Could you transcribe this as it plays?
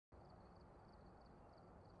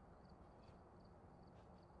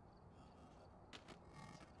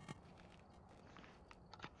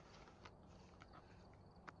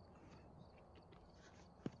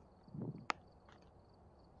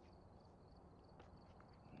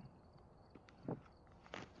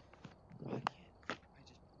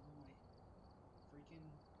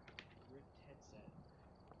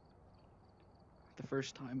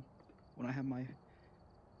first time when I have my...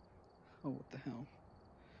 Oh, what the hell?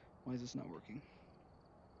 Why is this not working?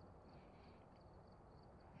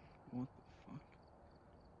 What the fuck?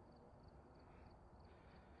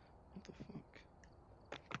 What the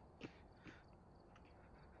fuck?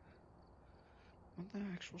 What the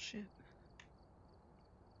actual shit?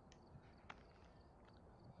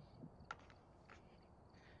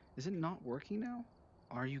 Is it not working now?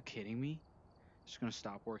 Are you kidding me? It's just gonna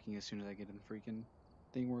stop working as soon as I get the freaking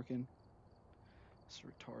thing working. It's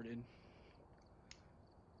retarded.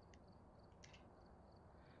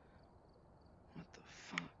 What the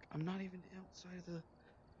fuck? I'm not even outside of the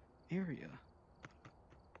area.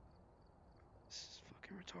 This is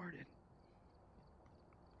fucking retarded.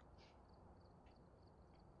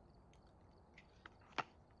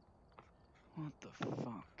 What the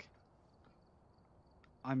fuck?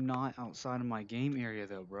 I'm not outside of my game area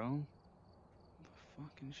though, bro. What the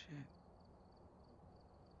fucking shit?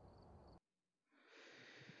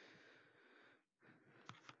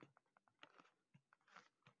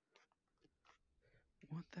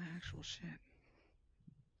 What the actual shit?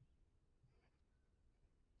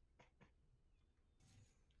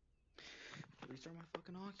 Restart my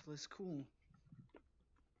fucking Oculus, cool.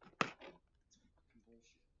 Fucking bullshit.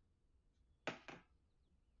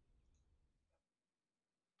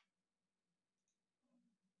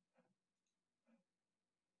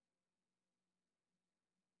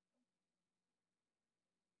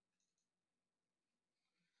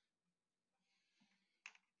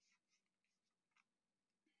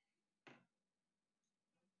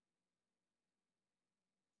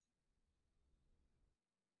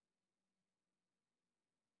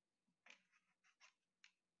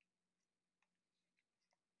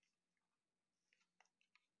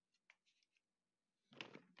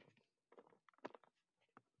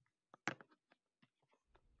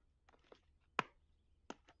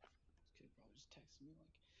 This kid probably just texted me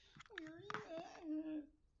like, where are you at?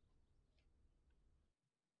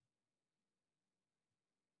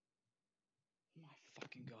 My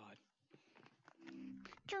fucking god.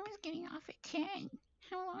 Drew's getting off at 10.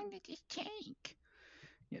 How long did this take?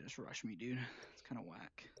 Yeah, just rush me, dude. It's kind of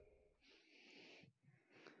whack.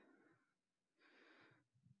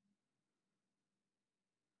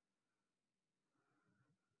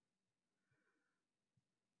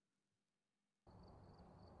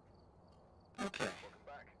 Okay.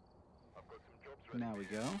 Now we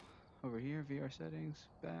go. Over here, VR settings,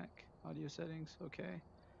 back, audio settings, okay.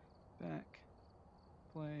 Back,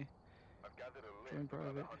 play, join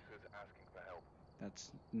private.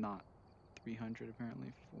 That's not 300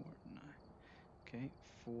 apparently, 49. Okay,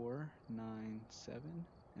 497,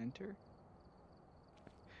 enter.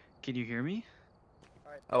 Can you hear me?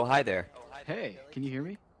 Oh, hi there. Hey, can you hear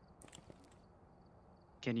me?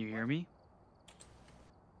 Can you hear me?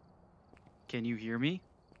 Can you hear me?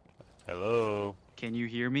 Hello? Can you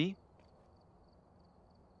hear me?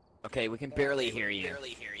 Okay, we can barely hear you.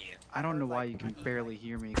 I don't know why you can barely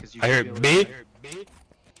hear me, because you I should heard be able me? to,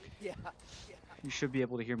 Yeah. you should be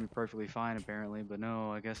able to hear me perfectly fine apparently, but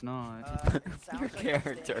no, I guess not. Your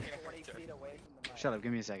character. Shut up,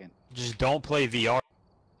 give me a second. Just don't play VR.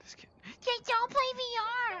 This kid. Just don't play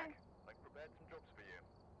VR!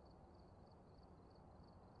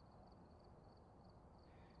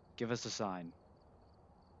 Give us a sign.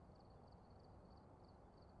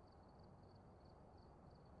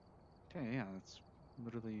 Okay, yeah, that's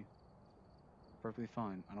literally perfectly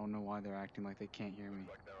fine. I don't know why they're acting like they can't hear me.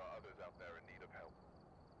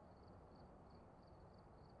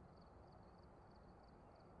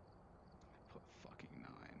 Put fucking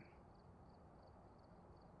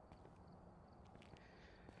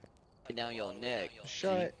 9. Now you'll nick.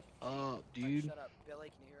 Shut up, dude. Shut up. Billy,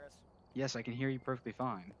 can you hear us? Yes, I can hear you perfectly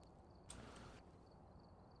fine.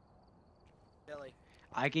 Billy.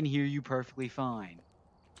 I can hear you perfectly fine.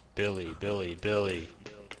 Billy.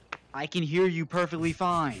 I can hear you perfectly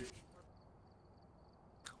fine.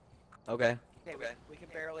 Okay. Okay, we can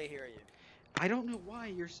barely hear you. I don't know why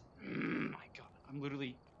you're my god, I'm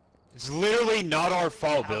literally... It's literally not our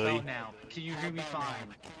fault, How Billy. about now? Can you hear me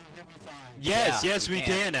fine? Yes, Yeah, yes, we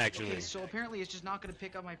can actually. Okay, so apparently it's just not gonna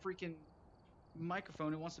pick up my freaking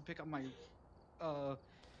microphone. It wants to pick up my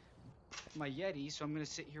my Yeti, so I'm gonna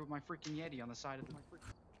sit here with my freaking Yeti on the side of my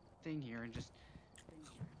freaking thing here and just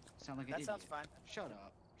sound like an idiot. That sounds fine. Shut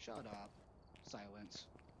up. Shut up. Silence.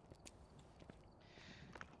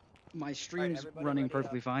 My stream's everybody running ready up?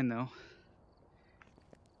 perfectly fine though.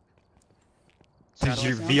 Does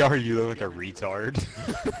your Satellite sound? VR, you look like a retard.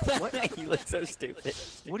 What? You look so stupid.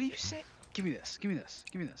 What do you say? Give me this. Give me this.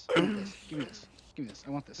 Give me this. I want this. Give me this. Give me this. I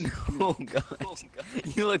want this. Give me Oh this.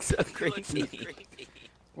 god. You look so creepy.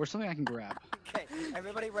 Or something I can grab. Okay,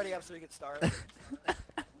 everybody ready up so we can start.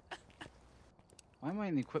 Why am I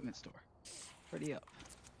in the equipment store? Ready up.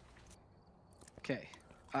 Okay.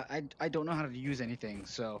 I don't know how to use anything,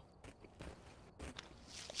 so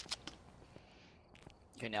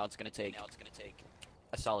Okay, now it's gonna take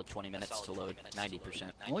a solid 20 minutes to load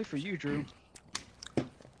 90%. only for you, Drew.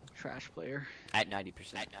 Trash player. At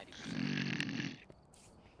 90%.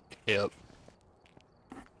 Yep.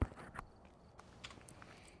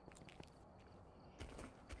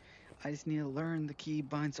 I just need to learn the key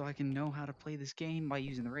bind so I can know how to play this game by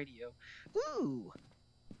using the radio. Ooh!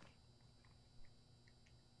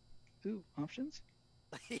 Ooh, options?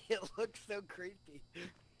 It looks so creepy. You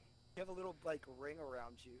have a little like ring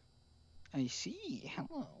around you. I see.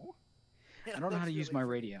 Hello. It I don't know how to looks use really my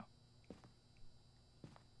creepy. radio.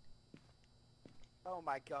 Oh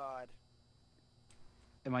my god.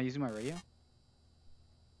 Am I using my radio?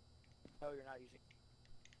 No, you're not using.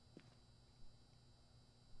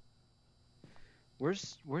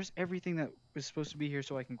 Where's everything that was supposed to be here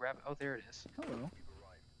so I can grab it? Oh, there it is. Hello.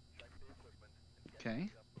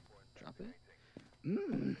 Okay. Drop it.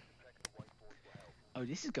 Mmm. Oh,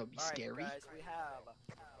 this is gonna be Alright, scary. guys, we have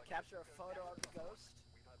capture a photo of the ghost.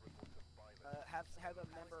 Have a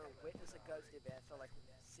member witness a ghost event, so like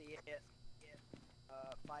see it.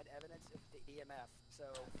 Find evidence of the EMF. So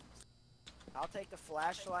I'll take the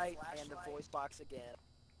flashlight and the voice box again.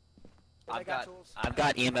 Anybody tools? I've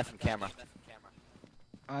got EMF and camera.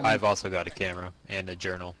 I've also got a camera and a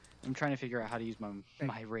journal. I'm trying to figure out how to use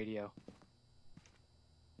my radio.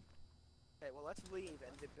 Okay, well let's leave and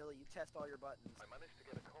then Billy, you test all your buttons.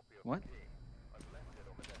 What?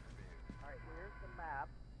 Alright, here's the map.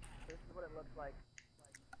 This is what it looks like.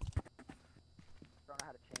 Don't know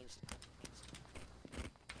how to change it.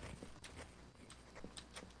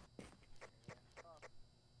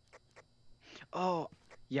 Oh,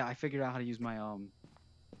 yeah, I figured out how to use my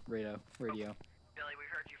radio. Billy, we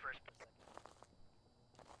heard you first.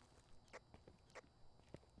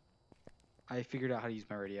 I figured out how to use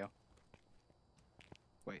my radio.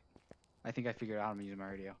 Wait, I think I figured out how to use my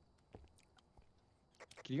radio.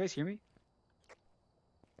 Can you guys hear me?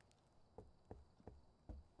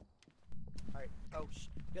 Alright. Oh,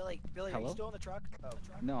 Billy, are Hello? you still in the truck? Oh.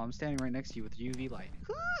 No, I'm standing right next to you with the UV light.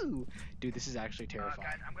 Woo! Dude, this is actually terrifying.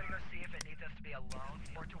 Guys, I'm gonna go see if it needs us to be alone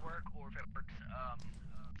for it to work, or if it works,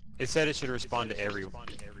 It said it should respond to everyone.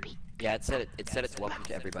 Yeah, it said it's welcome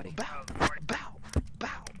to everybody. Bow, bow,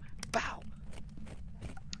 bow, bow.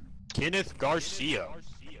 Kenneth Garcia. okay,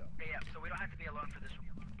 yeah, so we don't have to be alone for this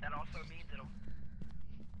one. That also means it'll...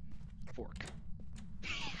 Fork.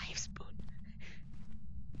 I have spoon.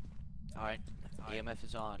 Alright, EMF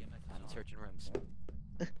is on. I'm searching rooms.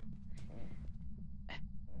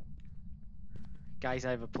 Guys,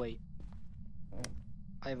 I have a plate.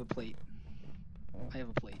 I have a plate. I have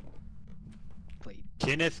a plate. Plate.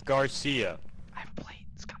 Kenneth Garcia. I have a plate.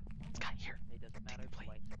 Scott, here. It doesn't matter if the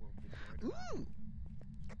lights Ooh!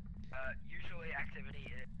 usually activity,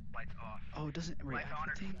 it lights off. Oh, it doesn't react Lights on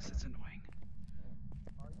to or things? That's annoying.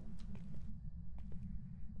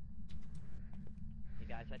 Hey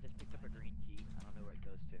guys, I just picked up a green key. I don't know where it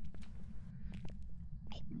goes to.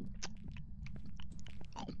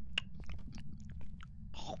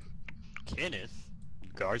 Kenneth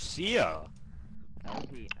Garcia. I picked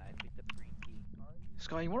up a green key.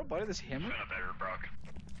 Scott, you want to buy this hammer? Shut up, better, Brock.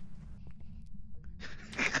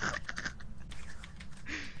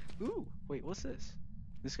 Ooh, wait, what's this?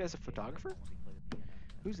 This guy's a photographer?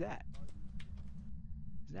 Who's that?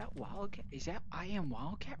 Is that Wildcat? Is that I Am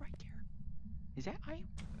Wildcat right there? Is that I Am?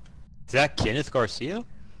 Is that Kenneth Garcia?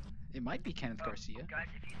 It might be Kenneth Garcia. Guys,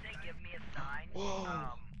 if you say give me a sign, Whoa.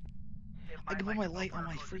 it I can might, put my like, light on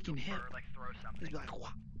my close the freaking door hip. or, like, throw something. It'd be like, wah,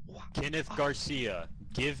 wah. Kenneth Ah. Garcia.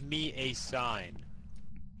 Give me a sign.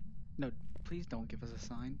 No, please don't give us a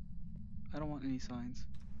sign. I don't want any signs.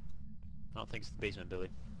 I don't think it's the basement, Billy.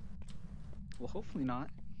 Well, hopefully not.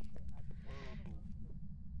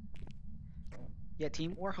 Yeah,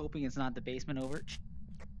 team, we're hoping it's not the basement over.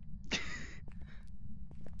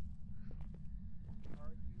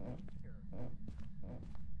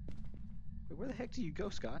 Wait, where the heck do you go,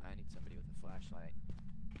 Scott? I need somebody with a flashlight.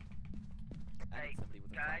 I Hey, need somebody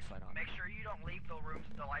with a guys, flashlight on. make sure you don't leave the rooms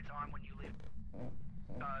with the lights on when you leave.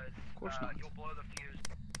 Because course not. you'll blow the fuse.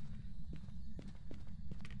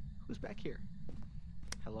 Who's back here?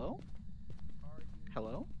 Hello?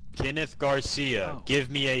 Hello? Kenneth Garcia. Oh. Give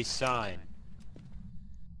me a sign.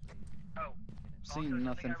 Seeing Also,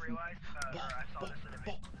 nothing something I from. realized, or I saw this in a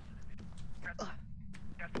video.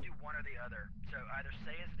 Got have to do one or the other. So either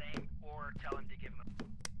say his name or tell him to give him a...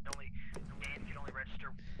 Dan can only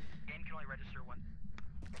register... Dan can only register one.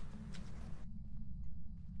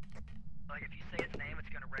 Like, if you say its name, it's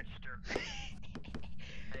gonna register if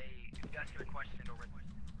you ask him a question, it'll register.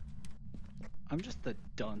 I'm just the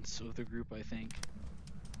dunce of the group, I think.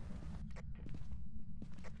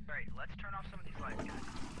 Alright, let's turn off some of these lights, guys.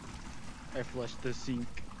 I flushed the sink.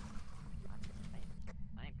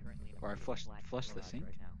 I am currently in a Or I pretty flushed black the garage sink.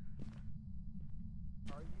 right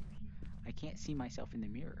now. I can't see myself in the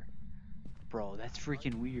mirror. Bro, that's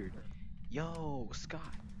freaking weird. Yo,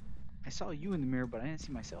 Scott. I saw you in the mirror, but I didn't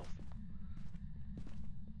see myself.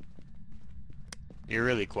 You're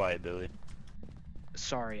really quiet, Billy.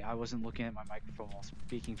 Sorry, I wasn't looking at my microphone while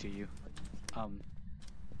speaking to you.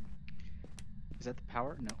 Is that the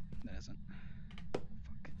power? No, that isn't. Fuck.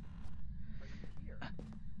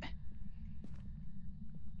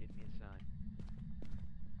 Give me a sign.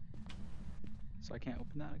 So I can't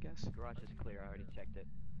open that, I guess? The garage is clear, I already checked it.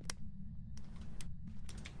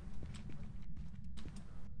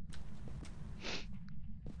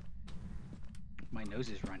 My nose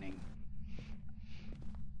is running.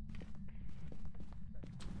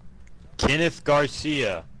 Kenneth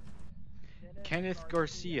Garcia. Kenneth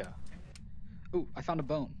Garcia. Ooh, I found a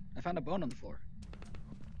bone. I found a bone on the floor.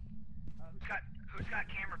 Who's got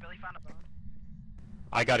camera? Billy found a bone.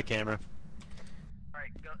 I got a camera.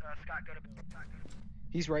 Alright, Scott, go to Billy.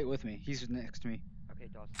 He's right with me. He's next to me. Okay,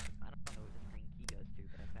 Dawson, I don't know what this green key does to,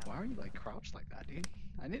 but I found Why are you like crouched like that, dude?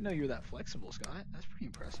 I didn't know you were that flexible, Scott. That's pretty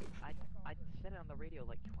impressive. I said it on the radio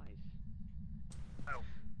like twice. Oh,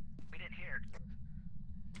 we didn't hear it.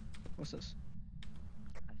 What's this?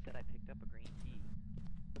 I said I picked up a green key.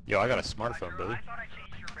 Yo, I got a smartphone, Billy. I thought I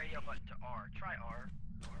changed your radio button to R. Try R.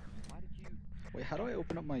 Why did you... Wait, how do I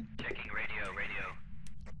open up my... Checking radio.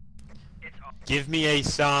 It's R. Give me a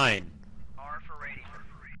sign. R for radio.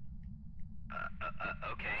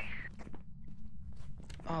 Okay.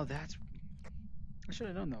 Oh, that's... I should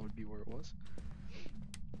have known that would be where it was.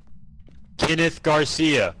 Kenneth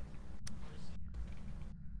Garcia.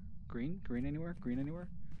 Green? Green anywhere? Green anywhere?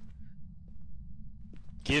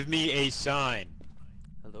 Give me a sign.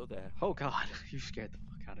 Hello there. Oh god, you scared the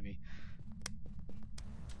fuck out of me.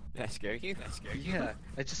 Did I scare you? Yeah,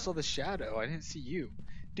 I just saw the shadow. I didn't see you.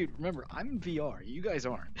 Dude, remember, I'm in VR. You guys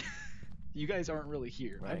aren't. You guys aren't really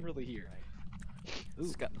here. I'm Right. really here. Ooh,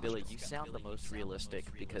 Scott, Billy, you sound the most realistic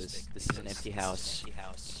because this is an empty house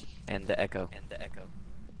and the echo.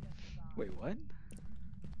 wait, what?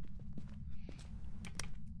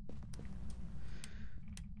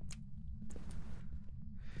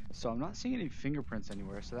 So I'm not seeing any fingerprints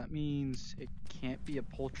anywhere, so that means it can't be a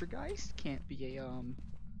poltergeist, can't be a,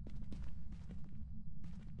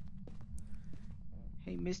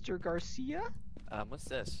 Hey, Mr. Garcia? What's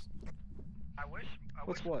this?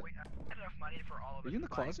 What's what? I had enough money for all of Are us you in the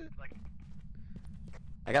to buy, closet? like,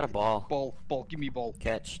 I got a ball. Ball, give me ball.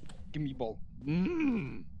 Catch. Give me ball.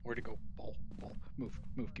 Where'd it go? Ball. Move,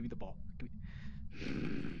 give me the ball.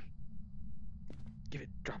 Give it,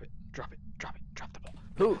 drop the ball.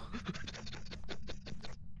 Who?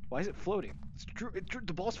 Why is it floating?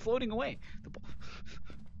 The ball's floating away. The ball.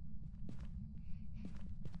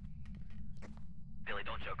 Billy,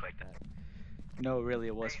 don't joke like that. No, really,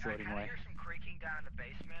 it was Hey, floating I away. hear some creaking down in the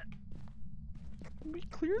basement. We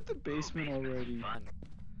cleared the basement already. Fun.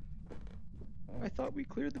 I thought we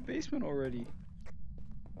cleared the basement already.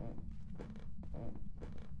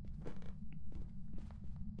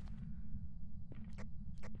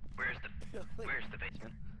 Where's the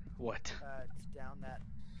basement? What? It's down that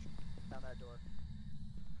door.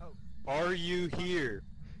 Oh, Are you here?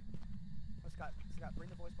 Scott, bring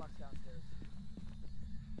the voice box downstairs.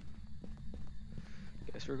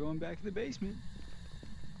 Guess we're going back to the basement.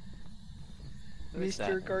 Who is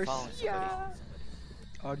that? Mr. I'm following Garcia,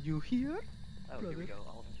 are you here? Oh, here we brother. go.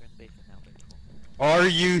 All of us are in the basement now. Very cool. Are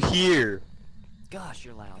you here? Gosh,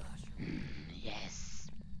 you're loud. Yes.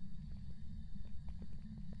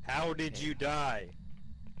 How did you die?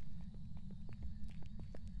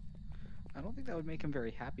 I don't think that would make him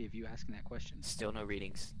very happy if you asking that question. Still no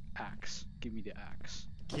readings. Axe. Give me the axe.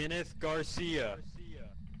 Kenneth Garcia.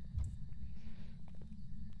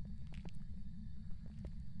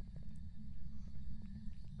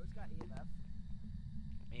 Who's got EMF?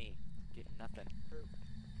 Me. Getting nothing. Or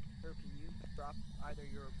can you drop either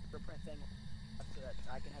your fingerprint thing so that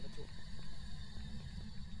I can have a tool?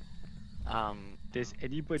 Does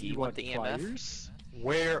anybody do you want the EMF? pliers?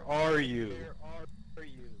 Where are you?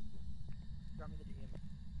 Drop me the EMF.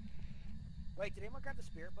 Wait, did anyone grab the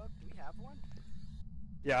spirit book? Do we have one?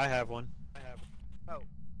 Yeah, I have one. Oh.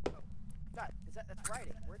 God, that's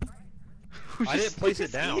writing. I didn't place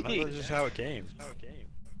it down. That's just how it came.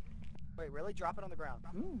 Wait, really? Drop it on the ground.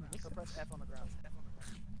 Ooh, Go press F on the ground.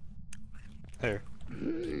 There.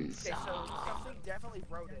 Okay, so something definitely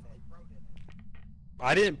wrote in it.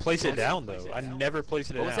 I didn't place it down though. I never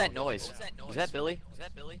placed it down. What was that noise? Was that Billy?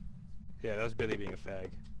 Yeah, that was Billy being a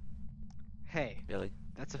fag. Hey, Billy.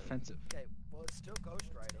 that's offensive. Okay, well it's still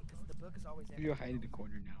ghostwriting because the book is always in. You're hiding in the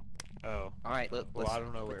corner now. Oh. All right, look. Well, Let's I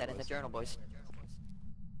don't know where put that it in the was. journal, boys.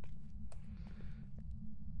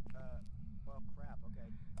 Well, crap. Okay.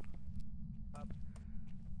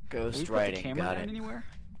 Ghost Did we put the writing. camera Got down it. anywhere?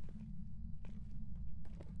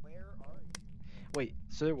 Where are you? Wait,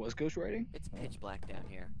 so there was ghost writing? It's pitch black down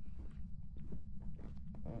here.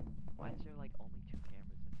 Why is there like only 2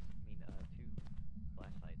 cameras? Two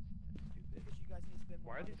flashlights. That's stupid. Because you guys need to spend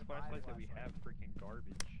more Why are money these to buy a flashlights that we flashlight. have freaking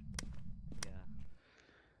garbage? Yeah.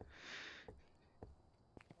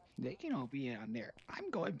 They can all be on there. I'm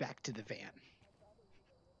going back to the van.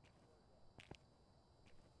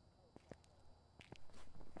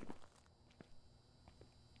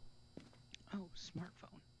 Oh,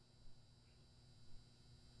 smartphone.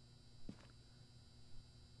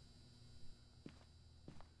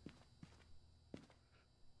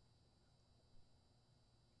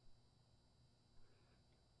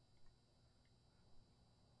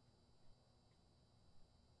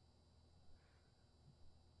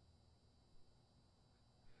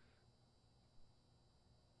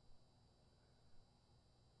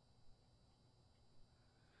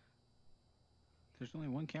 There's only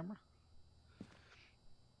one camera?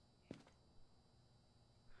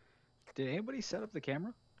 Did anybody set up the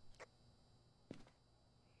camera?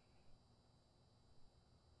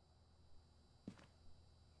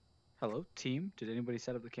 Hello, team? Did anybody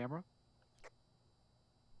set up the camera?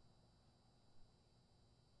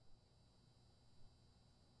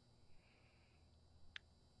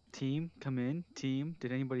 Team, come in. Team,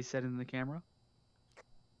 did anybody set in the camera?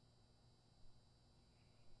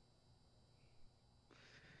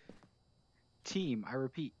 Team, I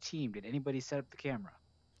repeat, team, did anybody set up the camera?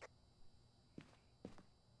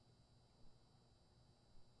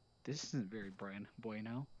 This isn't very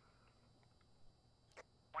bueno.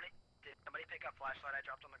 Did somebody pick up flashlight I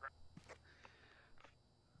dropped on the ground?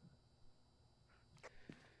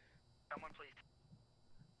 Someone please.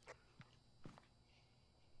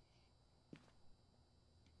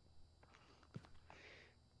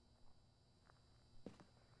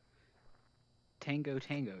 Tango,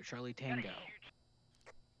 Tango, Charlie Tango.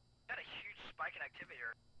 Got a huge spike in activity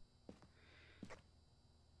here.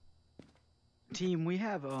 Team, we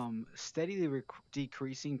have steadily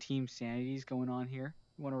decreasing team sanities going on here.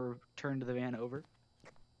 You want to return to the van over?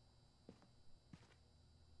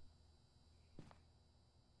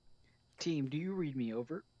 Team, do you read me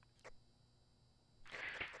over?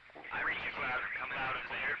 I read you loud. Come loud and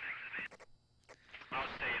clear. I'll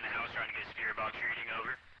stay in the house trying to get spirit box reading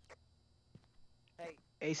over. Hey,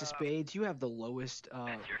 Ace of Spades, you have the lowest.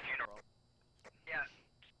 That's your funeral. Yeah,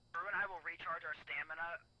 Drew and I will recharge our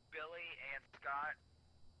stamina. Billy and Scott.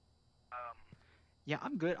 Yeah,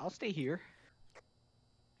 I'm good. I'll stay here.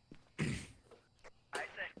 I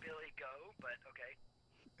said Billy go, but okay.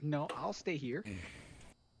 No, I'll stay here.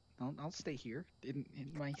 I'll stay here in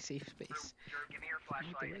my safe space. Drew, give me your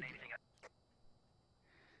flashlight and anything else.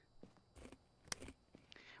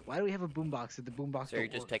 Why do we have a boombox? Did the boombox So you're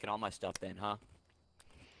don't just work? taking all my stuff then, huh?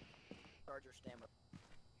 charge your stamina.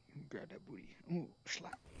 Grab that booty. Ooh,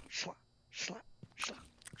 slap, slap, slap, slap,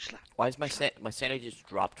 slap. Why is my sanity just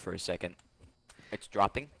dropped for a second? It's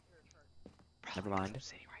dropping? Probably Never 'cause mind. I'm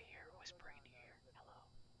sitting right here, whispering in your ear. Hello.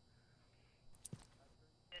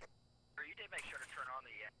 Drew, you did make sure to turn on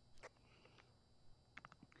the.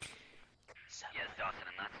 Seven. Yes, Dawson,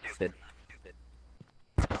 I'm not Stupid.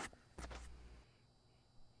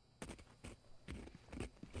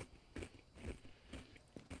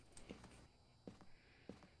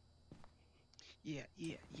 Yeah.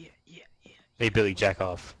 Hey, Billy, jack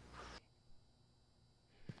off.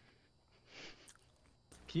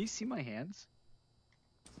 Can you see my hands?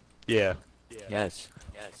 Yeah. Yes.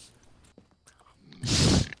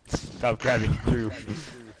 Stop grabbing through.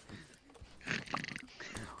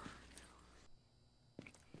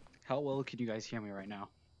 How well can you guys hear me right now?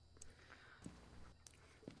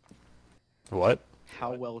 What?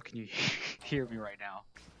 How well can you hear me right now?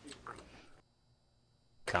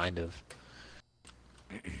 Kind of.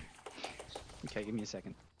 Okay, give me a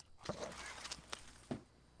second.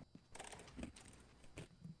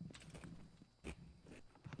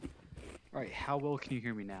 Alright, how well can you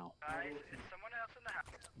hear me now? Guys, is someone else in the house?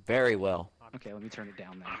 Very well. Okay, let me turn it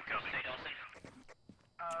down then. Go, stay, Dawson.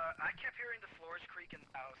 I kept hearing the floors creak in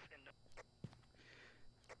the house, and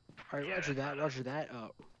All right, Yeah, Roger that. that's Roger that.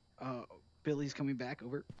 Billy's coming back.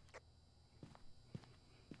 Over.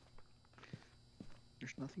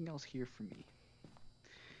 There's nothing else here for me.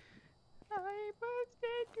 I must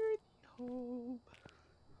enter the hope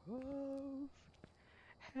of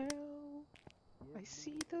hell. I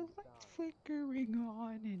see the lights flickering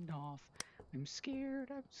on and off. I'm scared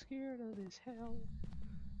of this hell.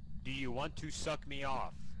 Do you want to suck me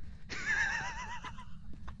off?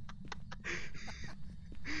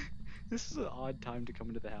 This is an odd time to come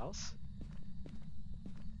into the house.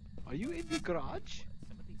 Are you in the garage?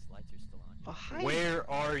 Some of these lights are still on. Oh, hi. Where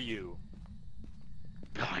are you?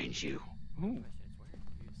 Behind you. Ooh. Question is, where are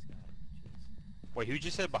you, Scott? Jeez. Wait, who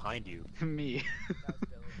just said behind you? Me. That was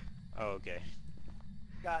Billy. Oh, okay.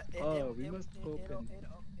 God, Oh, we must open.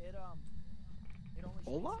 It only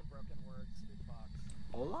Hola? speaks in broken words through the box.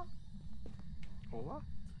 Hola? Hola?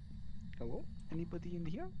 Hello? Anybody in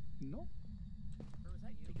here? No? Or was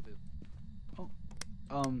that you? Peekaboo.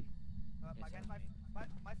 My It's guys, on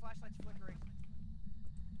my flashlight's flickering.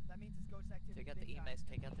 That means it's ghost activity. Take out the big time. EMS,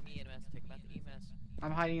 take out the EMS, take out the EMS.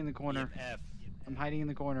 I'm hiding in the corner. F. I'm hiding in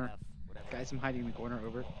the corner. F, whatever. Guys, I'm hiding in the corner.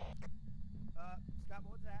 Over. Scott,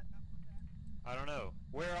 what was that? I don't know.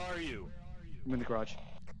 Where are you? I'm in the garage.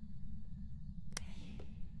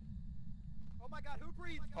 Oh my God, who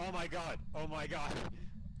breathed? Oh my god. Oh my god.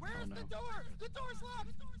 Where's no. the door? The door's locked.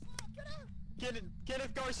 The door's locked. Get out.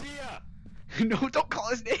 Kenneth Garcia! No, don't call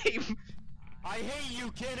his name! I hate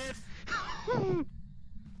you, Kenneth!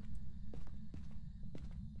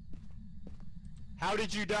 How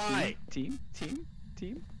did you die? Team?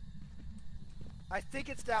 I think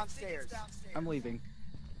it's downstairs. I'm leaving.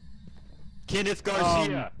 Kenneth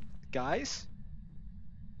Garcia! Guys?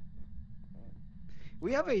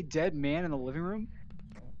 We have a dead man in the living room?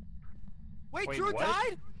 Wait, Wait, Drew what?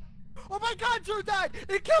 died? Oh my God, Drew died!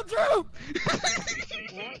 It killed Drew!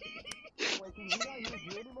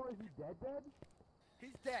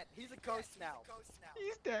 He's dead. He's a ghost now.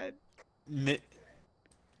 He's dead.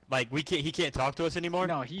 Like, he can't talk to us anymore?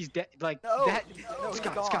 No, he's dead. Like, No, that. no, he's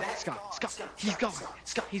Scott, gone. Scott, he's gone.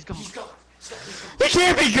 Scott, he's gone. He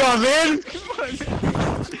can't be gone, man!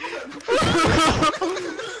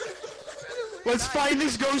 Let's find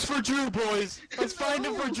this ghost for Drew, boys! Let's find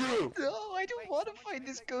him for Drew! No, I don't want to find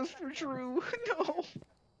this ghost for Drew. No.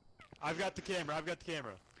 I've got the camera, I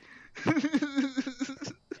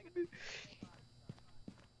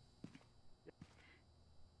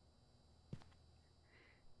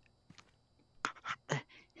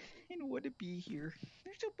don't want to be here.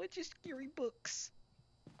 There's a bunch of scary books.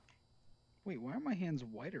 Wait, why are my hands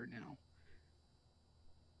whiter now?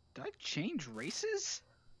 Did I change races?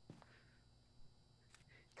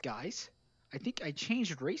 Guys, I think I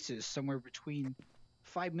changed races somewhere between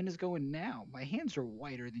 5 minutes ago and now. My hands are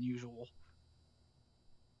whiter than usual.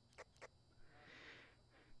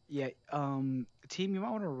 Yeah, team, you might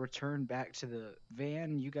want to return back to the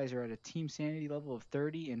van. You guys are at a team sanity level of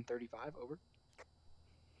 30 and 35. Over.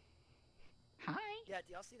 Hi. Yeah,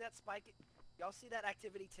 do y'all see that spike? Y'all see that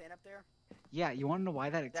activity 10 up there? Yeah, you want to know why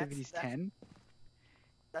that activity's that's- 10?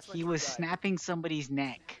 That's when He Drew was died. snapping somebody's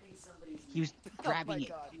neck. He was grabbing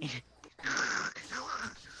God. it.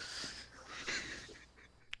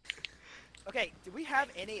 Okay, do we have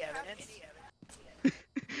any evidence?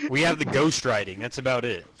 We have the ghost riding, that's about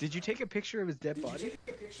it. Did you take a picture of his dead body?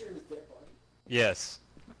 Yes.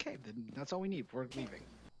 Okay, then that's all we need. We're leaving.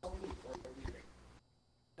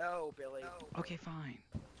 No, Billy. Okay, fine.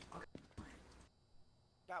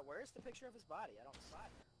 God, where's the picture of his body? I don't see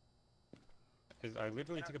it. I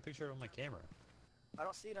literally took a picture of my camera. I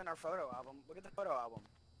don't see it in our photo album. Look at the photo album.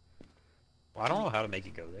 Well, I don't know how to make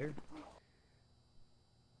it go there.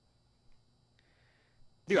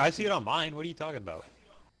 Dude, I see it on mine. What are you talking about?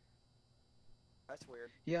 That's weird.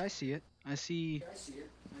 Yeah, I see it. I see.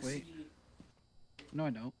 Wait. No, I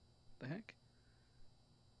don't. The heck?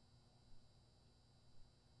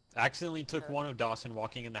 Accidentally took one of Dawson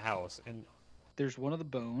walking in the house, and There's one of the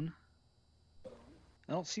bone.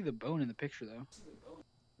 I don't see the bone in the picture though.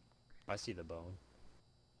 I see the bone.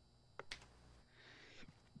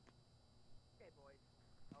 Okay, boys.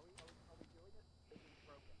 Are we doing this? This is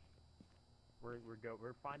broken.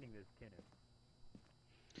 We're finding this Kenneth.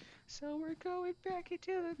 So we're going back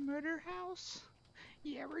into the murder house.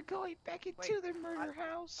 Yeah, we're going back into Wait, the murder I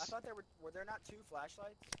house. thought there were there not 2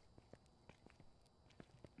 flashlights?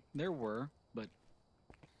 There were, but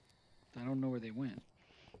I don't know where they went.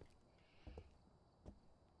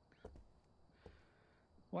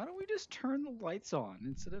 Why don't we just turn the lights on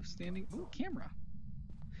instead of standing? Ooh, camera.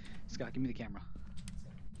 Scott, give me the camera.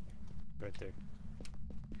 Right there.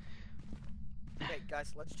 Okay,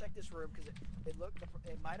 guys, let's check this room because it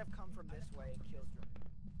might have come from this way and killed you.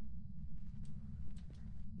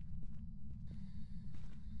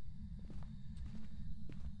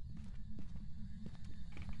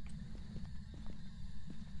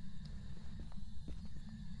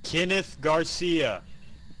 Kenneth Garcia.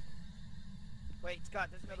 Wait, Scott,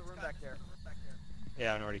 there's another room back there.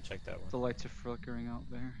 Yeah, I already checked that The one. lights are flickering out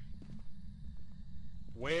there.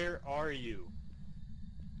 Where are you?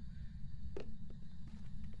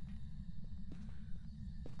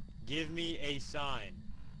 Give me a sign.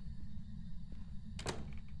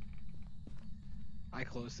 I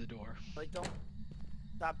closed the door. Like, don't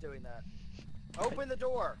stop doing that. Open the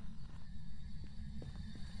door.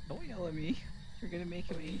 Don't yell at me. You're gonna make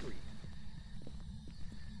him angry.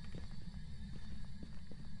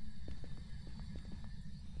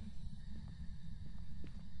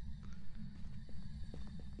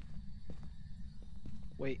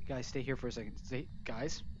 Wait, guys, stay here for a second. Stay,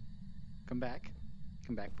 guys. Come back.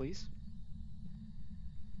 Come back, please.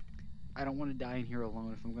 I don't want to die in here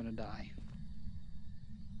alone if I'm gonna die.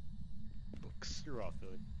 Books. You're off,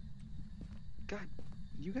 Billy. God,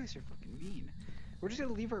 you guys are fucking mean. We're just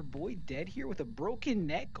gonna leave our boy dead here with a broken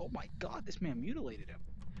neck? Oh my god, this man mutilated him.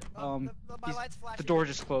 My light's flashing. The door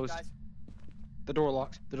just closed. Guys, The door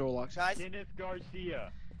locked. The door locked. guys, Kenneth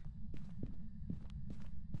Garcia.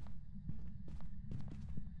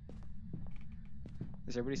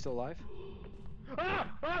 Is everybody still alive?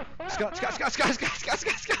 Scott, Scott! Scott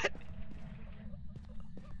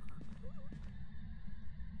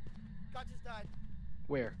just died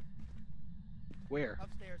Where? Where?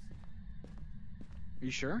 upstairs. Are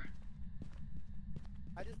you sure?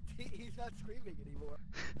 He's not screaming anymore.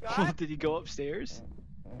 Scott? Did he go upstairs?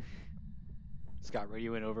 Scott,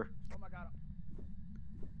 radio in over. Oh my god.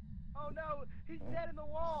 Oh no, he's dead in the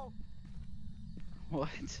wall. What?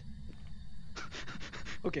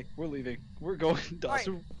 Okay, we're leaving. We're going.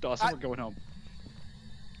 Dawson, we're going home.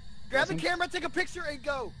 Grab the Dawson? camera, take a picture, and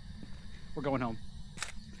go. We're going home.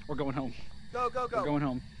 We're going home. Go, go, go. We're going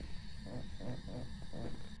home.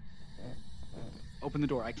 Open the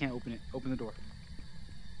door. I can't open it. Open the door.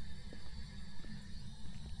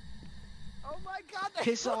 Oh my god.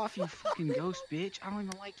 Piss off, you fucking ghost bitch. I don't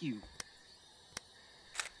even like you.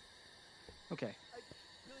 Okay.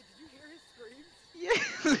 Billy, did you hear his screams? Yeah,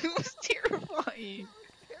 it was terrifying. It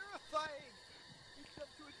was terrifying. He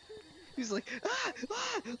jumped to a tree. He's like, ah,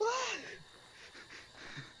 ah, ah.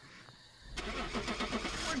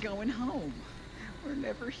 We're going home. We're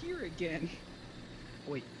never here again.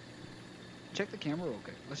 Wait. Check the camera real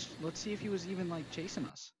quick. Let's see if he was even like chasing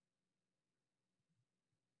us.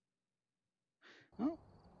 Oh.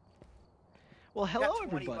 Well, hello Got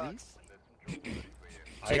 20 everybody. bucks.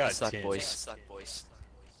 I got suck, 10. boys.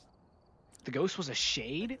 The ghost was a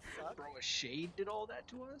shade? Suck? Bro, a shade did all that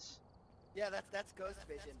to us? Yeah, that's ghost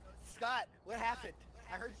vision. Scott, what happened?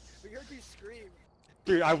 We heard you scream.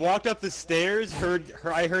 Dude, I walked up the stairs,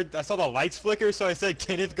 I saw the lights flicker, so I said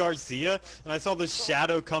Kenneth Garcia, and I saw the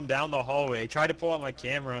shadow come down the hallway. Tried to pull out my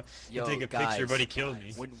camera Yo, and take a guys, picture, but he killed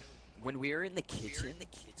me. When we were in the kitchen,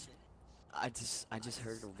 I just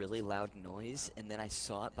heard a really loud noise, and then I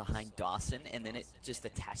saw it behind Dawson, and then it just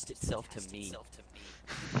attached itself to me.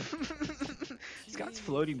 Scott's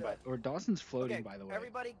floating or Dawson's floating, Okay, by the way.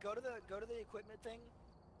 everybody, go to the equipment thing,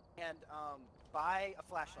 and buy a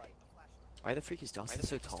flashlight. Why the freak is Dawson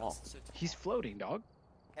so tall? He's floating, dog.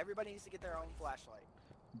 Everybody needs to get their own flashlight.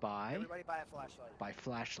 Buy Everybody buy a flashlight.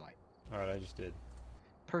 flashlight. Alright, I just did.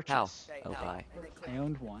 Purchase. How? Okay, Oh, now- buy. and then click, I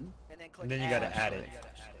owned one. and then click And then you gotta add it.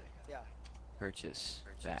 Yeah. Purchase.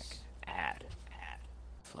 Back. Add.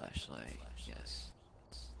 Flashlight. Yes.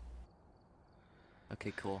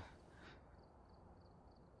 Okay, cool.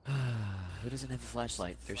 Who doesn't have a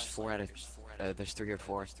flashlight? There's 4 out of. There's 3 or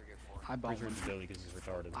 4. I bought Where's one. Billy because he's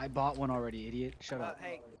retarded. I bought one already, idiot. Shut up.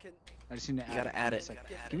 Hey, I just need to add gotta add it.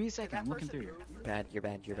 Give me a second. can that I'm looking person through. move? Bad. You're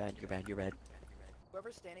bad. You're bad. You're bad. You're bad.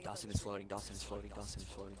 Whoever's standing. Dawson is floating. Dawson is floating. Dawson is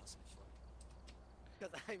floating.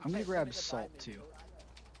 I'm gonna grab salt too.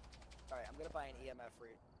 Alright, I'm gonna buy an EMF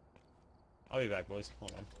reader. I'll be back, boys.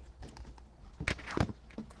 Hold on.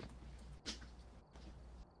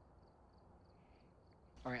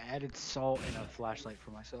 Alright, I added salt and a flashlight for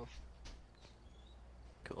myself.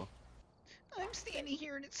 Cool. I'm standing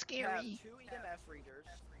here and it's We have scary. 2 EMF readers,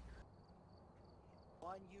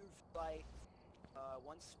 1 UV light,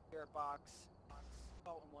 1 spirit box,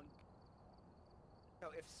 salt, and 1. So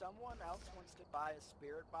if someone else wants to buy a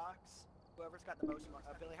spirit box, whoever's got the most money.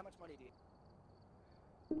 Billy, how much money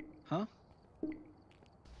do you? Huh?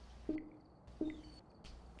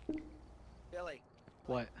 Billy.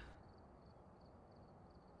 What?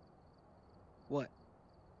 What?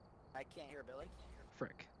 I can't hear Billy.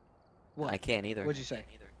 Frick. What? I can't either. What'd you say?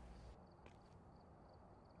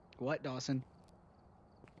 What, Dawson?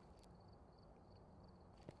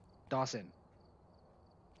 Dawson.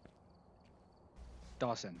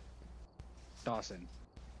 Dawson. Dawson.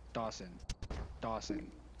 Dawson. Dawson.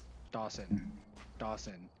 Dawson.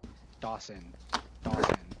 Dawson. Dawson.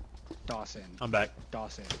 Dawson. Dawson. I'm back.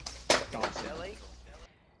 Dawson. Dawson. Billy?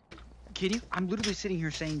 Can you? I'm literally sitting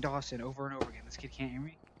here saying Dawson over and over again. This kid can't hear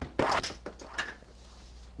me.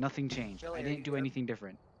 Nothing changed. Billy, I are didn't you do here? anything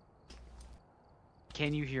different.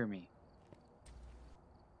 Can you hear me?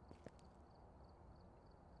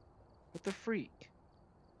 What the freak?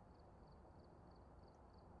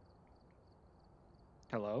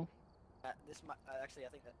 Hello? This might, actually, I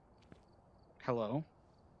think that Hello?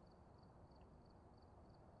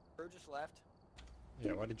 Drew just left.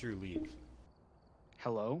 Yeah, why did Drew leave?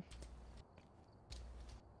 Hello?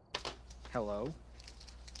 Hello?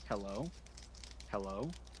 Hello? Hello?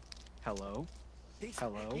 Hello?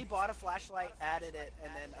 Hello? He bought a flashlight, added it,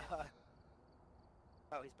 and then,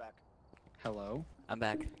 oh, he's back. Hello? I'm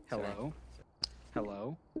back. Sorry. Hello?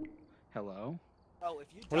 Hello? Hello? Oh, if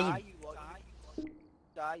you What is die, it?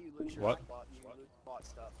 you lose your What? bought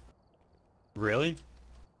stuff. Really?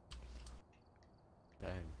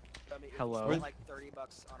 Dang. So, I mean, if you Hello? spend like $30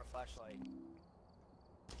 on a flashlight.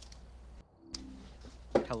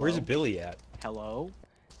 Hello? Where's Billy at? Hello?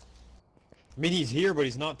 I mean, he's here, but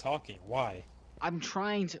he's not talking. Why? I'm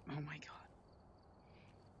trying to. Oh my god.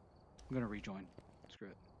 I'm gonna rejoin. Screw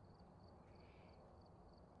it.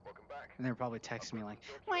 And they're probably texting me like,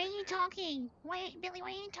 Why are you talking? Billy, why are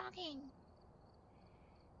you talking?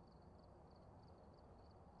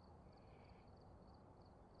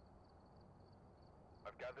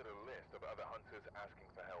 I've gathered a list of other hunters asking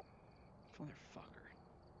for help. motherfucker.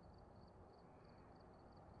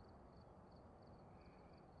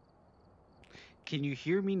 Can you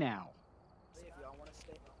hear me now? If y'all want to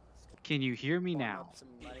stay, Can you hear me farm now? up some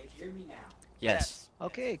money. Yes.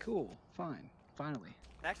 Okay, cool. Fine. Finally.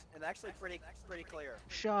 And actually pretty clear.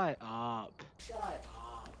 Shut up.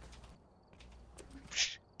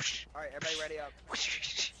 All right, everybody ready up.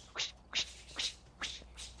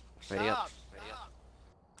 Ready up. Stop.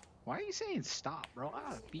 Why are you saying stop, bro?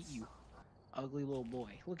 I'll beat you. Ugly little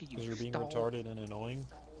boy. Look at you. Because you're being stall. retarded and annoying.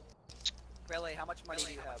 Billy, how much money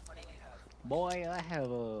do you have? Boy, I have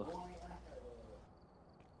a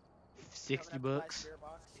 60 Coming up with a nice bucks. beer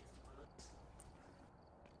box?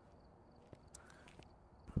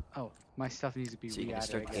 Oh, my stuff needs to be So you gonna re-added,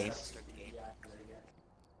 start I the game? guess.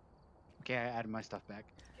 Okay, I added my stuff back.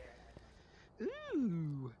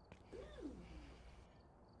 Ooh.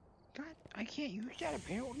 God, I can't use that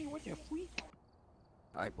apparently. What the freak?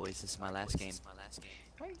 Alright, boys, this is my last game. I So,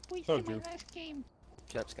 wasted my Drew. last game.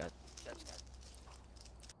 Shut up, Scott.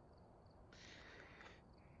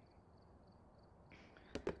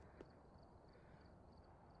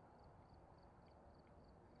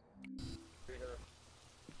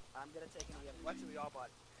 I'm gonna take an EM. What do we all bought?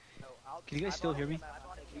 No, Can you guys still hear me?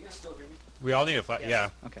 We all need a flash. Yeah,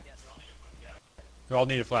 Okay. we all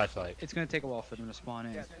need a flashlight. It's gonna take a while for them to spawn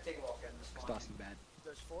in. Yeah, Cause Dawson's bad.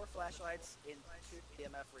 there's 4 flashlights in 2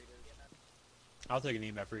 EMF readers. I'll take an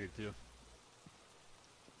EMF reader too.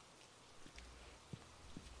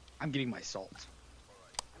 I'm getting my salt.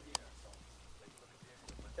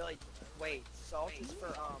 Billy, wait. Salt is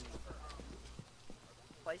for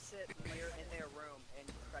place it near in their room and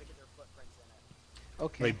try to get their footprints in it.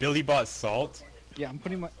 Okay. Wait, Billy bought salt? Yeah,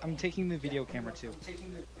 I'm taking the video camera too.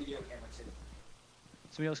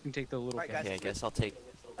 Somebody else can take the little Alright, camera. guys. Okay, I guess I'll take.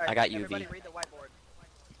 All right, I got UV. Everybody read the whiteboard.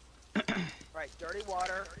 Alright, dirty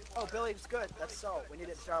water. Oh, Billy, it's good. That's salt. We need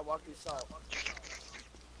to try to walk through salt.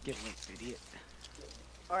 Get licked, idiot.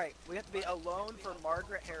 Alright, we have to be alone for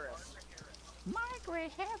Margaret Harris.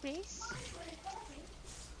 Margaret Harris.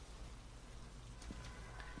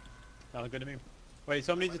 Sounds good to me. Wait,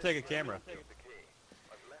 somebody needs to take a camera.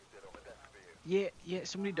 Yeah,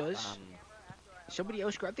 somebody does. Somebody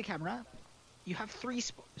else grab the camera. You have 3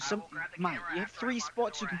 spots. I will grab the Mike, camera you have after I 3 lock the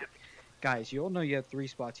spots you door can. after. Guys, you all know you have 3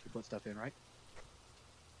 spots you can put stuff in, right?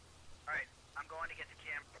 Alright, I'm going to get the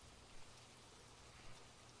camera.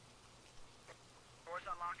 Door's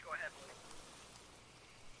unlocked, go ahead.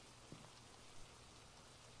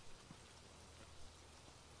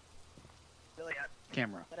 Billy,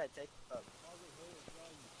 Camera. what did I take? Oh.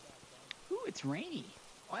 Ooh, it's rainy.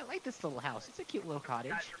 Oh, I like this little house. It's a cute little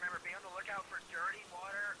cottage. Guys, remember, be on the lookout for dirty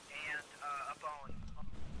water and a bone.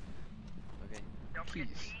 Okay. Don't forget,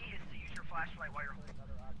 Keys. D is to use your flashlight while you're holding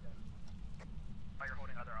other objects. While you're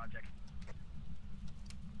holding other objects.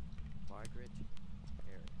 Margaret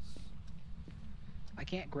Harris. I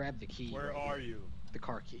can't grab the key. Where right are here. you? The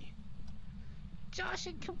car key.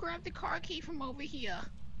 Dawson, come grab the car key from over here.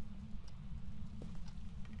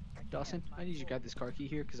 Dawson, I need you to grab this car key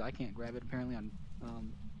here because I can't grab it apparently on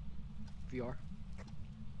VR.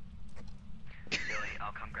 Billy,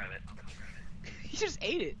 I'll come grab it. He just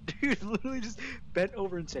ate it, dude. Literally just bent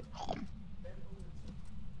over and said. Alright,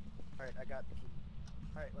 I got the key.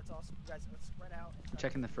 Alright, let's also, guys, let's spread out. And try to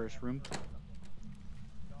Checking the get first that room. first something.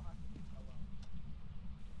 You don't have to be alone.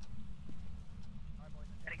 Alright, boys,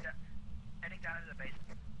 Heading down to the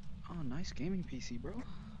basement. Oh, nice gaming PC, bro. Oh,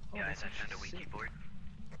 Yeah, I that's found a actually Wii sick. keyboard.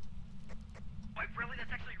 Wait, really?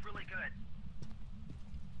 That's actually really good.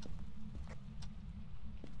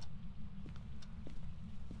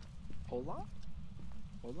 Hola?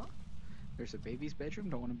 Hola? There's a baby's bedroom.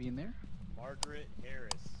 Don't want to be in there. Margaret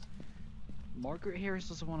Harris. Margaret Harris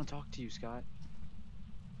doesn't want to talk to you, Scott.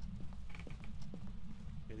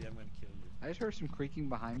 Maybe I'm gonna kill you. I just heard some creaking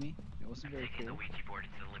behind me. It wasn't very Taking cool. the Wii keyboard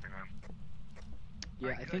into the living room.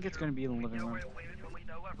 Yeah, I think it's going to be in the living room. When we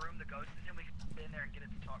know what room the ghost is in, we can get in there and get it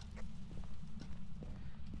to talk.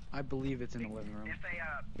 I believe it's in the living room. If a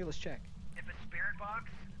Here, let's check. if a spirit box.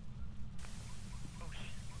 Oh shit.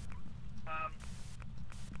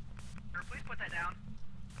 Or please put that down.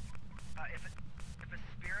 If a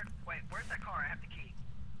spirit. Wait, where's that car? I have the key.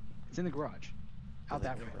 It's in the garage. Out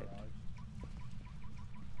that way.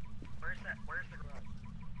 Where's that? Where's the garage?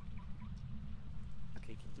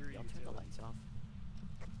 Okay, can y'all turn the lights off?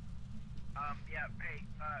 Yeah. Hey,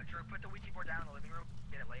 Drew, put the Ouija board down in the living room.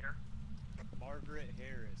 Get it later. Margaret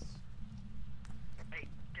Harris. Hey,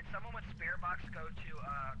 can someone with spirit box go to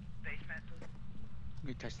basement? I'm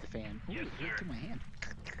going to touch the fan. Ooh, Yes, it sir. to my hand.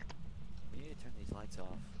 We need to turn these lights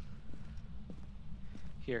off.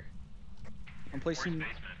 Here. I'm placing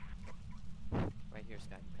Right here,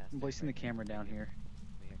 Scott. You passed I'm it. placing the Right camera down here.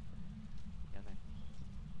 Over here. Down there.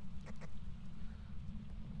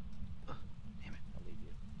 Damn it. I'll leave you.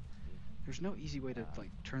 There's no easy way to like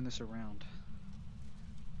turn this around.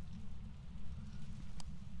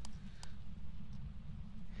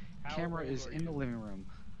 How Camera old is are in the you? living room.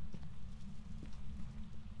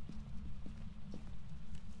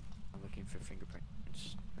 I'm looking for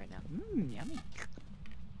fingerprints right now. Yummy.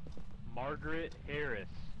 Margaret Harris.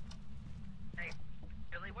 Hey,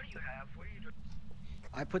 Billy, what do you have? What are you doing?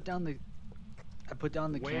 I put down the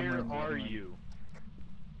camera Where in the are living room. you?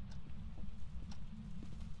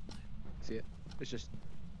 See it? It's just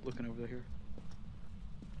looking over here.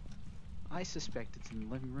 I suspect it's in the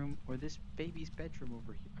living room or this baby's bedroom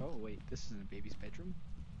over here. Oh wait, this isn't a baby's bedroom.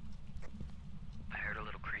 I heard a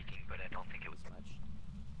little creaking, but I don't think it was Much.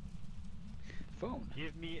 Phone.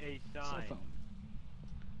 Give me a Cell sign. phone.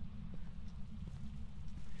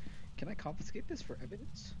 Can I confiscate this for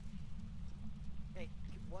evidence? Hey,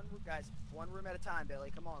 guys, one room at a time,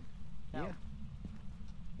 Billy. Come on. Now, Yeah.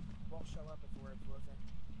 Won't show up if we're within.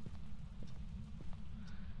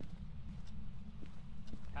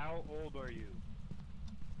 How old are you?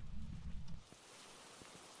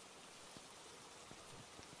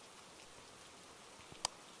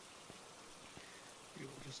 We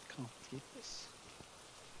will just confiscate this.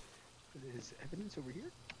 Put it as evidence over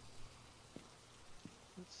here.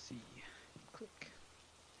 Let's see. Click.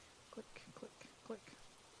 Click, click, click.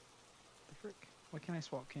 The frick? Why can't I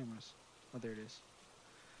swap cameras? Oh, there it is.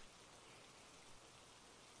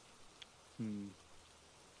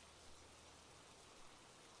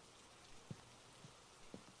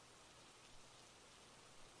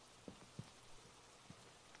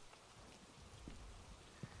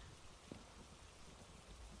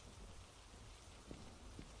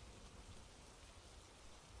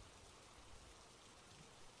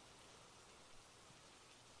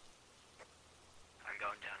 I'm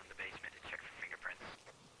going down in the basement to check for fingerprints.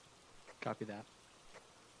 Copy that.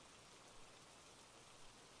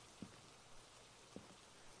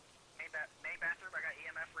 Main bathroom, I got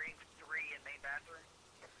EMF reading 3 in main bathroom.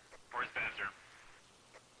 Where's the bathroom?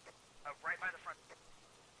 Right by the front.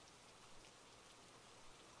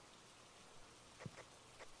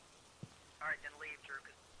 Alright, then leave, Drew.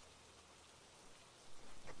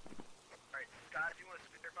 Alright, Scott, if you want to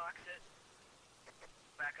spirit box it,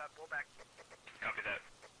 back up, we'll back. Copy that.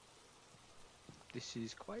 This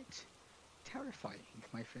is quite terrifying,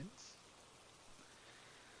 my friends.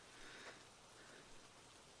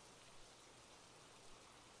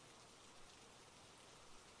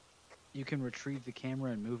 You can retrieve the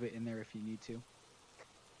camera and move it in there if you need to.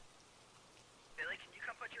 Billy, can you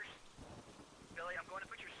come put your... Billy, I'm going to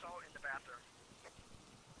put your salt in the bathroom.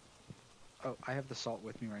 Oh, I have the salt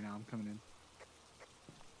with me right now. I'm coming in.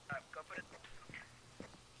 Go put it...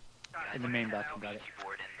 In the main bathroom, got it.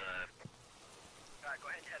 Keyboard in the...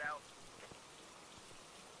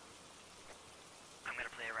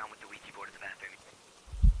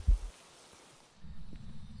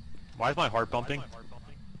 Why is my heart pumping? What?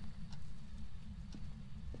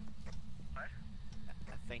 I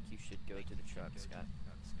think you should go to the truck, Scott.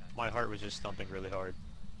 My heart was just thumping really hard.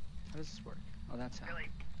 How does this work? Oh, that's how. Billy,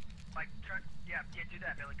 like, yeah, do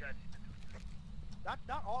that, Billy, good.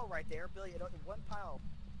 Not all right there, Billy. One pile.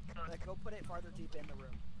 Like, go put it farther deep in the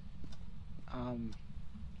room.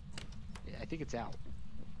 Yeah, I think it's out.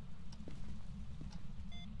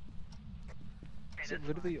 Okay, Is it that's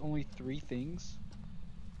literally only 3 things?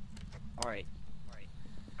 Alright, fine.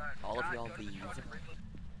 all of Scott, y'all go to the leave. truck and briefly-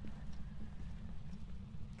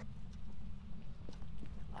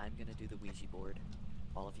 I'm gonna do the Ouija board.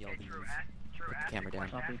 All of y'all Okay, leave. Drew, Put the camera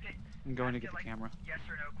down. Copy. Ask it, I'm going to ask get it, the like, camera. Yes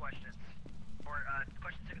or no questions. Or,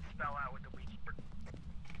 questions you can spell out with the Ouija board.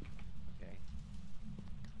 Okay.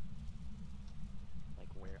 Like,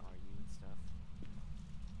 where are you and stuff?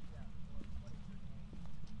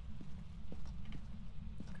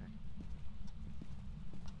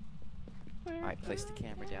 Okay. Alright, place the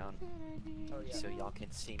camera down Oh, yeah. so y'all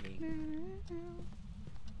can see me.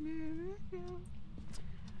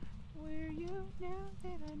 Where you now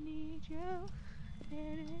that I need you?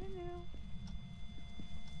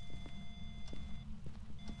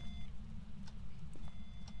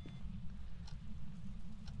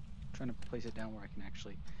 Trying to place it down where I can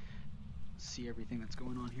actually see everything that's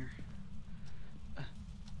going on here.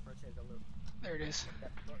 Rotate the loop. There it is.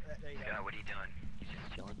 Yep, there you go. Scott, what are you doing?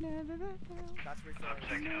 Just chilling. That's refilling.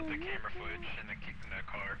 Checking out the camera footage in the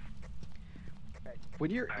car. When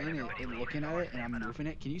you're Alright, in it everybody and leave. looking at Ignore it and I'm stamina. moving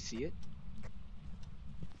it, can you see it?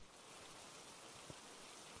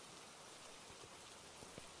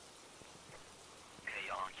 Okay,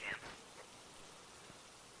 y'all on cam.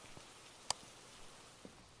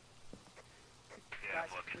 Yeah, Guys,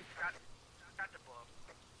 I'm looking. we- Got the blow.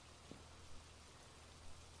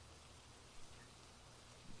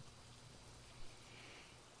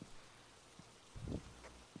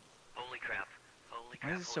 Holy crap. Holy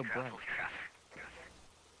crap. Why is it so holy crap, bright? Holy crap.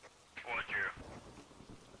 What, Drew?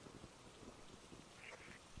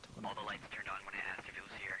 All the lights turned on when I asked if it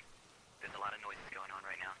was here. There's a lot of noises going on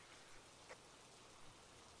right now.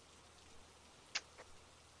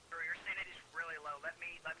 Drew, your sanity's really low. Let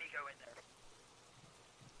me go in there.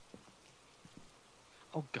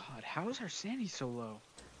 Oh god, how is our sanity so low?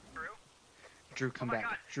 Drew? Drew, come Oh my back.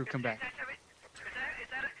 God. Drew, come back. Is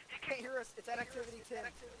that You can't hear us. It's at activity 10.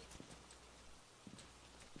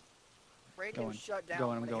 Radio Going, shut down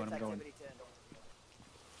going, I'm when it going, hits I'm going. activity 10.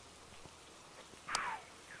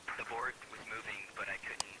 the board was moving, but I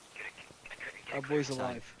couldn't get Our a clear boy's sign.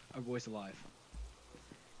 alive. Our boy's alive.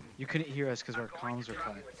 You couldn't hear us because our I'm going comms to are drop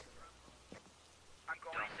cut. I'm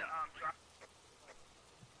going to drop.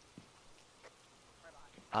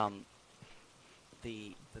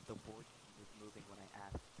 The board was moving when I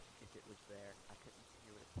asked if it was there. I couldn't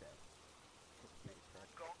hear what it said.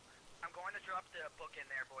 I'm going to drop the book in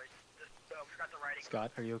there, boys. Forgot the writing.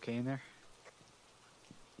 Scott, are you okay in there?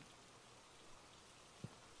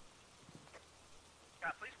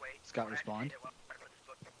 Scott, please wait. Scott, When I respond. say it, well, I put this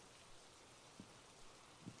book-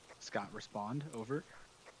 Scott, respond. Over.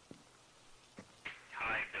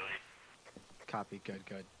 Hi, Billy. Copy. Good,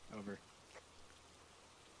 good. Over.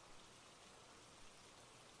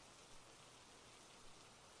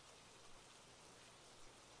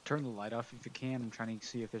 Turn the light off if you can. I'm trying to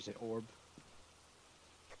see if there's an orb.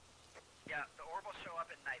 Yeah, the orb will show up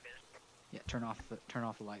in night vision. Yeah, turn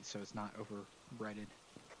off the light so it's not over brighted.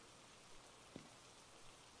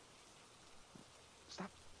 Stop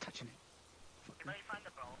touching it. Let me find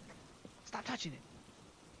the bone. Stop touching it.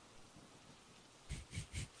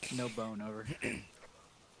 No bone. Over.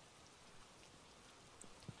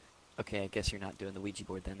 Okay, I guess you're not doing the Ouija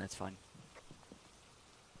board then. That's fine.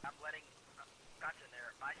 I'm letting Scott's in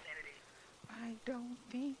there. My sanity. I don't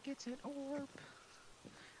think it's an orb.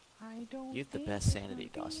 I don't. You have the think best it sanity,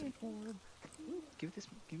 might be Dawson. an orb. Ooh, give me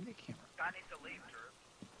the camera. Scott needs to leave,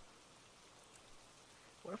 Drew.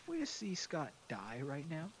 What if we just see Scott die right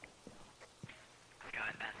now?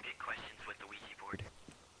 Scott, ask it questions with the Ouija board.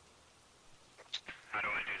 How do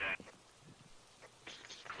I do that?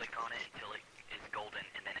 Click on it until it is golden,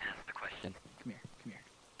 and then ask the question. Come here. Come here.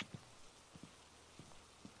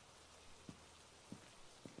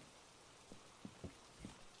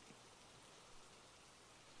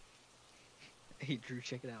 Hey Drew,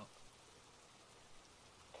 check it out.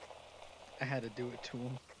 I had to do it to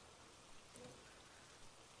him.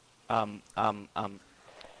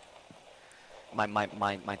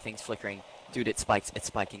 My thing's flickering. Dude, it spikes. It's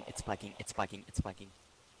spiking. It's spiking. It's spiking. It's spiking.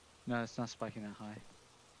 No, it's not spiking that high.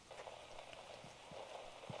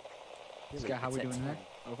 Really, Scott, how it's we at doing there?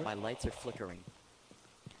 10. Over. My lights are flickering.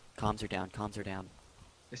 Comms are down. Comms are down.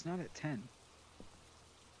 It's not at 10.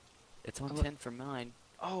 It's on Look. 10 for mine.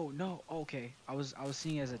 Oh no. Okay. I was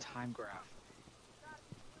seeing it as a time graph.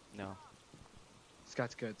 No.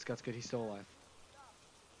 Scott's good. Scott's good. He's still alive.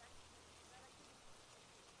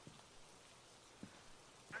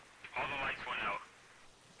 All the lights went out.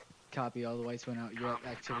 Copy. All the lights went out. You're at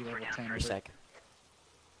activity level 10. For a over. sec.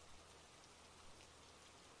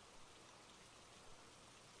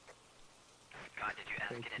 God, did you ask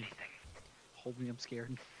Hold it me. anything? Hold me. I'm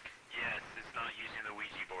scared. Yes, it's not using the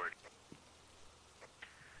Ouija board.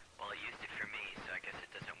 Well, it used it for me, so I guess it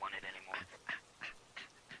doesn't want it anymore.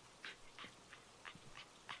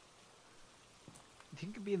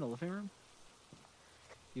 Think it could be in the living room?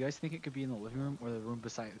 You guys think it could be in the living room or the room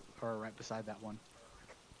beside, or right beside that one?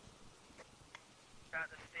 The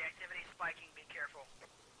activity's spiking, be careful.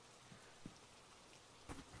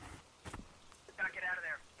 Scott, get out of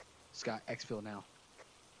there. Scott, exfil now.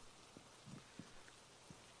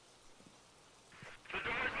 The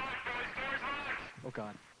door's locked, boys, door's locked! Oh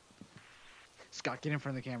god. Scott, get in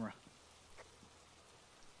front of the camera.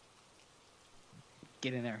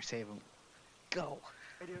 Get in there, save him. Go.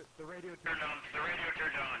 The radio turned on. The radio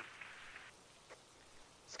turned on.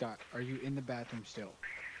 Scott, are you in the bathroom still?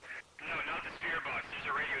 No, not the spirit box. There's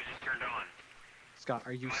a radio just turned on. Scott,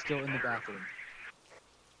 are you still in the bathroom?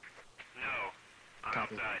 No. I'm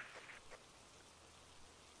Copy. outside.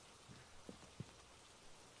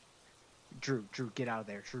 Drew, get out of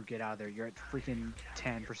there. Drew, get out of there. You're at freaking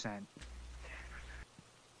 10%.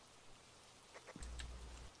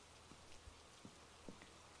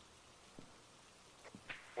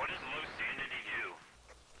 What does low sanity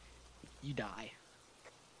do? You die.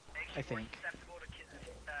 Makes I you more think. susceptible to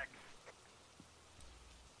attacks.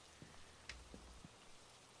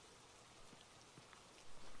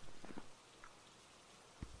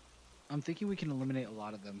 I'm thinking we can eliminate a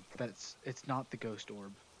lot of them. It's not the ghost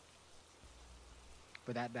orb.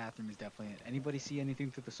 But that bathroom is definitely it. Anybody see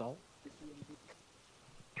anything through the salt?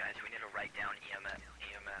 Guys, we need to write down EMF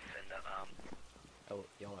and the Oh,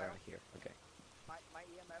 y'all are out here. Okay. My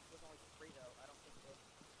EMF was only 3 though. I don't think it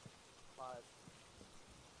 5.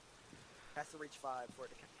 Has to reach 5 for it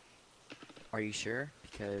to count. Are you sure?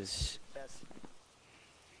 Because, Yes.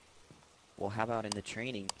 well, how about in the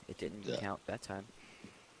training? It didn't count that time.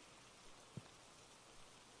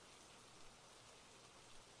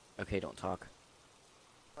 Okay, don't talk.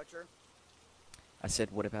 Butcher. I said,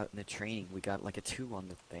 what about in the training? We got like a 2 on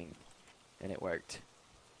the thing, and it worked.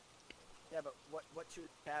 Yeah, but what should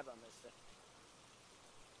have on this thing?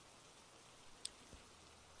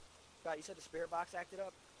 God, you said the spirit box acted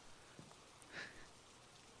up?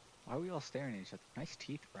 Why are we all staring at each other? Nice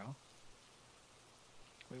teeth, bro.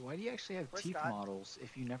 Wait, why do you actually have Where's teeth Scott? models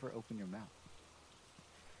if you never open your mouth?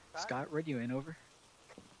 Scott? Scott, read you in over?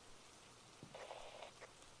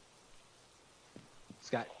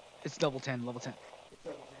 Scott, it's level 10, level 10.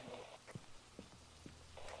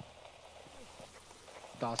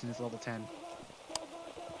 Dawson is level 10.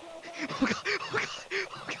 Oh god, oh god,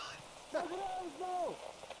 oh god.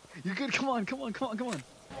 You're good, come on.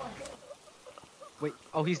 Wait,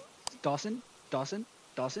 oh, he's Dawson,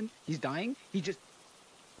 he's dying. He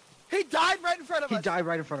died right in front of us! died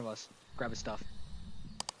right in front of us. Grab his stuff.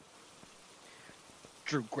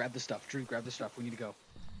 Drew, grab the stuff. We need to go.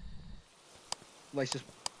 Let's just...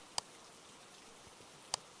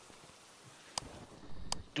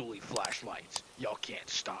 Dually flashlights. Y'all can't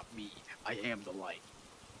stop me. I am the light.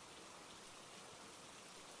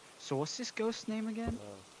 So what's this ghost's name again?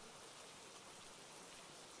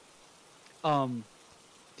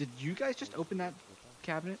 Did you guys just open that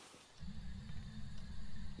cabinet?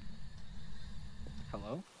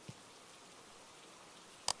 Hello?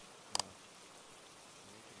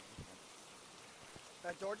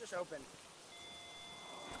 That door just opened.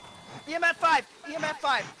 EMF 5! EMF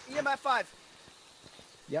 5! EMF 5!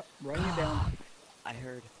 Yep, writing it down. I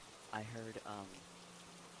heard,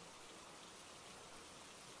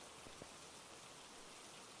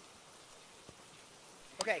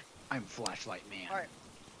 Okay, I'm flashlight man. alright.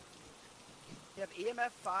 You have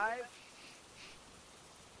EMF 5.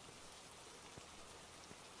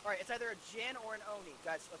 Alright, it's either a Jin or an Oni.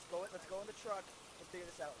 Guys, let's go in the truck and figure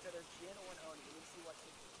this out. It's either a Jin or an Oni. We need to see what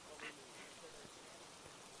we need. It's either a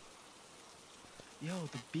Jin. Yo,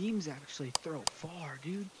 the beams actually throw far,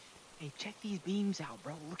 dude. Hey, check these beams out,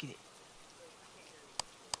 bro. Look at it.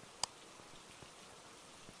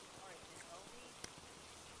 Alright, an Oni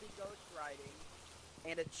will be ghost riding,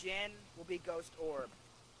 and a Jin will be ghost orb.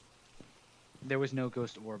 There was no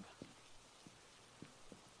ghost orb.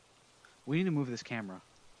 We need to move this camera.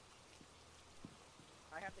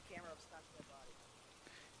 I have the camera of Scott's dead body.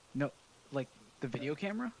 No, like, The video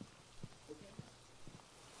camera?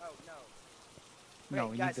 Oh no. No,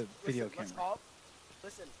 Wait, we guys, need the video listen, camera.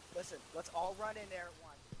 Listen. Let's all run in there at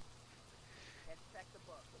once and check the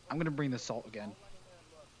book. I'm gonna bring the salt again. All run in there and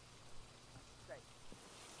look. Okay.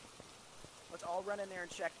 Let's all run in there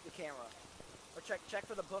and check the camera. Or check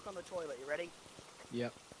for the book on the toilet. You ready?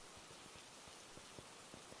 Yep.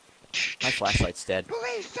 My flashlight's dead.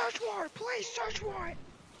 Police search warrant! Police search warrant!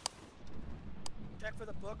 Check for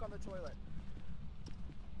the book on the toilet.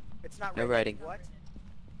 It's not No written. writing. What?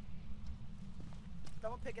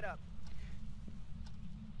 Someone pick it up.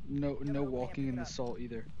 No, Yeah, no but we can't walking pick in it the up. salt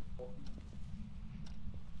either.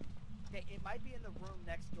 Okay, it might be in the room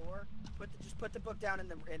next door. Just put the book down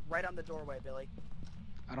right on the doorway, Billy.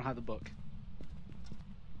 I don't have the book.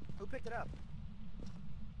 Who picked it up?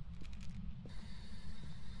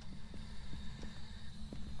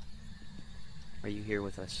 Are you here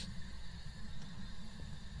with us?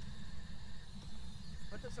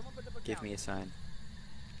 Someone put the book Give down. me a sign.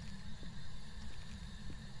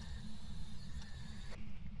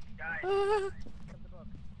 Guys, Pick up the book.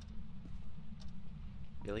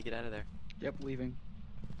 Billy, get out of there. Yep, leaving.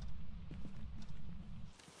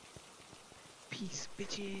 Peace,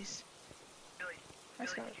 bitches. Billy, Hi, Billy,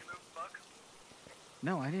 Scott. did you move the book?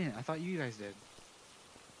 No, I didn't. I thought you guys did.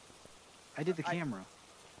 I did the camera.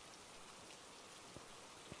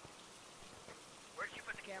 Where did you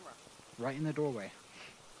put the camera? Right in the doorway.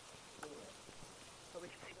 So we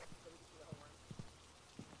can see the whole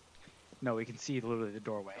room. No, we can see literally the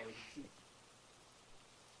doorway.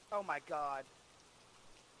 Oh my god.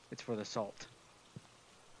 It's for the salt.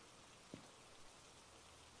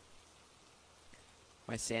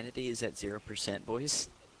 My sanity is at 0%, boys.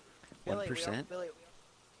 Billy, 1%.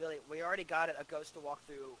 Billy, we already got it. A ghost to walk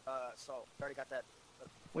through salt. We already got that.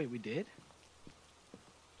 Wait, we did?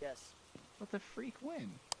 Yes. What the freak? When?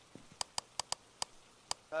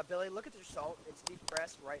 Billy, look at your salt. It's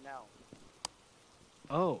depressed right now.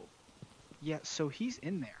 Oh. Yeah, so he's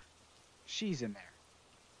in there. She's in there.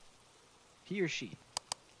 He or she?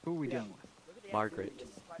 Who are we Yeah. dealing with? Look at the Margaret.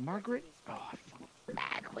 activities. Margaret? Activities. Oh, fuck.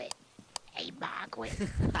 Margaret. Hey, Margaret.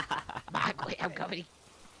 Margaret, I'm coming.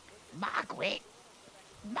 Margaret.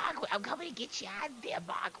 Margaret, I'm coming to get you out of there,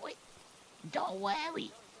 Margaret. Don't worry.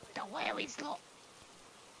 Don't worry, it's not.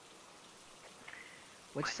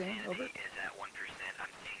 What you saying, Sanity Albert? is at 1%. I'm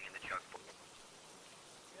seeing in the chalkboard.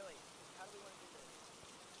 Billy, how do we want to do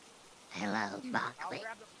this? Hello, Margaret.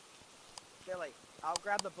 Billy, I'll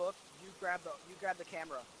grab the book. You grab the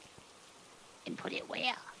camera. And put it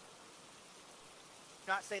where?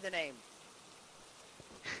 Not say the name.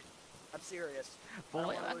 I'm serious. I don't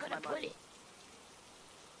Where wanna am I lose gonna my put money. it?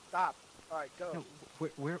 Stop. All right, go. No,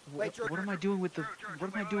 where Wait, Drew, what am I Drew, doing with the Drew,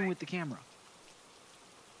 what am I wait, doing wait. with the camera?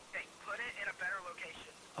 Okay, put it in a better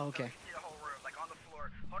location. Oh, okay. So you can see the whole room, like on the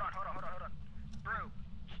floor. Hold on. Drew,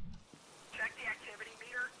 check the activity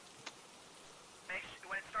meter.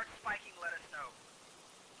 When it starts spiking, let us know.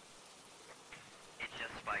 It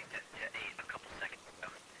just spiked at 8 a couple seconds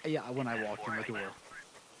ago. Yeah, when I It's at walked 4 in the right door. now.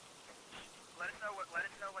 Let us know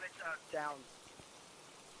when it's Down.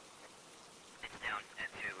 It's down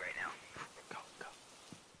at 2 right now. Go, go.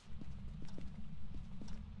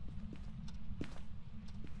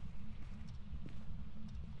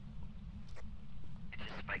 It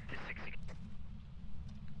just spiked to 6 again.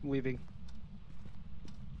 Leaving.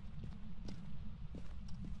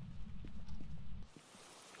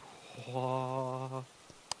 Whoa.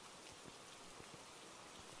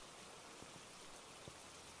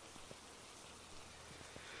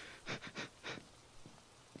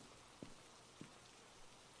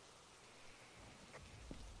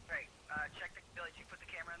 Great. Check the Billy. Did you put the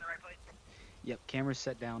camera in the right place? Yep, camera's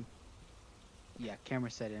set down. Yeah, camera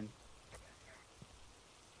set in.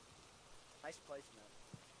 Nice placement.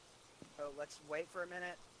 So let's wait for a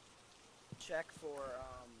minute. Check for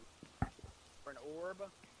an orb.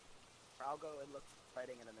 I'll go and look for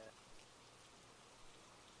writing in a minute.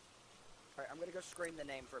 All right, I'm gonna go scream the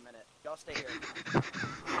name for a minute. Y'all stay here.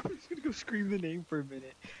 I'm just gonna go scream the name for a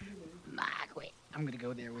minute. Margaret. I'm gonna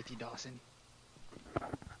go there with you, Dawson.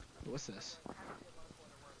 What's this?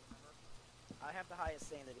 I have the highest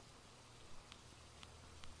sanity.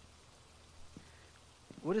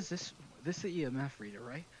 What is this? This is the EMF reader,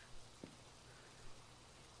 right?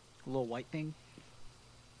 A little white thing?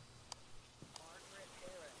 Margaret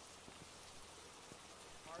Harris.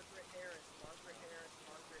 Margaret Harris. Margaret Harris.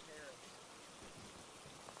 Margaret Harris.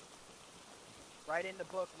 Write in the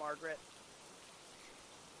book, Margaret.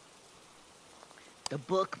 The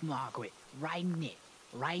book, Margaret. Right in it.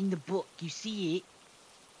 Right in the book. You see it?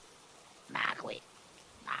 Margaret.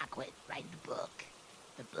 Margaret, right in the book.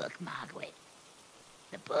 The book, Margaret.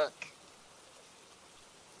 The book.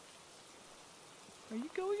 Are you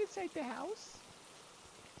going inside the house?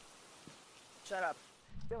 Shut up.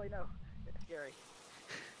 Billy, no. It's scary.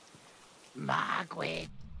 Margaret.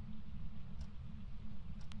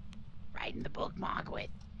 Writing the book, Margaret.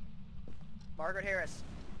 Margaret Harris.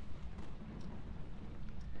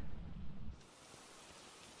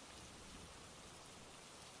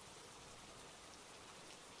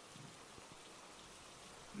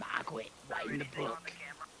 Margaret, writing the Anything on book. the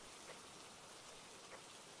camera?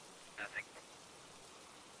 Nothing.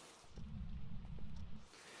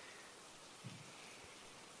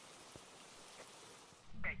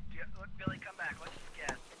 Okay, look, Billy, come back. Let's just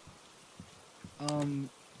guess.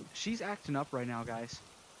 She's acting up right now, guys.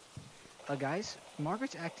 Guys,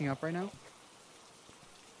 Margaret's acting up right now.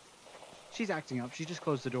 She's acting up. She just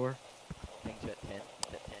closed the door. Things at 10.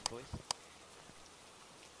 At 10, boys.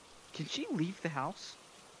 Can she leave the house?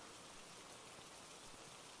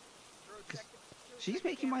 Drew, 'Cause check the- Drew, She's check the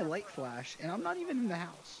making my camera. light flash, and I'm not even in the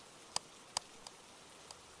house.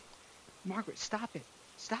 Margaret, stop it.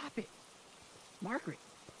 Stop it. Margaret.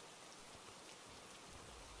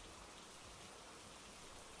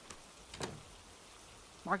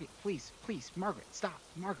 Margaret, please, please, Margaret, stop.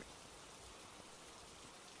 Margaret.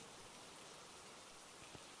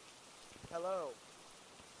 Hello.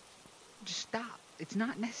 Just stop. It's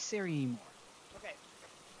not necessary anymore. Okay.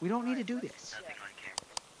 We don't need to Alright, do let's- this. yeah. Nothing on camera.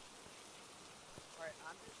 Alright,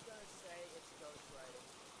 I'm just gonna say it's ghostwriting.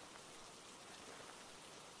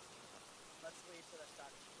 Let's leave so that's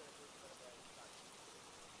not so that we put it right.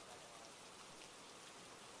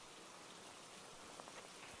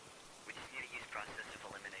 We just need to use process of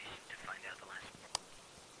elimination to find out the last one.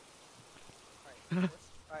 Alright.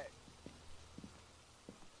 Alright.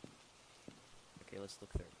 Okay, let's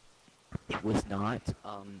look through. It was not,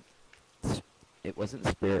 it wasn't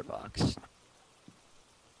Spirit Box.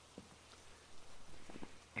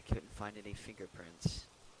 I couldn't find any fingerprints.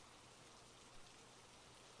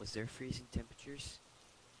 Was there freezing temperatures?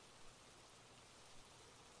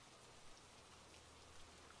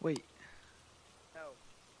 Wait, No.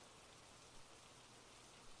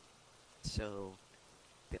 So,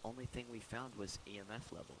 the only thing we found was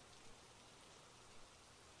EMF level.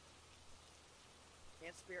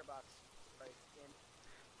 And spirit box. Right.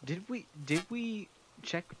 And did we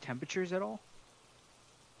check temperatures at all?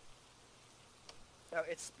 no,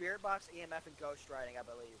 it's spirit box, EMF, and ghostwriting, I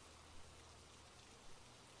believe.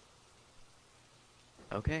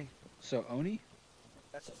 Okay. So Oni?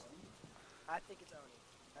 That's just. I think it's Oni.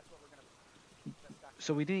 That's what we're gonna. That's Scott.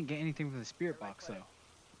 So we didn't get anything from the spirit Everybody box play. though.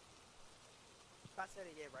 Scott said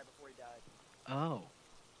he did right before he died. Oh.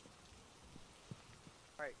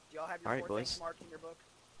 Alright, do y'all have your Alright, four things boys. marked in your book?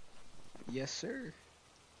 Yes, sir.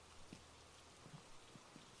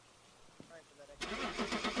 Alright, for that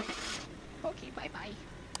extra. Okay, bye-bye.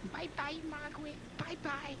 Bye-bye, Margaret.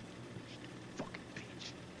 Bye-bye. Fucking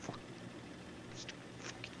bitch. Fuck. Stupid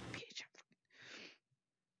fucking bitch.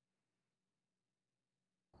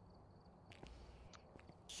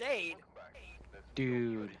 Shade?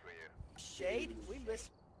 Dude. Shade?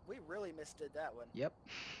 We really misdid that one. Yep.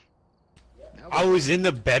 That I was in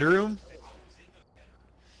the bedroom,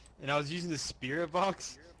 and I was using the spirit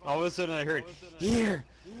box. All of a sudden I heard, "Here!"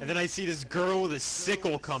 And then I see this girl with a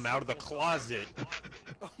sickle come out of the closet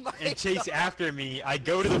Oh my and chase God. after me. I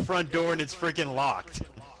go to the front door and it's freaking locked.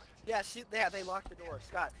 Yeah, they locked the door.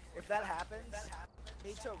 Scott, if that happens, you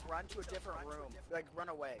need to run to a different room. Like, run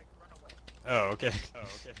away. Oh, okay.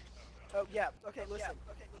 Oh, yeah. Okay, listen.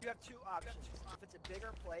 You have two options. If it's a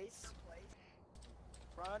bigger place,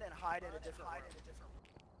 run and hide in a different room.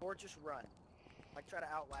 Or just run. Like, try to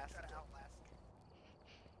outlast it.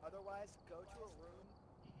 Otherwise, go to a room,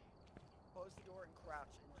 close the door, and crouch,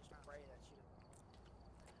 and just pray that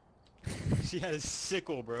she She had a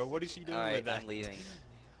sickle, bro. What is she doing Alright, with that? I'm leaving.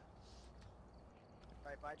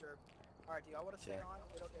 Alright, bye, Jerb. Alright, do y'all want to stay Sure. on?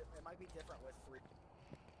 It might be different with three.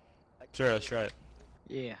 Like, Sure, let's try it.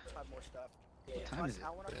 Yeah. have more stuff. What time Plus, is it? I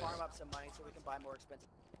want to farm up some money so we can buy more expensive.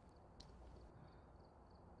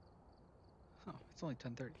 Oh, it's only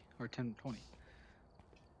 10:30 or 10:20.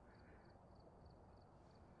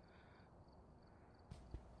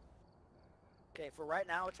 Okay, for right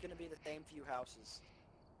now, it's going to be the same few houses.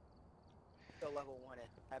 Still level 1 it.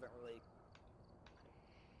 Haven't really.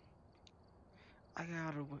 I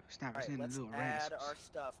got a snappers Alright, in the let's little add rascals. our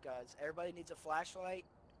stuff, guys. Everybody needs a flashlight.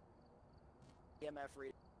 EMF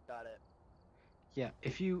reader. Got it. Yeah,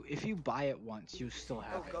 if you buy it once, you still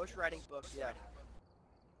have Oh, it. ghostwriting books, yeah.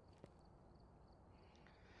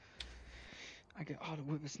 I got all the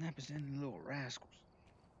whippersnappers and the little rascals.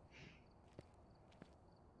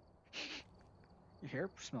 Your hair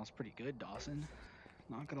smells pretty good, Dawson.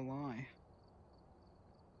 Not gonna lie.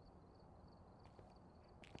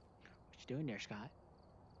 What you doing there, Scott?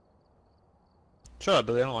 Shut up,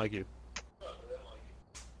 Billy. I don't like you.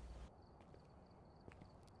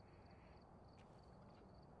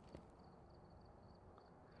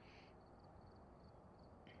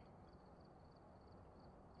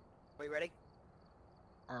 Are we ready?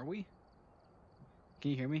 Are we?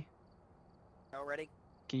 Can you hear me? All ready?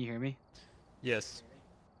 Can you hear me? Yes.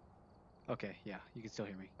 Okay, yeah, you can still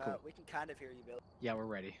hear me. Cool. We can kind of hear you, Billy. Yeah, we're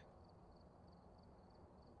ready.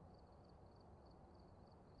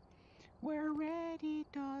 We're ready,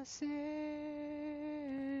 Dawson.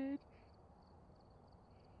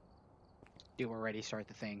 Dude, we're ready. Start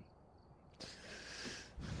the thing.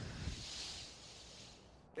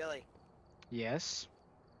 Billy. Yes?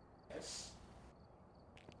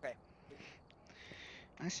 Okay.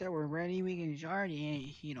 I said we're ready. We can start it.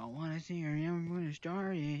 You don't want to see or I'm going to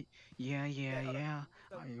start it. Yeah, yeah, Okay, hold on. yeah.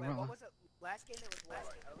 So, Are you wait, rolling? what was it? Last game it was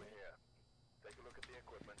last. Take a look at the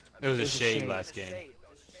equipment. It was a There's a shade shade. last game.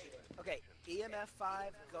 Okay, EMF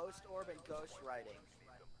 5, Ghost Orb, and Ghost Writing.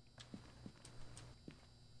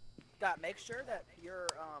 Scott, make sure that your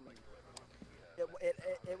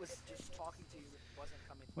it was just talking to you. It wasn't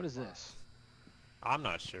coming. What is this? I'm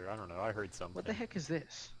not sure. I don't know. I heard something. What the heck is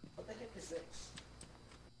this?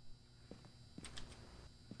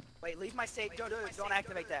 Wait, leave my sage. Don't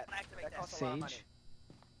activate that. That costs a lot of money.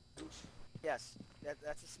 Sage? Yes,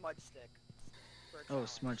 that's a smudge stick. for a Oh, challenge.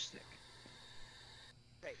 smudge stick.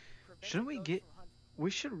 Okay, prevent Shouldn't we ghosts get? from hunting-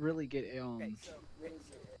 We should really get a Okay, so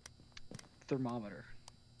thermometer.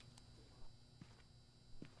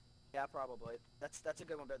 yeah, probably. That's a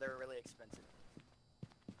good one, but they're really expensive.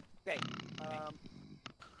 Okay,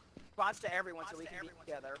 response to everyone so we can be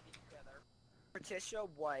together. Patricia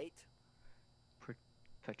White.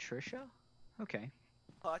 Patricia? Okay.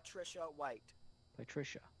 Patricia White.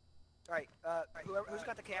 Patricia. All right, who's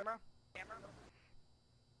got the camera?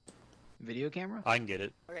 Video camera? I can get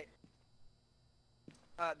it. Okay.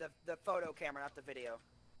 The photo camera, not the video.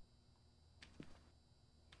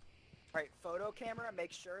 All right, photo camera.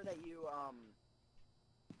 Make sure that you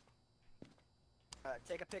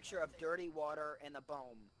take a picture of dirty water and the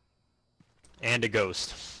bone. And a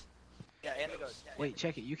ghost. Yeah, and the ghost. Wait,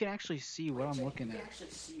 check it. You can actually see what I'm looking at.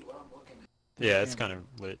 Yeah, it's kind of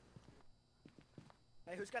lit.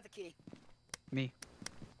 Hey, who's got the key? Me.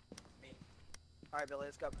 All right, Billy,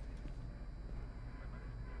 let's go.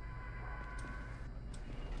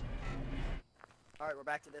 All right, we're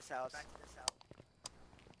back to this house.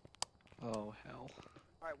 Oh hell.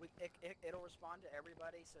 All right, it'll respond to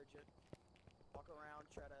everybody, so just walk around,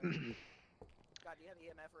 try to. God, do you have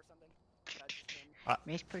EMF or something? Should I just him?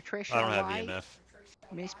 Miss Patricia. I don't have White? EMF.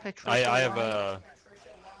 Miss Patricia. I have White?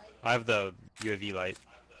 I have the UAV light.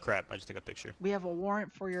 Crap! I just took a picture. We have a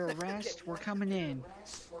warrant for your arrest. We're coming in.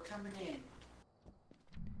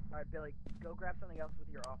 All right, Billy, go grab something else with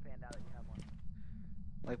your offhand now that you have one.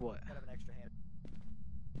 Like what? Kind of an extra hand.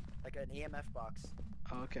 Like an EMF box.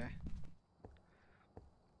 Oh, okay.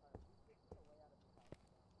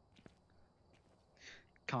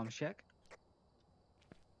 Comms check.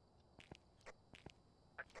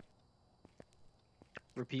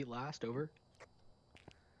 Repeat last, over.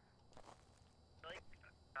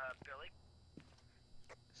 Billy?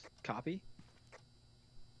 Copy.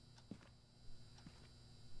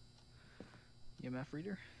 EMF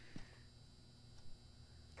reader.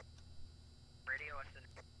 Radio us in.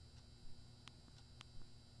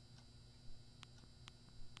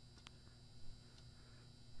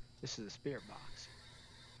 This is a spirit box.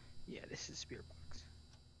 Yeah, this is a spirit box.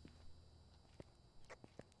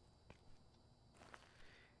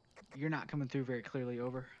 You're not coming through very clearly,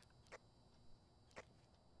 over.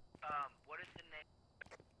 What is the name?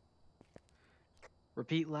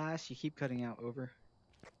 Repeat last, you keep cutting out, over.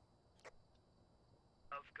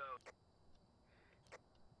 Of ghost?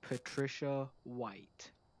 Patricia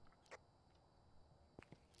White.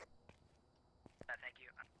 Thank you.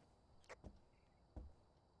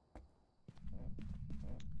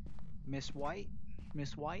 Miss White?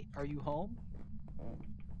 Miss White, are you home?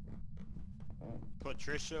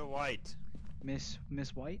 Patricia White. Miss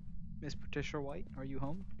White? Miss Patricia White, are you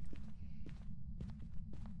home?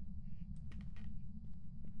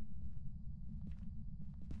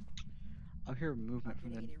 I'm hearing movement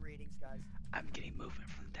from the. Any readings, guys? I'm getting movement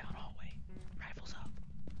from the down hallway. Rifles up.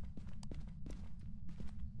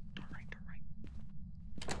 Door right, door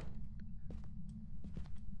right.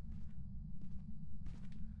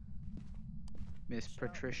 Miss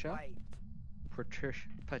Patricia? White.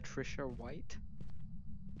 Patricia White?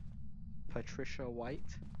 Patricia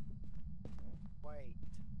White? White.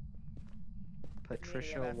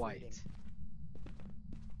 Patricia EMF White. reading.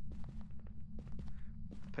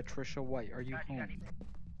 Patricia White, are you Guys, you got home? anything?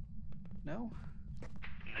 No?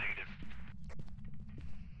 Negative.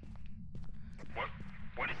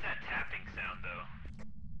 What is that tapping sound though?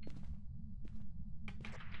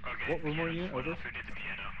 Okay. What room are you in? Over? Who did the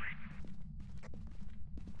piano?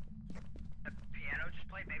 The piano just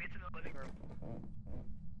played. Maybe it's in the living room.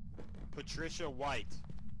 Patricia White.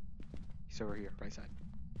 He's over here, right side.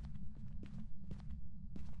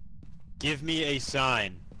 Give me a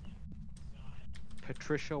sign.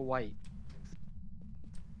 Patricia White.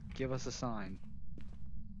 Give us a sign.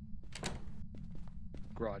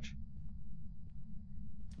 Garage.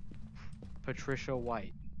 Patricia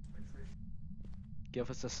White.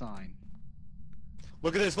 Give us a sign.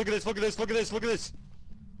 Look at this, look at this, look at this, look at this, look at this!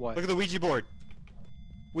 What? Look at the Ouija board.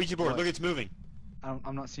 Ouija board, What? look, it's moving.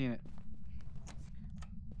 I'm not seeing it.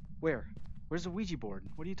 Where? Where's the Ouija board?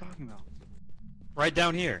 What are you talking about? Right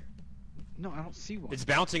down here. No, I don't see one. It's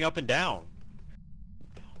bouncing up and down.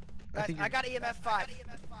 Guys, think I got EMF 5.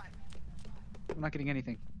 I'm not getting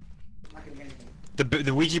anything.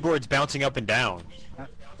 The Ouija board's bouncing up and down.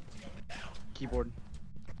 Keyboard.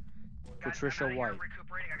 Patricia I'm White.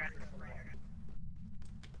 recuperating. I got.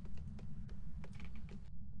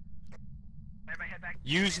 Everybody head back.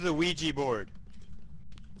 Use the Ouija board.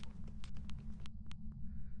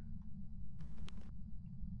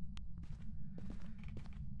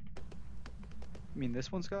 You mean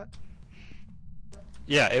this one, Scott?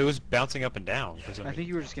 Yeah, it was bouncing up and down. For some I think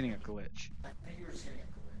you were just getting a glitch.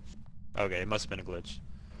 Okay, it must have been a glitch.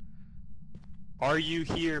 Are you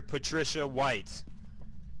here, Patricia White?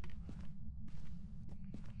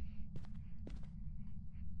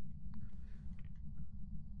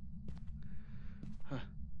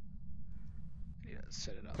 Yeah,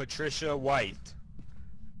 set it up. Patricia White.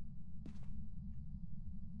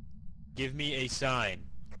 Give me a sign.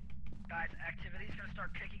 Guys, activity's gonna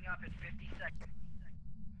start picking up in 50 seconds.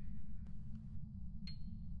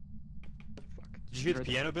 Fuck. Did you hear the heard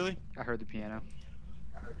piano, Billy? I heard the piano.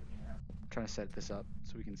 I'm trying to set this up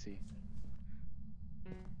so we can see.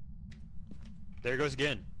 There it goes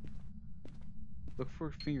again. Look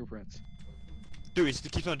for fingerprints. Dude, he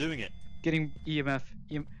keeps on doing it. Getting EMF.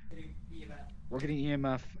 We're getting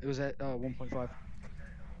EMF. It was at 1.5.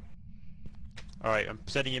 Alright, I'm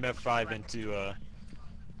setting EMF 5 into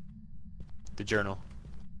the journal.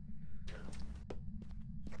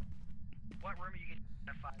 What room are you getting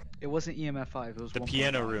F5 in? It wasn't EMF 5. It was The 1.5.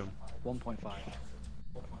 piano room. 1.5.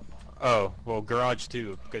 Oh, well, garage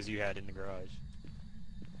too, because you had it in the garage.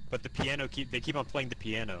 But the piano they keep on playing the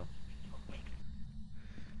piano.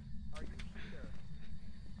 Are you here?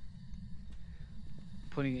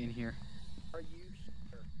 Putting it in here. Are you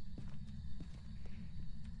here?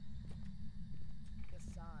 The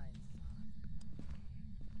signs.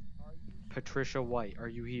 Are you Patricia White, are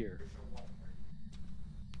you here?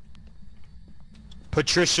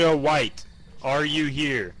 Patricia White, are you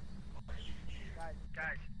here?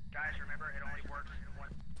 Guys, remember it only works in one.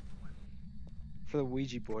 For the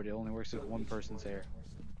Ouija board, it only works if one person's there.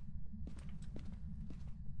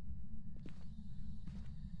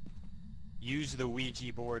 Use the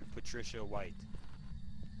Ouija board, Patricia White.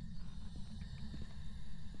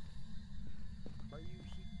 Are you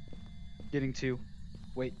here? Getting 2.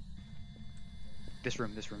 Wait. This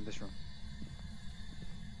room.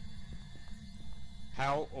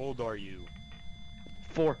 How old are you?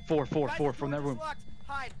 4 Guys, from the that door room. is locked.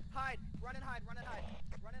 Hide, hide, run and hide, run and hide.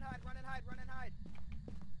 Run and hide, run and hide, run and hide.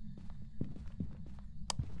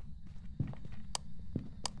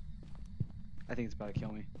 I think it's about to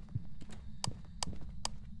kill me.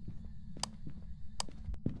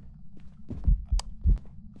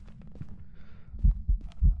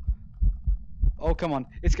 Oh, come on.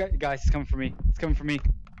 Guys, it's coming for me. It's coming for me.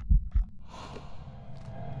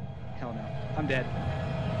 Hell no. I'm dead.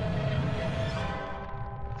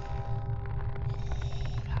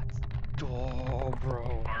 Oh,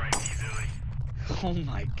 bro. Oh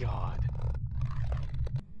my god.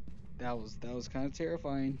 That was kind of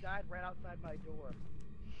terrifying. Died right outside my door.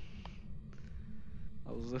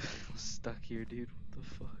 I was stuck here, dude. What the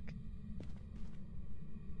fuck?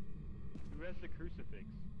 Who has the crucifix?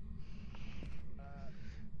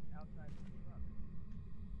 Outside the truck.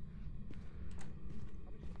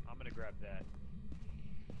 I'm gonna grab that.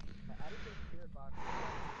 I didn't get a spirit box.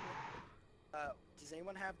 Does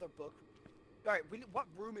anyone have the book? Alright, what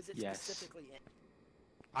room is it Yes. specifically in?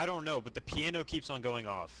 I don't know, but the piano keeps on going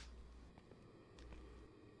off.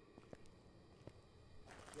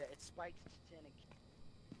 Yeah, it's spiked to 10 and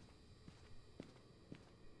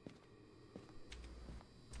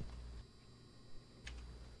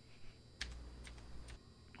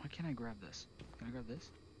can I grab this? Can I grab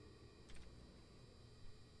this?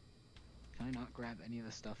 Can I not grab any of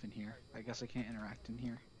the stuff in here? I guess I can't interact in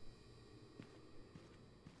here.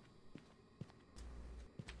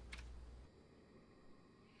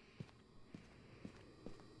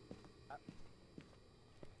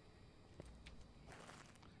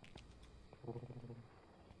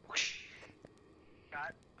 Whoosh.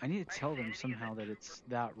 I need to tell them somehow that it's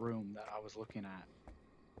that room that I was looking at.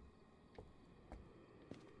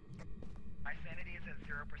 My sanity is at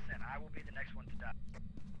 0%. I will be the next one to die.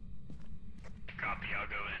 Copy, I'll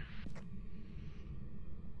go in.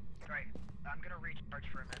 Alright, I'm gonna recharge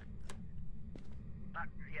for a minute.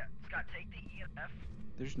 Yeah, Scott, take the EMF.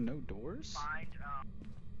 There's no doors? Find,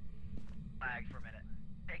 lag for a minute.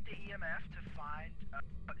 Take the EMF to find,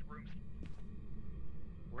 rooms.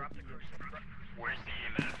 Drop the crucifix. Where's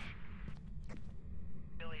the EMF?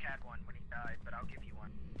 Billy had one when he died, but I'll give you one.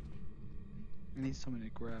 I need something to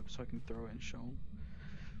grab so I can throw it and show them.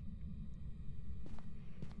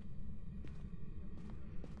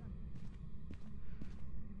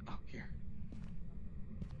 Oh, here.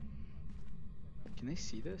 Can they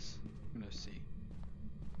see this? I'm gonna see.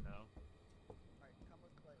 No. Alright, come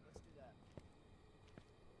with the plate. Let's do that.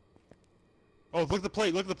 Oh, look at the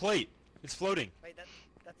plate! Look at the plate! It's floating. Wait, that's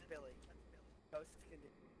Billy. Ghost can do.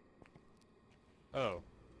 Oh.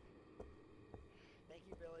 Thank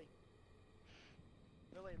you, Billy.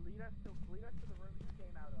 Billy, lead us to the room she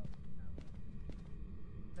came out of.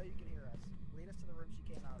 So you can hear us. Lead us to the room she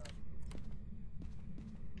came out of.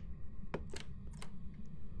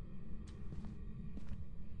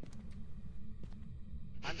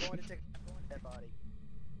 I'm going to take that body.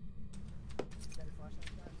 You got your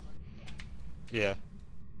flashlight, guys? Yeah.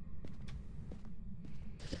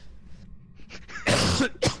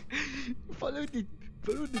 Follow the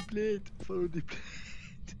plate. Follow the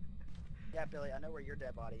plate. Yeah, Billy, I know where your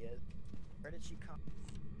dead body is. Where did she come?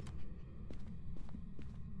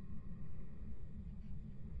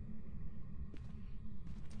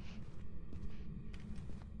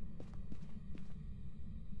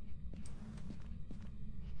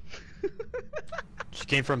 She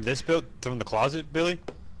came from this from the closet, Billy?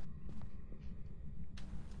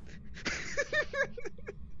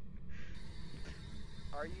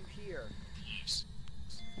 Are you here?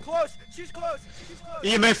 Close! She's close! She's close!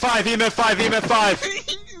 EMF 5! EMF 5! EMF 5!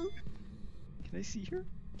 Can I see her?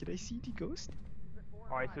 Can I see the ghost?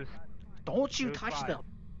 Alright, so Don't you There's touch 5. them.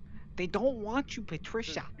 They don't want you,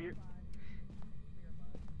 Patricia.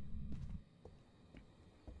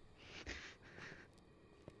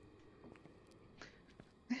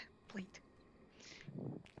 Plate.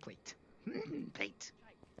 Plate. Plate.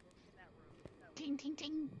 Ting, ting,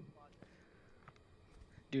 ting.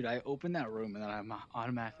 Dude, I opened that room and then I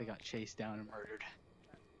automatically got chased down and murdered.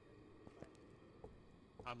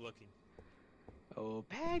 I'm looking. Oh,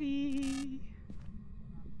 Patty.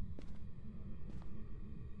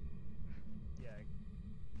 Yeah.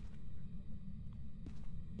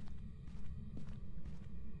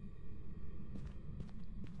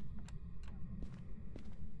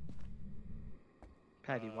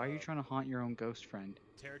 Patty, why are you trying to haunt your own ghost friend?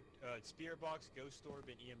 Spirit box, ghost orb,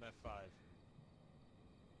 and EMF 5.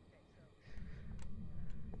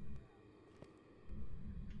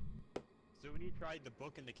 So we need to try the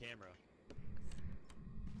book and the camera.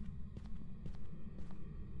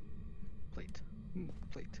 Plate.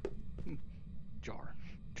 Plate. Jar.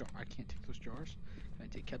 Jar. I can't take those jars. Can I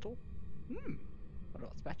take kettle? What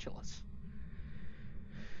about spatulas?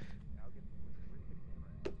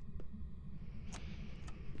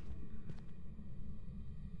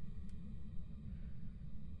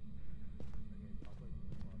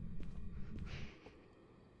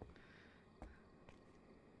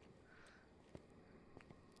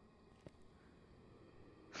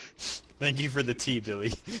 Thank you for the tea,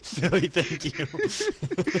 Billy. Billy, thank you.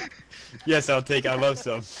 Yes, I'll take. I love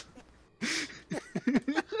some.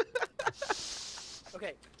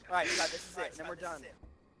 Okay, alright, Scott, this is it. Then we're done.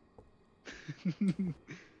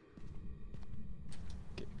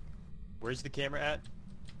 Where's the camera at?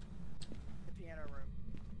 The piano room.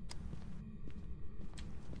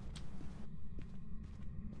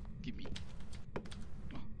 Give me.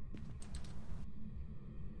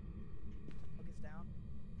 Focus down.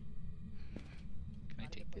 Can I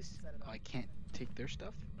take this? Oh, I can't take their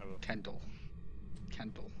stuff? Oh. Candle.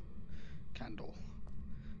 Candle. Candle.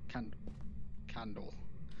 Candle. Candle.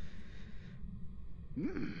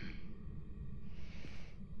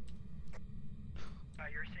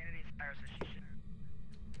 your sanity's higher, so she should.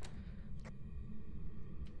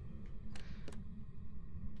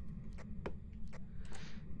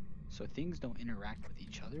 So things don't interact with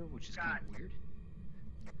each other, which is kind of weird.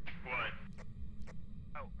 What?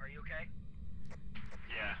 Oh, are you okay?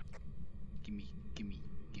 Yeah. Gimme.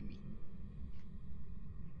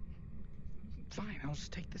 Fine, I'll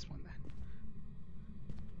just take this one then.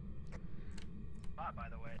 By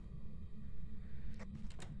the way.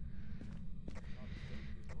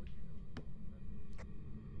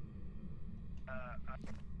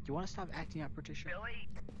 You want to stop acting out, Patricia? Billy?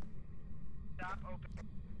 Stop open.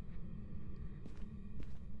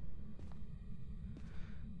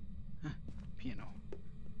 Piano.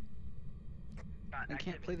 I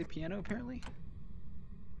can't play the piano, apparently?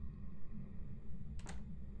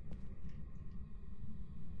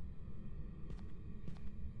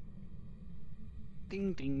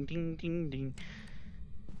 Ding, ding, ding, ding, ding.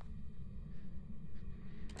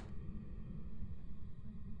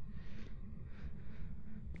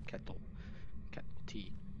 Kettle.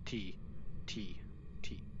 Tea.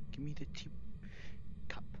 Give me the tea.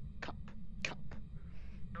 Cup.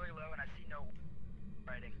 Really low and I see no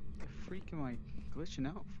writing. The freak am I glitching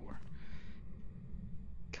out for?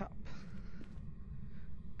 Cup.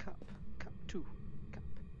 Two.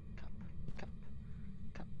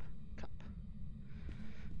 Cup.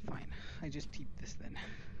 Fine. I just teep this then.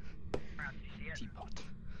 Brown, do you see it?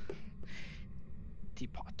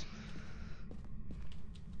 Teapot.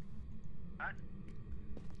 What?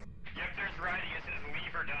 Yep, there's writing. It says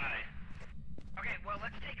leave or die. Okay, well,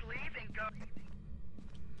 let's take leave and go.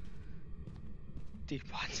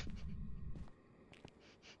 Teapot.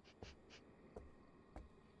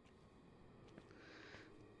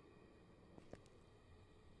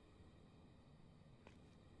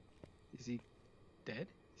 Is he dead?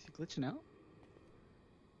 Is he glitching out?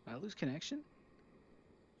 Did I lose connection?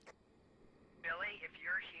 Billy, if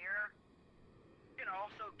you're here, you can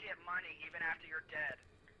also get money even after you're dead.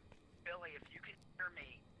 Billy, if you can hear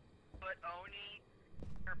me, put Oni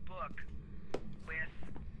in your book with,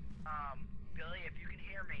 Billy, if you can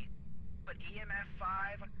hear me, put EMF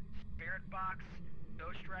 5, Spirit Box,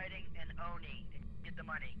 Ghostwriting, and Oni, and get the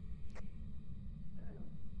money.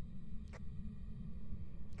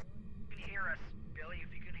 You can hear us, Billy,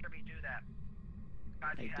 if you can hear me, do that.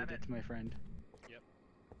 God, I you have did it to my friend. Yep.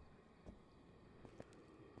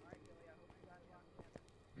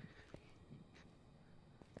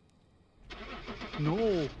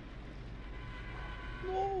 No!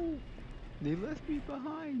 They left me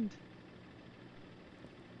behind!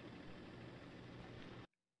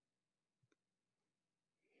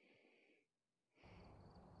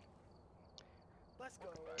 Let's go.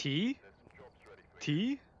 Tea?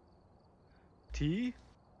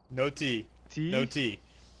 No tea. No tea.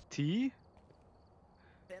 Tea?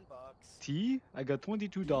 $10. Tea? I got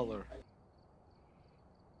 $22. Got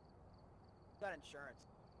insurance.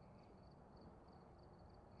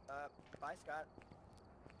 Bye, Scott.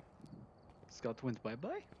 Scott went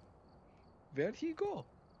bye-bye? Where'd he go?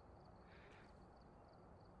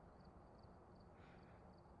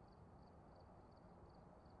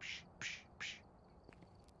 Psh.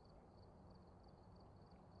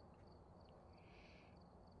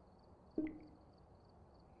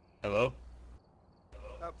 Hello?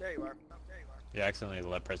 Oh, there you are. You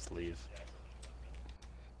accidentally press leave.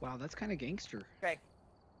 Wow, that's kind of gangster. Okay.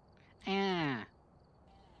 Ah.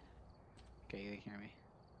 Okay, they hear me.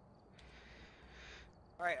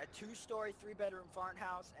 Alright, a 2-story, 3-bedroom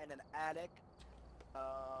farmhouse and an attic.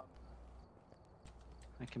 I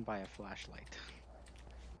can buy a flashlight.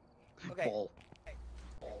 Okay. Ball.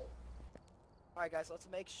 Alright, guys, let's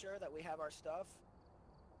make sure that we have our stuff.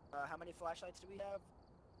 How many flashlights do we have?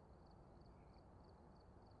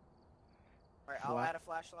 Alright, I'll add a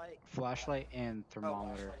flashlight. Flashlight and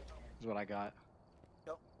thermometer is what I got.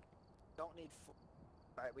 Don't need.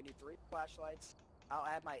 Alright, we need 3 flashlights. I'll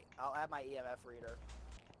add my EMF reader.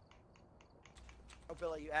 Oh,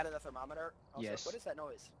 Billy, you added a thermometer? Also, Yes. What is that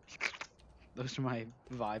noise? Those are my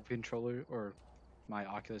Vive controller, or my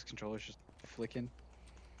Oculus controllers just flicking.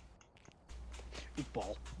 Ooh,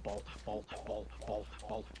 ball.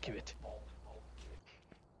 Give it.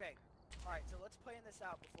 Okay. Alright, so let's plan this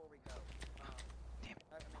out before we go. Damn it.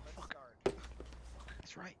 Let's Fuck. start.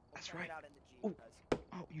 That's right. We'll plan it out in the Jeep, Ooh. guys.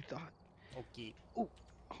 Oh, you thought. Okay. Oh,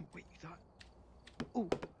 wait, you thought. Oh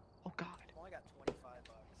God. I've only got $25.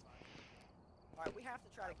 Alright, we have to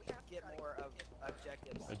try to get more of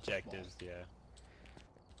objectives. Objectives, yeah.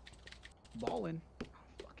 Ballin'. Oh,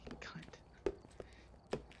 fucking cunt.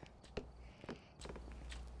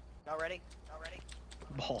 Y'all ready?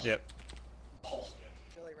 Ball. Yep.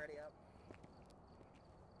 Billy, ready up.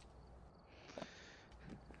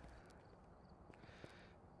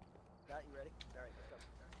 Got you ready? Alright, let's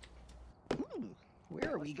go. Ooh, where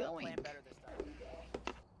are we Let's try to going? plan better this time.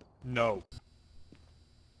 No.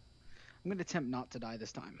 I'm gonna attempt not to die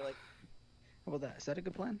this time. Like, How about that? Is that a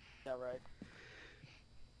good plan? yeah, right.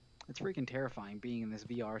 It's freaking terrifying being in this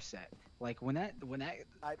VR set. Like when I- when I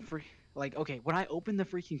opened the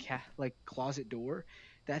freaking closet door,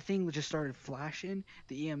 that thing just started flashing.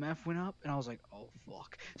 The EMF went up, and I was like, "Oh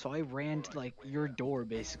fuck!" So I ran to like your door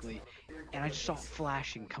basically, and I just saw it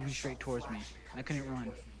flashing coming straight towards me. And I couldn't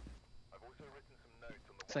run,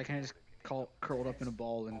 so I kind of just curled up in a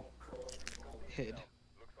ball and hid.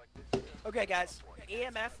 Okay, guys.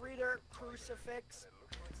 EMF reader, crucifix.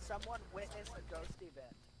 Someone witnessed a ghost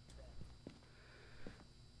event.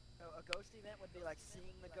 So a ghost event would be like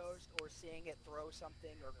seeing the ghost or seeing it throw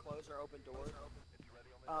something or close or open doors.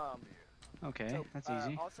 Okay, So, that's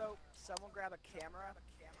easy. Also, someone grab a camera.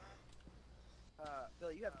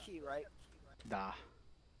 Billy, you have a key, right? Da.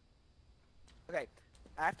 Okay.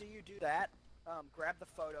 After you do that, grab the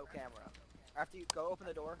photo camera. After you go open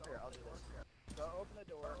the door. Here, I'll do this. Go open the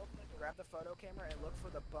door, grab the photo camera, and look for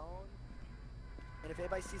the bone. And if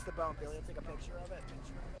anybody sees the bone, Billy will take a picture of it.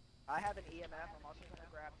 I have an EMF. I'm also going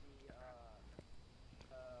to grab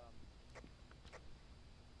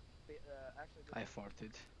I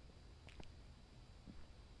farted.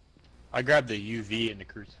 I grabbed the UV and the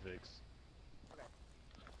crucifix.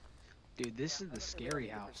 Dude, this is the scary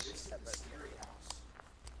house.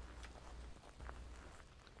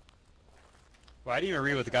 Well, I didn't even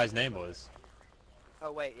read what the guy's name was.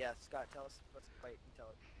 Oh wait, yeah, Scott, tell us. Wait, you tell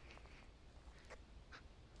it.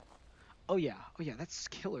 Oh yeah, that's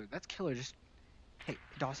killer. That's killer. Just hey,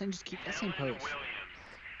 Dawson, just keep that same pose.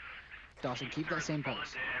 Dawson, keep that same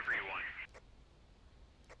pose.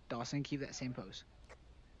 Dawson, keep that same pose.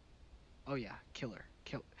 Oh yeah, killer.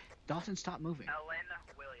 Dawson, stop moving. Ellen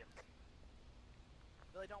Williams.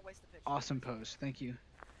 Billy, don't waste the picture. Awesome pose. Thank you.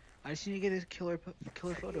 I just need to get a killer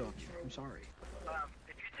photo of you. I'm sorry.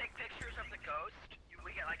 If you take pictures of the ghost,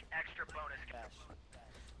 we get like extra bonus cash.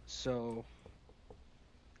 So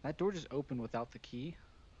that door just opened without the key.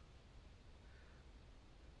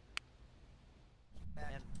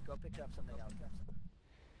 And go pick up something else.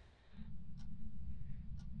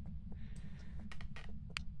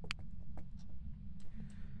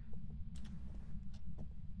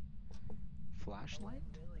 Flashlight?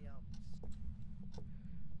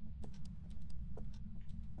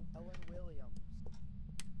 Ellen Williams.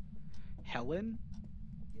 Helen?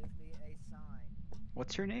 Give me a sign.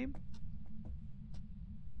 What's her name?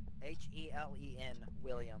 H-E-L-E-N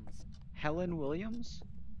Williams. Helen Williams?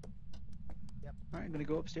 Yep. Alright, I'm gonna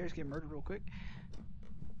go upstairs, get murdered real quick.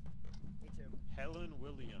 Me too. Helen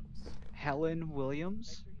Williams. Helen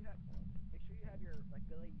Williams? Make sure you have your, like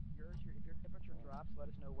Billy, if your temperature drops, let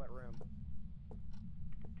us know what room.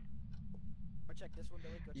 Go check this one,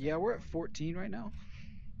 Billy. Go check Yeah, this we're one. at 14 right now.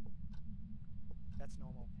 That's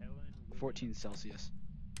normal. Helen Williams. 14 Celsius.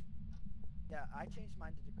 Yeah, I changed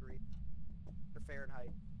mine to degree. For Fahrenheit.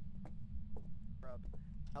 Rub.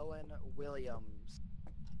 Helen Williams.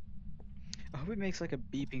 I hope it makes like a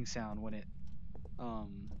beeping sound when it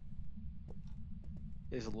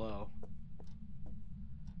is low.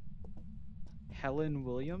 Helen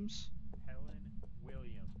Williams? Helen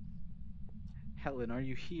Williams. Helen, are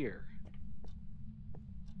you here?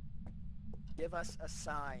 Give us a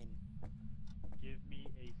sign. Give me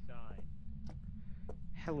a sign.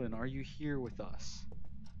 Helen, are you here with us?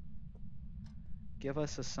 Give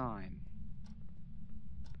us a sign.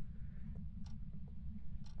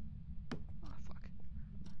 Ah, fuck.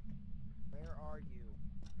 Where are you?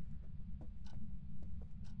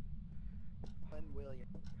 Helen Williams.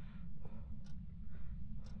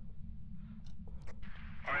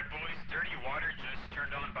 Alright, boys, dirty water just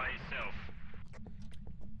turned on by itself.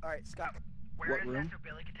 Alright, Scott. Where What is room? that so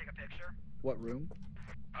Billy can take a picture? What room?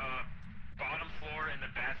 Bottom floor in the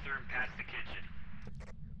bathroom past the kitchen.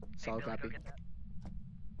 Solid Billy, go copy. get that.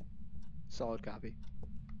 Solid copy.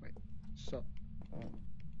 Wait. So.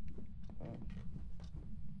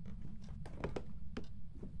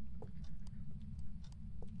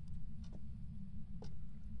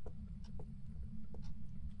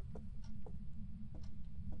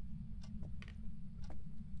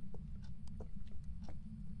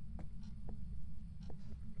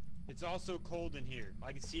 It's also cold in here.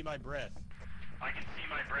 I can see my breath. I can see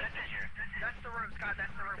my breath in here. That's the room, Scott.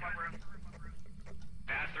 That's the room. What room?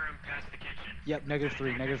 Bathroom past the kitchen. Yep,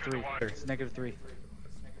 -3, -3. Water. It's -3.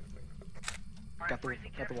 Alright, Got the-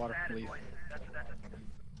 freezing got the temps water, added, leave. boys. That's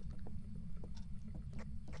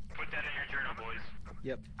Put that in your journal, boys.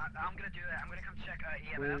 Yep. I'm gonna do that. I'm gonna come check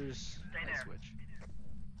EMF. Where's Stay light there. switch?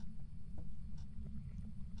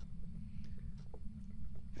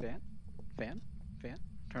 Fan? Fan? Fan?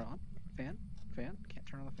 Turn on? Fan? Fan? Can't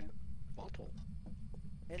turn on the fan. Bottle.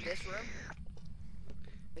 In this room?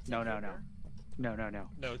 It's No, in no, here? no. No, no, no.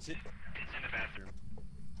 No, it's in the bathroom.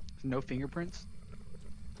 No fingerprints?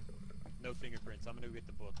 No fingerprints. I'm gonna go get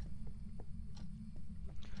the book.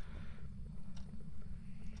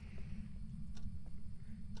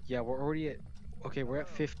 Yeah, we're already at... Okay, we're at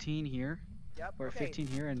 15 here. Yep. We're at okay. 15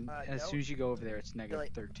 here, and as no. soon as you go over there, it's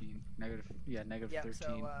negative Billy. 13. Negative, yeah, negative Yeah, 13.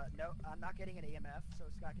 so, no, I'm not getting an EMF, so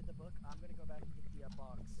Scott, get the book. I'm gonna go back and get the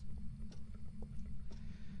box.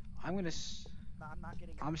 I'm gonna... No, I'm not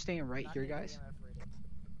getting... I'm staying right not here, getting an guys. EMF reading.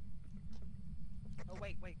 Oh,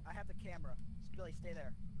 wait, I have the camera. Billy, stay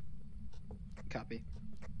there. Copy.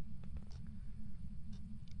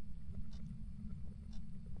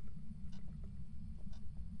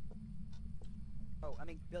 Oh, I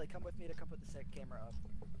mean, Billy, come with me to come put the camera up.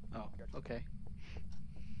 Oh, okay.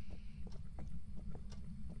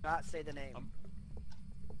 Not say the name.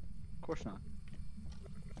 Of course not.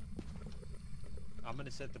 I'm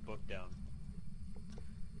gonna set the book down.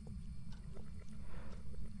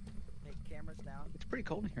 Take cameras down. It's pretty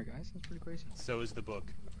cold in here, guys. That's pretty crazy. So is the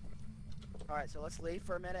book. Alright, so let's leave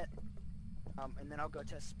for a minute. And then I'll go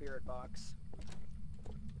test spirit box.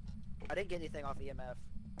 I didn't get anything off EMF.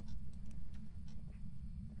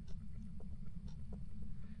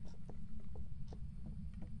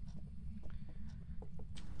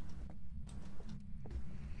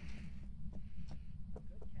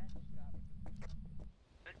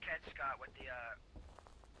 Good catch, Scott, with the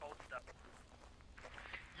old stuff.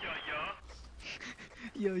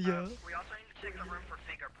 Yo, yo. We also need to check the room for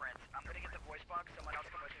fingerprints. I'm gonna get the voice box. Someone else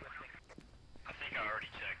come with me with fingerprints. I think I already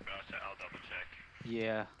checked, but I'll double check.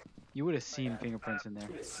 Yeah. You would have seen yeah. fingerprints in there.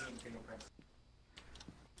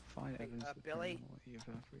 Find Hey, evidence of Billy? paranormal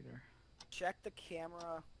EMF reader. Check the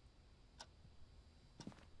camera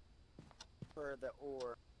for the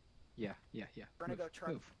ore. Yeah. We're gonna go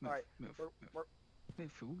turn. Alright, Move.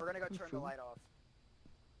 we're gonna go turn the Move. light off.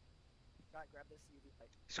 Scott, grab this UV light.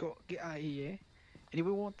 Scott, get out of here.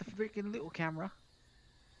 Anyone want the freaking little camera?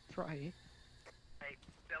 It's right here. Hey,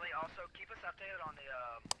 Billy, also keep us updated on the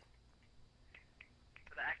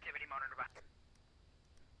activity monitor.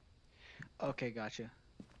 Okay, gotcha.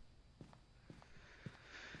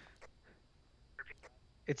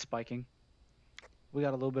 It's spiking. We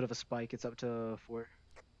got a little bit of a spike. It's up to 4.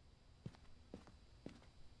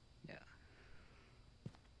 Yeah.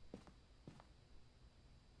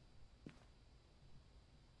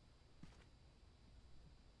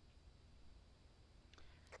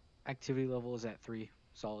 Activity level is at 3.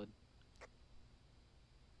 Solid.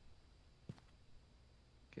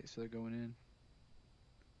 Okay, so they're going in.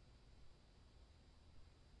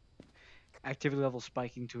 Activity level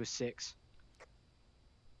spiking to a 6.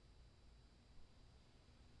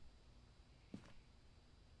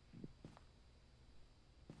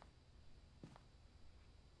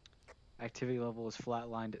 Activity level is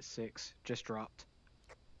flatlined at 6. Just dropped.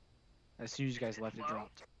 As soon as you guys left, it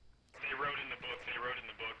dropped. They wrote in the book.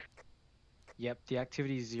 Yep, the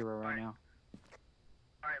activity is 0 right now.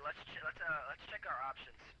 Alright, let's check our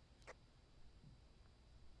options.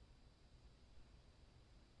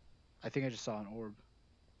 I think I just saw an orb.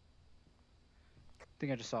 I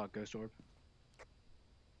think I just saw a ghost orb.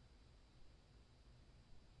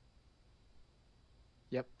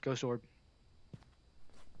 Yep, ghost orb.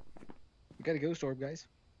 We got a ghost orb, guys.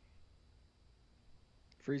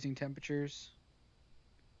 Freezing temperatures.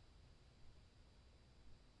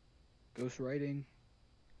 Ghost writing.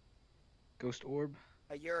 Ghost orb.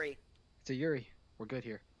 A Yuri. It's a Yuri. We're good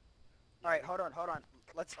here. Alright, hold on.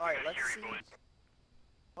 Let's see.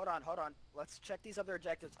 Hold on. Let's check these other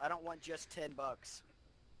objectives. I don't want just $10.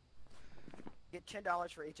 Get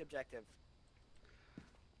 $10 for each objective.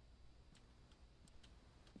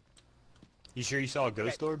 You sure you saw a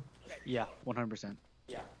ghost orb? Yeah, 100%.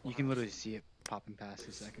 Yeah. You can literally see it popping past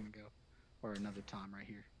a second ago. Or another time right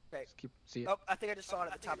here. Okay. Just keep see it. Oh, I think I just saw it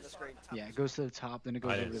at the top of the screen. Yeah, it goes to the top, then it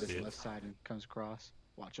goes I over didn't to see this it. left side and comes across.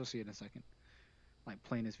 Watch, you'll see it in a second. Like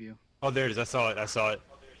plainest view. Oh, there it is. I saw it.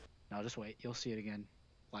 No, just wait. You'll see it again.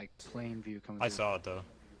 Like plain view coming I through. saw it though.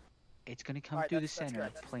 It's gonna come Alright, through the that's center.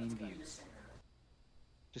 good. Plain view.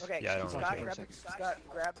 Just Okay, Yeah, I don't watch Scott, it for a grab, second. Scott,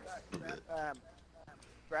 grab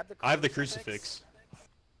the. I have the crucifix.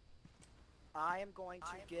 I am going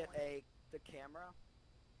to get the camera.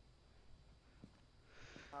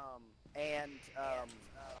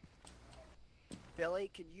 Billy,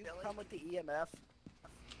 can you come with the EMF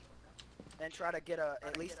and try to get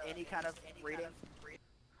at least any kind of reading?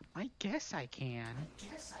 I guess I can.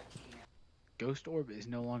 Ghost orb is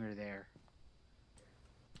no longer there.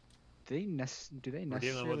 Do they We're dealing with a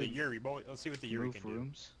necessarily Yuri, boy. Let's see what the Yuri move can do.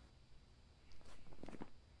 rooms?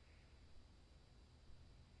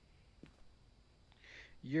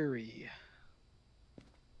 Yuri.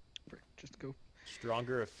 Frick, just go.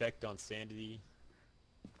 Stronger effect on sanity.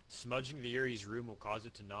 Smudging the Yuri's room will cause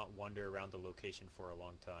it to not wander around the location for a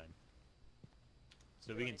long time.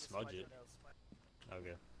 So we can smudge it.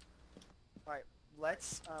 Okay. Alright,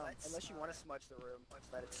 let's, unless you want to smudge the room,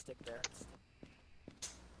 let it stick there.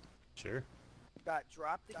 Sure. Got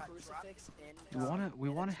drop the crucifix in. We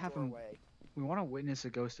wanna its have him. doorway. We want to witness a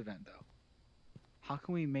ghost event though. How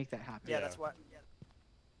can we make that happen? Yeah, Yeah. that's what.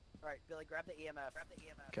 Alright, Billy, grab the EMF.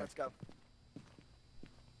 Okay. Let's go.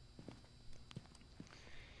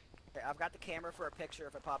 Okay, I've got the camera for a picture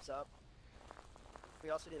if it pops up. We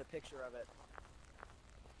also need a picture of it.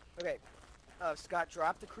 Okay, Scott,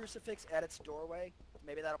 drop the crucifix at its doorway.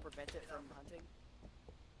 Maybe that'll prevent it from hunting.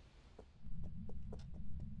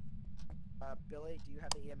 Billy, do you have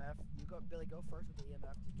the EMF? You go, Billy. Go first with the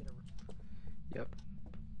EMF to get a. Yep.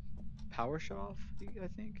 Power shove, I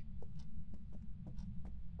think.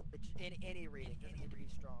 Any reading doesn't need to be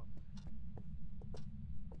strong.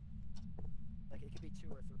 Like it could be 2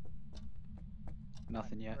 or 3.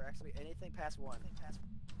 Nothing yet. Or actually, anything past 1.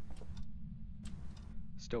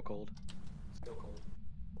 Still cold.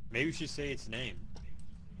 Maybe we should say its name.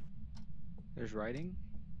 There's writing.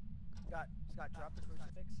 Scott, drop the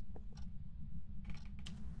crucifix.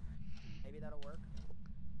 Maybe that'll work.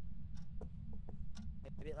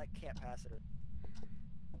 Maybe it like can't pass it.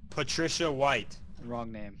 Patricia White.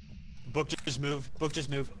 Wrong name. Book just moved. Book just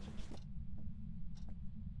moved.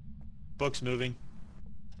 Book's moving.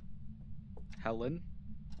 Helen.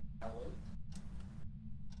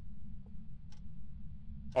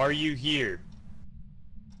 Are you here?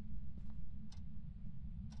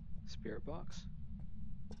 Spirit box.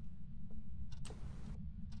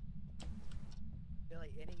 Billy,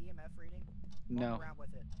 any EMF reading? No. Walk around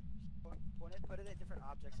with it. Point it, put it at different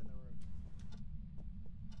objects in the room.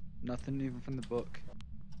 Nothing even from the book.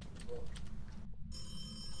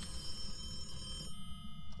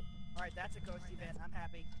 Alright, that's a ghost event. I'm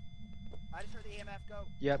happy. I just heard the EMF go.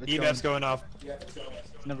 Yep, it's EMF's going. going off.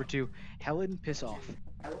 Number 2. Helen, piss off.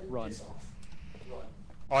 Run.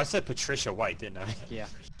 Oh, I said Patricia White, didn't I? Yeah.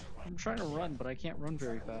 I'm trying to run, but I can't run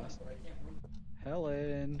very fast.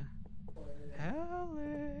 Helen.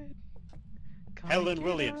 Helen. Come Helen get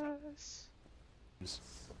Williams. us.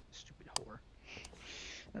 Stupid whore.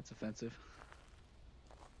 That's offensive.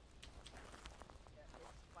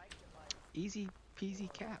 Easy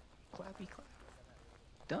peasy cap. Clappy clap.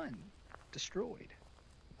 Done. Destroyed.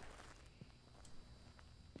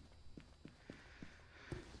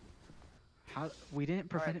 How we didn't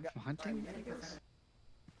prevent it from hunting, I guess.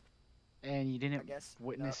 And you didn't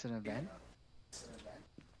witness an event.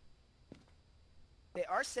 Hey,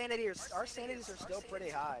 our sanities are still pretty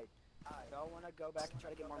high. Y'all want to go back and try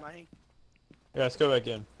to get more money? Yeah, let's go back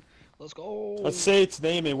in. Let's go. Let's say its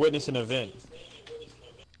name and witness an event.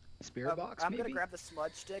 Spirit box, I'm maybe? gonna grab the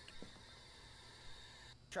smudge stick.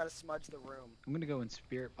 Try to smudge the room. I'm gonna go and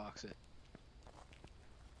spirit box it.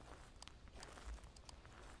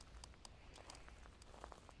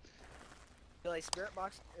 Billy, spirit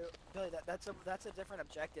box. Billy, that's a different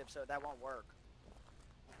objective, so that won't work.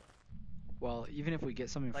 Well, even if we get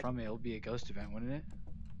something Like- from it, it'll be a ghost event, wouldn't it?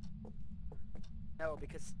 No,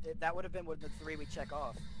 because that would have been with the 3 we check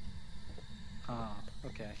off. Ah,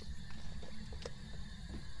 okay.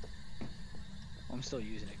 Well, I'm still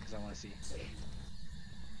using it because I want to see.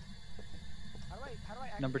 How do I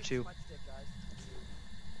activate Number the 2. smudge stick, guys?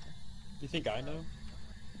 You think I know?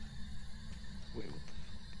 Wait, what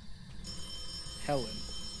the fuck? Helen.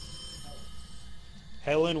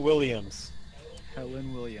 Helen Williams.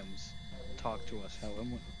 Helen Williams. Talk to us,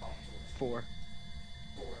 Helen. 4.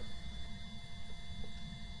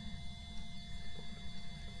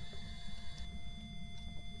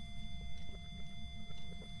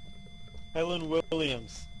 Helen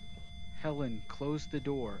Williams. Helen, close the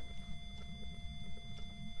door.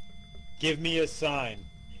 Give me a sign.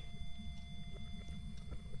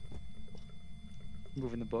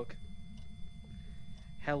 Moving the book.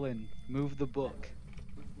 Helen, move the book.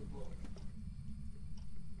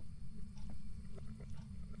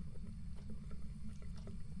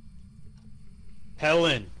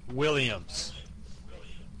 Helen Williams.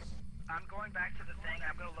 I'm going back to the thing.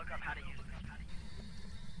 I'm gonna look up how to use this.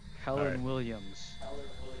 Helen Alright. Williams.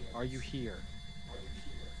 Are you here?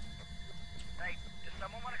 Hey, does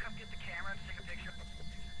someone want to come get the camera and take a picture?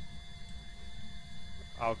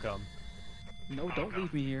 I'll come. No, don't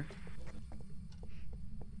leave me here.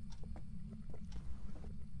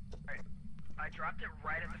 Alright, I dropped it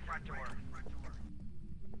right at the front door.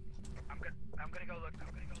 I'm gonna go look.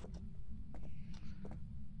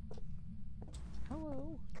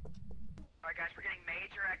 Hello. Alright guys, we're getting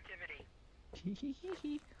major activity.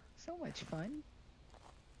 So much fun.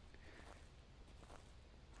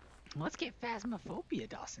 Let's get phasmophobia,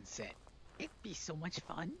 Dawson said. It'd be so much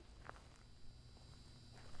fun.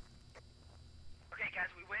 Okay, guys,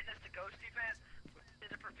 we witnessed a ghost event. We need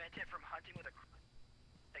to prevent it from hunting with a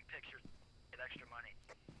take pictures, get extra money.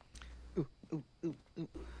 Ooh.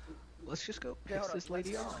 Let's just go Okay, piss hold on. this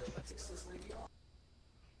lady off.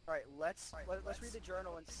 Alright, let's read the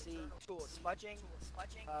journal and see. Cool, smudging.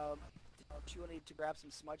 She will need to grab some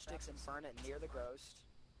smudge sticks and burn it near the ghost.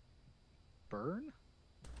 Burn?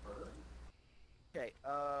 Okay,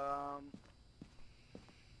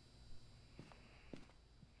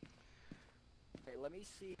 okay, let me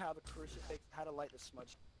see how the crucifix, how to light the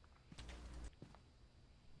smudge.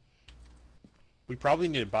 We probably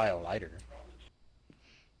need to buy a lighter.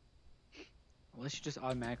 Unless you just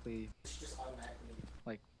automatically,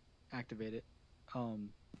 like, activate it. Oh,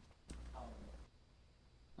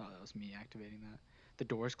 that was me activating that. The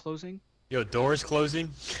door's closing? Yo, doors closing.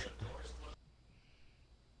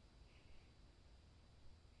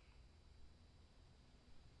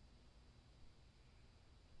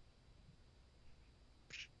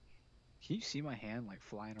 Can you see my hand, like,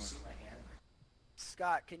 flying around?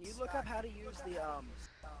 Scott, can you look up how to use the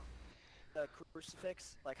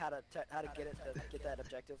crucifix? Like how to get it to get that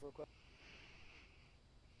objective real quick?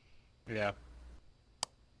 Yeah.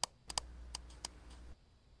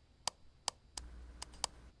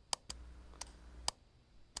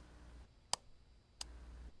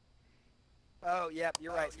 Oh, yep,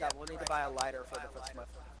 you're right, Scott. We'll need to buy a lighter for the foot.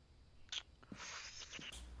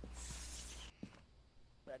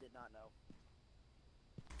 I did not know.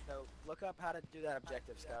 So, look up how to do that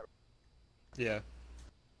objective, Scott. Yeah.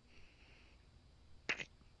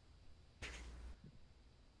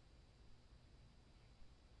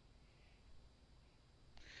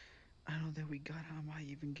 I don't think we got how am I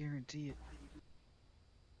even guarantee it?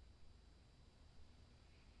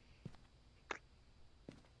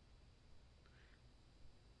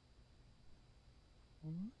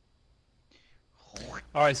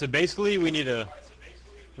 Alright, so basically we need to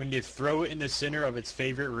throw it in the center of its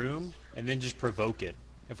favorite room and then just provoke it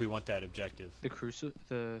if we want that objective. The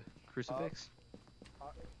crucifix?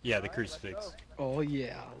 Yeah, the crucifix. Oh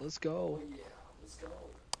yeah, let's go. Let's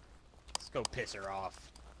go piss her off.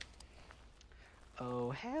 Oh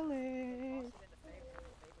Helen.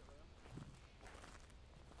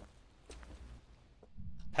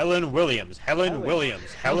 Helen Williams. Helen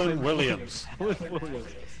Williams. Helen Williams. Helen Williams.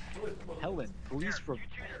 Helen, please You two stay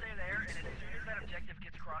there, and as soon as that objective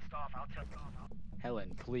gets crossed off, I'll tell you.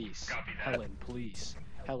 Helen, please. Copy that. Helen, please.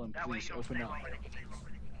 Helen, That way please you don't open stay up. long.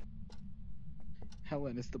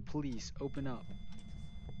 Helen, it's the police. Open up.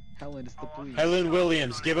 Helen, it's the police. Helen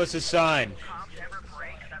Williams, give us a sign. Comms ever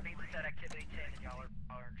break, that means it's at activity 10 and y'all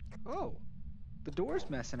are Oh, the door's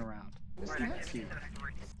messing around. Isn't that cute?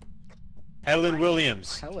 Helen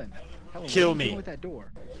Williams. Helen, Helen, Kill what are you me. doing with that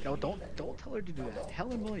door? No, don't tell her to do that.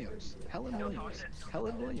 Helen Williams. Helen Williams.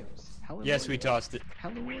 Helen Williams. Helen Yes, we Williams. tossed it.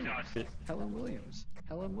 Helen Williams. it. Helen Williams.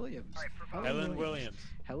 Helen Williams. Helen Williams.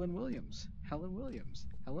 Helen Williams. Helen Williams.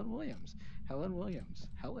 Helen Williams. Helen Williams.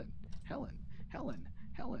 Helen. Helen. Helen.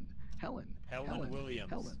 Helen. Helen. Helen Williams.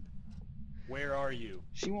 Helen. Where are you?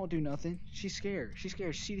 She won't do nothing. She's scared. She's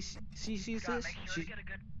scared. See Scott, this? make sure She, to get a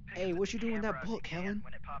good hey, picture what of you the doing with that camera if book, you can Helen?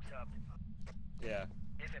 when it pops up. Yeah.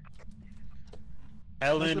 If it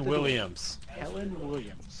Helen Williams. Helen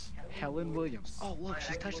Williams. Helen Williams. Oh, look,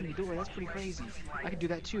 she's touching the door. That's pretty crazy. I could do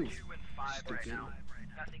that too. 2 and 5 right Stupid. now.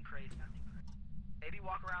 Nothing crazy. Maybe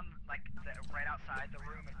walk around like right outside the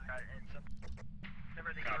room and some.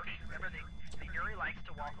 Remember the Yuri likes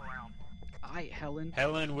to walk around. Aight, Helen.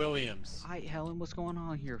 Helen Williams. Aight, Helen. What's going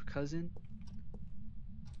on here, cousin?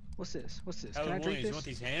 What's this? What's this? Can I Helen drink Williams, you this? want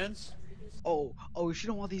these hands? Oh, she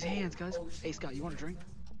don't want these hands, guys. Hey, Scott, you want a drink?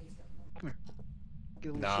 Come here. Get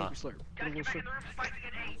a little Nah. slurpy slurp. Get a Guys, little get back in slurp. the room. Spike's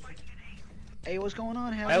at 8. Hey, what's going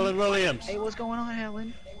on, Helen? Helen Williams. Hey, what's going on,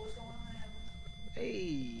 Helen?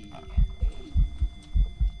 Hey.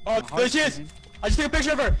 Oh, My there she heart's is! beating. I just took a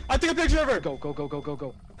picture of her! I took a picture of her! Go. Go, go, go, go,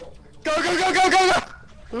 go!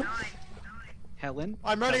 Helen.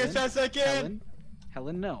 I'm running Helen, as fast as I can! Helen.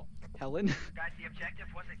 Helen, no. Helen. Guys, the objective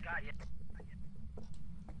wasn't got yet.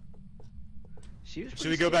 She was Should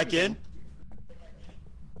we go back in? Should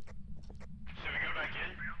we go back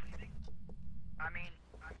in? I mean,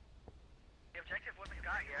 the objective wasn't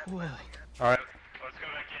got yet. Whoa. Alright. Let's go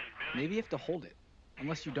back in. Billy? Maybe you have to hold it.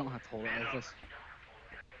 Unless you don't have to hold it. Like this.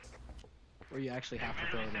 Or you actually have to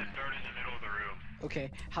throw it in Billy there. said throw it in the middle of the room.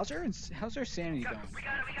 Okay, how's her sanity going? We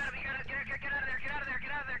got it. Get out of there. Get out of there.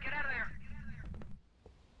 Get out of there. Get out of there.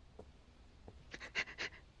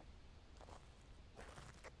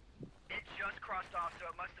 dust off, so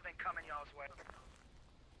it must have been coming y'all's way.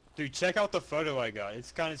 Dude, check out the photo I got.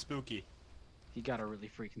 It's kind of spooky. He got a really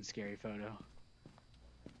freaking scary photo.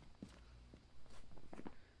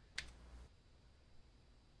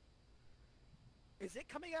 Is it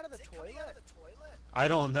coming out of the toilet? I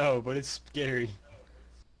don't know, but it's scary.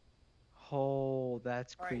 Oh,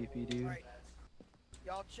 that's All right, creepy, dude. all right.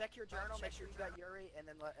 Y'all check your journal, make sure you got Yuri, and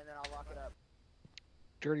then I'll lock it up.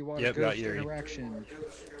 Dirty water, Yep, got ghost Yuri. interaction.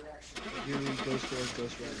 Yuri, ghost door,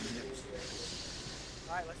 ghost riding.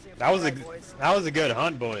 Alright, let's see if That we was a got it, boys. that was a good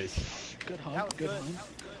hunt, boys. Good That hunt, was good good. hunt.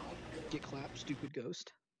 Get clapped, stupid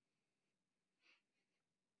ghost.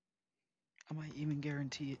 I might even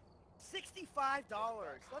guarantee it. $65.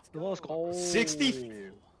 Let's go. Let's go.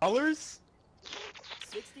 $60?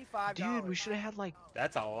 $65. Dude, we should have had like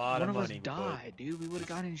That's a lot one of of us money. die, dude. We would have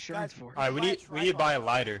gotten insurance for it. All right, we need to buy a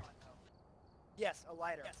lighter. Yes, a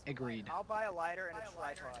lighter. Agreed. I'll buy a lighter and a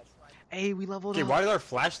tripod. Hey, we leveled Okay, up. why did our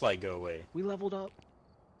flashlight go away? We leveled up.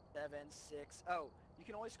 7, 6. Oh, you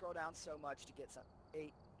can only scroll down so much to get some.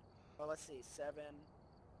 8. Oh, let's see. 7.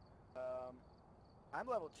 I'm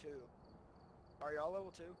level 2. Are y'all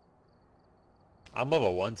level 2? I'm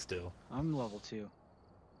level 1 still. I'm level 2.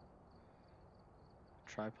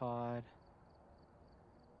 Tripod.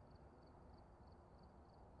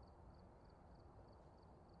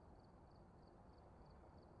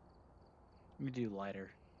 Let me do lighter.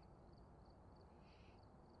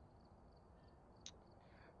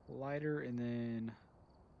 Lighter and then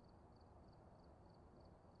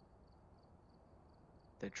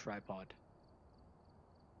the tripod.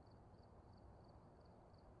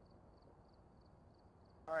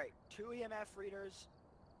 Alright, 2 EMF readers,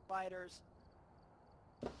 lighters,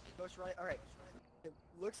 ghost right. Alright, it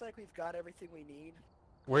looks like we've got everything we need.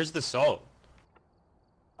 Where's the salt?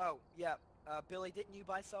 Oh, yeah. Billy, didn't you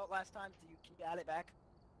buy salt last time? Can you add it back?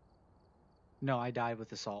 No, I died with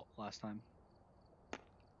the salt last time.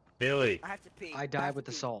 Billy. I have to pee. I have died to with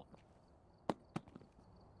the pee. salt.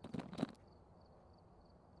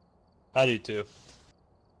 I do too.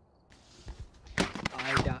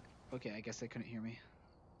 I died. Okay, I guess they couldn't hear me.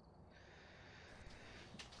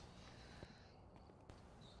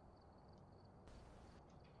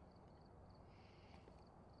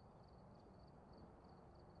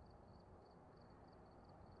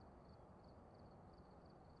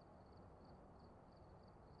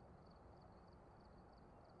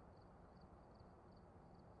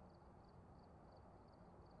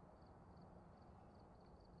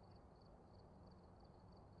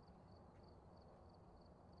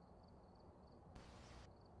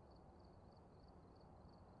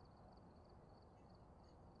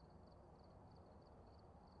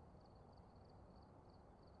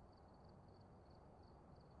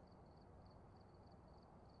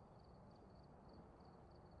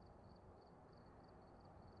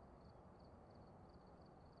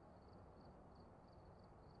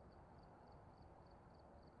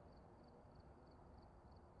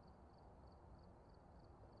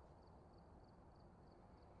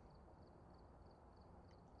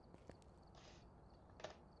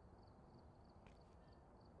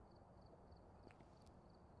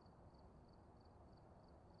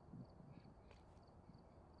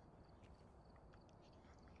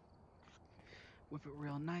 Whip it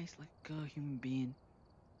real nice like a human being.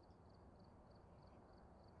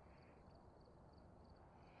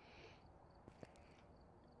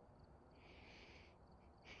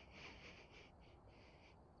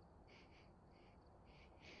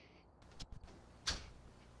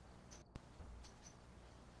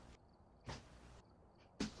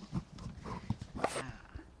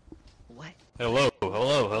 What? Hello,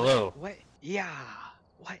 hello, hello. What? Yeah.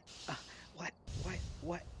 What?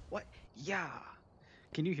 What? Yeah.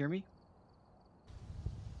 Can you hear me?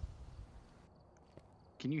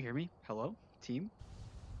 Can you hear me? Hello, team?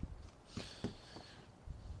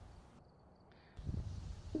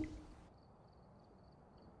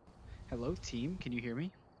 Hello, team? Can you hear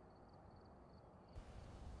me?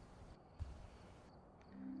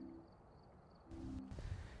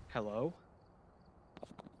 Hello?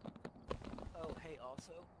 Oh, hey,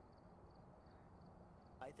 also,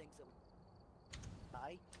 I think so.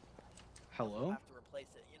 I Hello? have to replace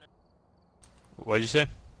it, you know. What'd you say?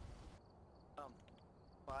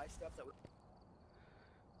 Buy stuff that.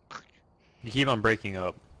 You keep on breaking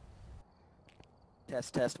up.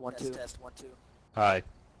 Test 1 2. Test 1 2. Hi.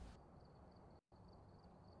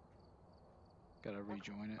 Gotta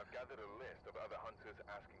rejoin it. I've gathered a list of other hunters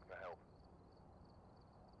asking for help.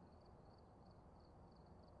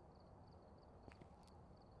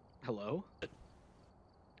 Hello?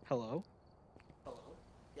 Hello? Hello.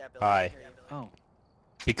 Yeah, Billy. Hi. I can hear you, Billy. Oh.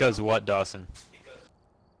 Because what, Dawson?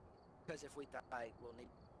 Because if we die, we'll need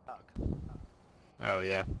duck. Oh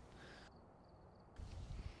yeah.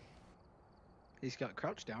 He's got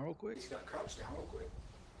crouched down real quick.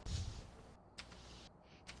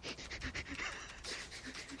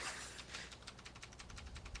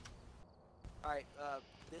 Alright,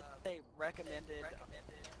 did they recommended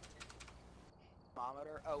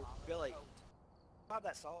thermometer? Oh, Billy. Have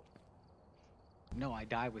that salt? No, I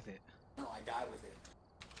die with it.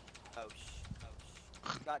 Oh,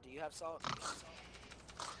 Scott, do you have salt?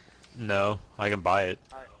 No, I can buy it.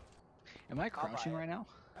 Alright. Am I buy crouching it. right now?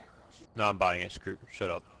 No, I'm buying it. Screw. Shut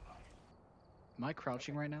up. Am I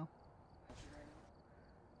crouching right now?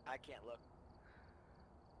 I can't look.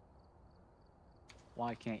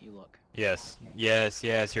 Why can't you look? Yes. Yes.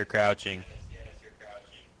 Yes. You're crouching.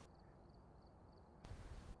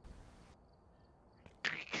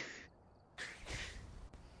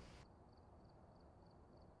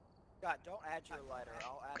 Scott, don't add your lighter.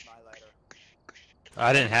 I'll add my lighter.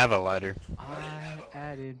 I didn't have a lighter. I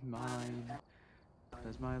added mine,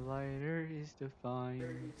 cause my lighter is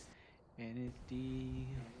defined, and it's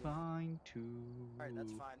defined too. Alright,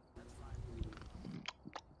 that's fine.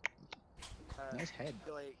 Nice head.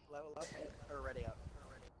 Billy, level up or ready up?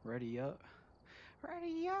 Ready up.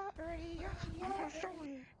 Ready up, ready up. I'm gonna show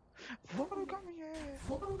you. We're gonna come here.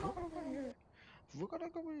 We're gonna come here. We're gonna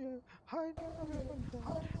come here. Hide down, hide down,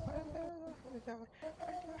 hide down,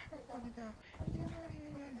 hide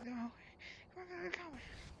down. We're gonna come.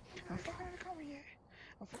 I'm fucking coming here.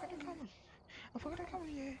 I'm fucking coming. I'm fucking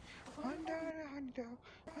coming here. Hunt down, hunt down,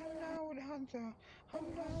 hunt down with a hunt down,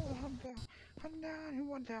 hunt down with a hunt down, hunt down and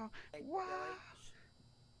one down. Hey, Wow.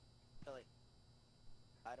 Billy.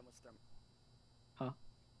 Item was Huh?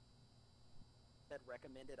 Said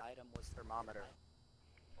recommended item was thermometer.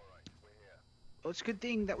 Oh, it's a good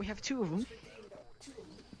thing that we have two of them.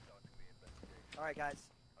 Alright, guys.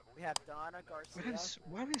 We have Donna Garcia.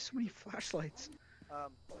 Why do we have so many flashlights?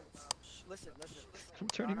 Listen. I'm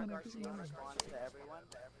turning Donna on Garcia everything. responds to everyone.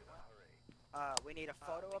 We need a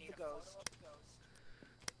photo of the ghost,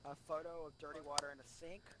 a photo of dirty water in a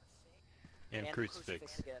sink, And the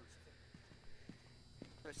crucifix. again.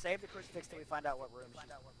 So save the crucifix till we find out what room.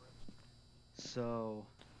 So,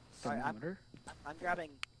 Alright, thermometer. I'm grabbing.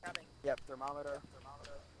 Yep, thermometer.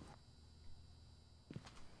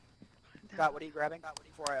 Scott, what are you grabbing?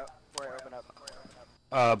 Before I open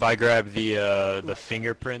up. I grab the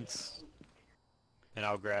fingerprints, and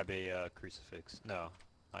I'll grab a crucifix. No,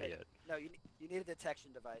 not yet. No, you need a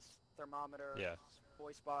detection device. Thermometer. Yeah.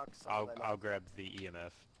 Voice box. something like that. I'll grab the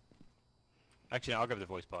EMF. Actually, I'll grab the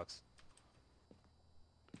voice box.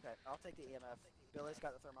 Okay, I'll take the EMF. Billy's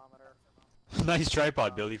got the thermometer. Nice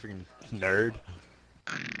tripod, Billy, freaking nerd.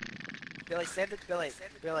 Billy, save the Billy.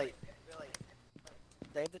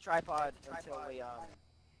 Save the tripod until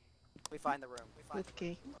we find the room.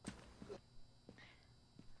 Okay.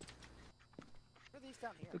 What are these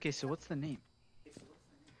down here? Okay, so what's the name?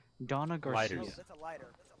 Donna Garcia. Lighters. No, that's a lighter.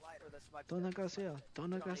 For the smudge Donna tip. Garcia. Donna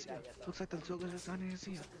Don't need Garcia. that yet, though. Looks like the Donna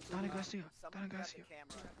Garcia. Donna Garcia. Someone Donna grab Garcia. the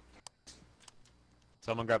camera.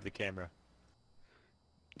 Someone grab the camera.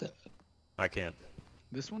 I can't.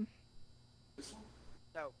 This one?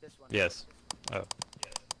 No, this one. Yes. Oh.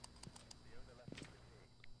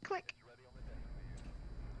 Click.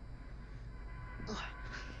 Ugh.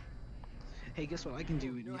 Hey, guess what I can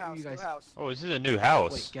do? New You house. guys. New house. Oh, this is a new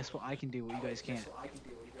house. Wait, guess what I can do? What you guys can't?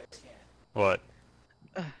 What?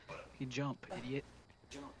 You jump, idiot.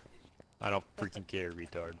 I don't freaking care,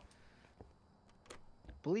 retard.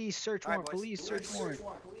 Police search All right, warrant. boys. Police search warrant.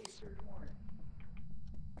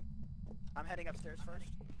 I'm heading upstairs first.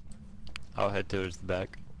 I'll head towards the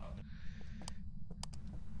back.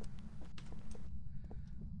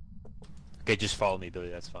 Okay, just follow me, Billy.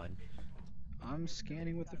 That's fine. I'm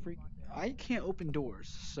scanning with the freak. I can't open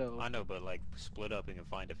doors, so. I know, but like, split up and can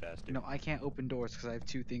find it faster. No, I can't open doors because I have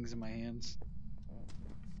two things in my hands.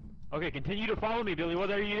 Okay, continue to follow me, Billy.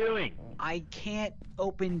 What are you doing? I can't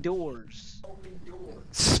open doors.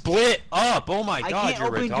 Split up! Oh my I god, can't you're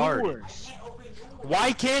open retarded. doors.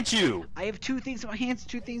 Why can't you? I have two things in my hands,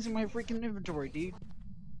 two things in my freaking inventory, dude.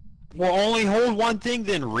 Well, only hold one thing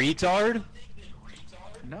then, retard.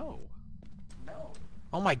 No.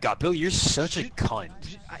 Oh my god, Billy, you're such a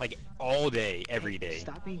cunt. Like, all day, every day.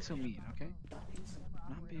 Stop being so mean, okay?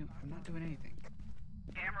 I'm not doing anything.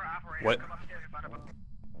 Camera operator, What? come upstairs and find a book.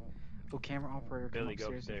 Oh, camera operator, come Billy, go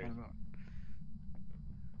upstairs and find upstairs. out.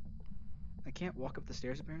 I can't walk up the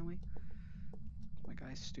stairs apparently. My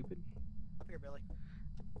guy's stupid. Up here, Billy.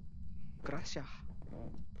 Gracias.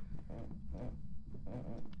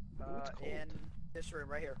 It's cold. In this room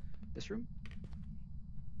right here. This room?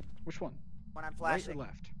 Which one? When I'm Right or flashing.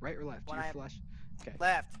 left? Right or left? When Your I'm- flash. Okay.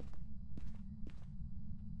 Left.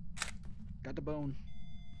 Got the bone.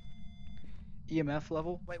 EMF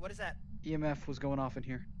level. Wait, what is that? EMF was going off in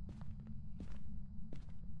here.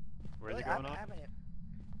 Where's Really? it going I'm on? having it.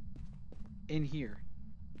 In here.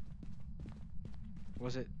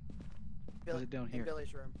 Was it Billy, it down in here?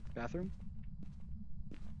 Billy's room. bathroom?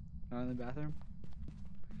 Not in the bathroom?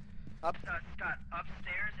 Up Scott,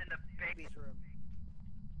 upstairs in the baby. baby's room.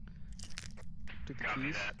 Took the Copy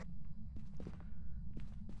keys. that.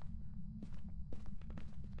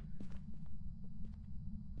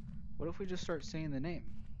 What if we just start saying the name?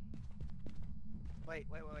 Wait.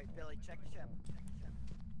 Billy, check the temp.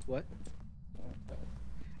 What?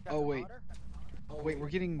 Got Oh, the wait. monitor? Wait, we're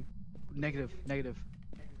getting negative.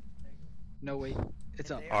 No, wait. It's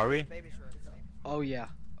In up. there, Are we? Baby's room. Oh yeah.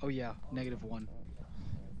 -1.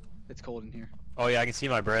 It's cold in here. Oh yeah, I can see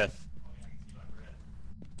my breath.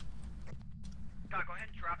 Scott, go ahead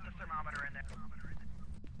and drop the thermometer in there.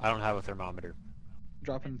 I don't have a thermometer.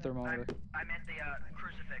 Dropping the thermometer. I meant the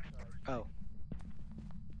crucifix. Oh.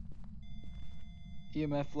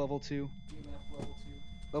 EMF level 2.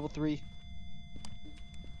 Level 3.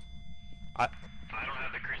 I don't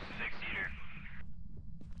have the crucifix either.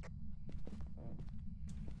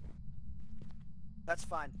 That's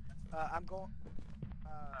fine. I'm going.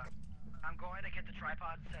 I'm going to get the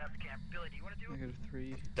tripod and set up the camp. Billy, do you want to do it?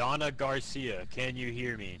 -3. Donna Garcia, can you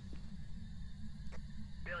hear me?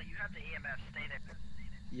 Billy, you have the EMF. Stay there.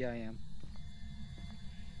 Yeah, I am.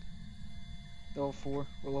 Level 4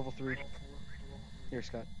 or level 3. Here,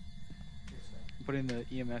 Scott. I'm putting the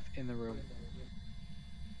EMF in the room.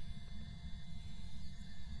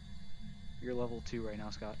 You're level 2 right now,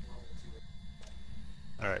 Scott.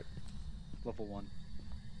 Alright. Level 1.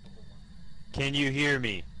 Can you hear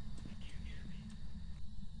me?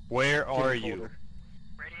 Where are Getting you? colder.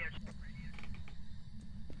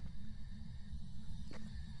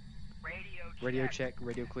 Radio check,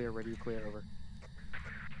 radio clear, over.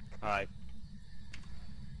 Alright.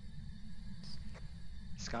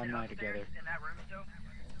 Scott and I together. In that room still?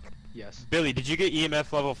 Yes. Billy, did you get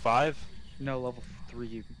EMF level 5? No, level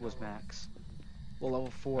 3 was max. Well,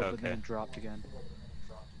 level 4, but then Okay. it dropped again.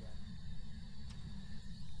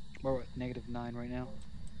 We're at -9 right now.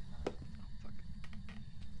 Oh, fuck.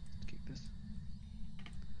 Let's kick this.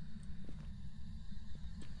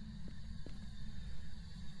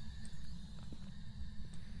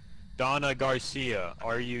 Donna Garcia,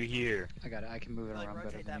 are you here? I got it. I can move it Billy, around better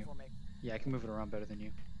rotate than that you. for me. Yeah, I can move it around better than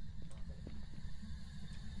you.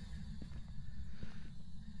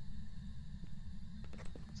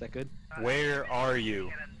 Is that good? Where are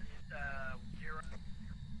you?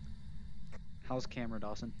 How's camera,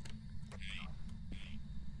 Dawson?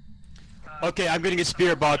 Okay, I'm getting a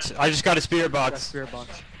spirit box. I just got a spirit Got box. spirit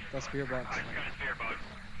box. Got spirit box.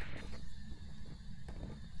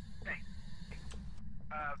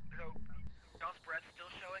 So, y'all's breath still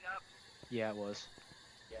showing up? Yeah, it was.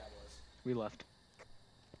 We left.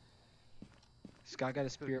 Scott got a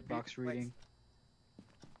spirit box reading.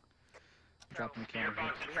 Dropping the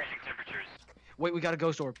camera here. Wait, we got a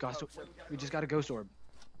ghost orb. We just got a ghost orb.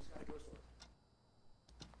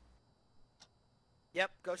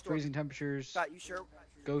 Yep, ghost orb. Freezing temperatures. Scott, you sure?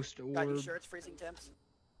 Ghost Scott, you orb. sure it's freezing temps?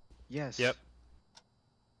 Yes. Yep.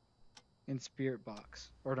 In spirit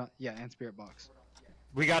box. Or not. Yeah, and spirit box.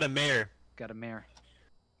 We got a mare. Got a mare.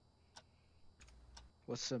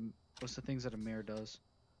 What's the things that a mare does?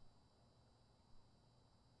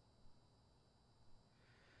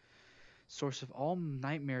 Source of all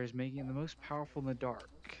nightmares, making it the most powerful in the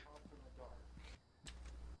dark.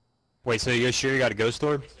 Wait, so you're sure you got a ghost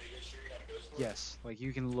orb? Yes, like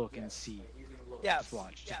you can look and see. Yeah. Just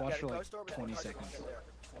watch. Just yeah, watch got for a like ghost orb and 20 a seconds. ghost orb.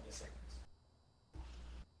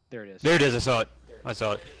 There it is. There it is, I saw it. I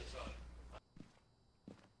saw it.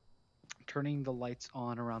 Turning the lights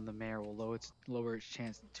on around the mare will lower its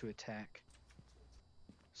chance to attack.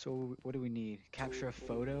 So what do we need? Capture a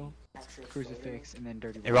photo, crucifix, and then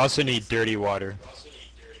dirty We water. also need dirty water.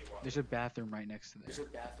 There's a bathroom right next to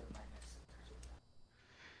there.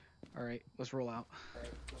 Alright, let's roll out.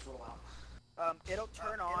 It'll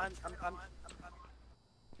turn on.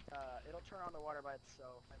 It'll turn on the water by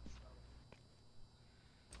itself.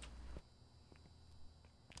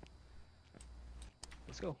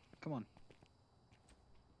 Let's go. Come on.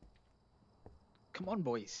 Come on,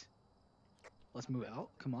 boys. Let's move out.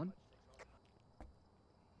 Come on.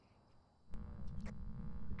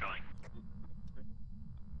 Going.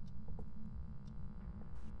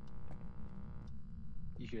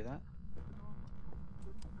 You hear that?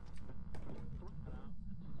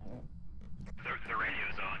 The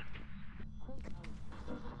radio's on.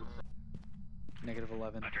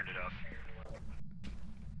 -11. I turned it off.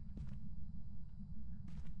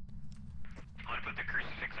 I'm gonna put the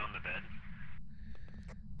crucifix on the bed.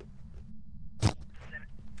 Is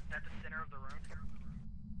that the center of the room?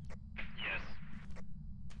 Yes.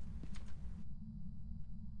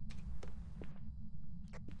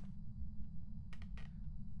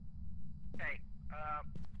 Okay,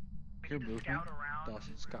 we Hear need to movement. scout around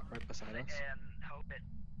Dawson's got right beside us. and hope it.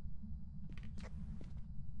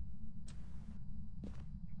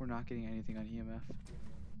 We're not getting anything on EMF.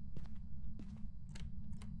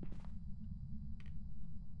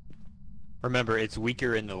 Remember, it's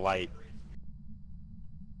weaker in the light.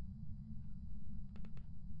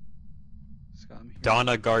 Scott, I'm here.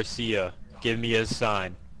 Donna Garcia, give me a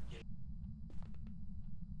sign.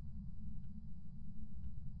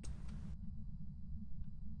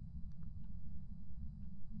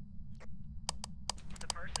 The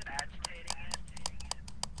person agitating it.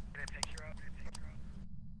 Get a picture of.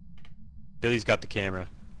 Billy's got the camera.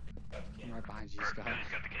 I'm right behind you, Scott. Billy's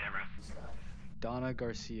got the camera. Donna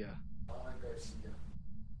Garcia.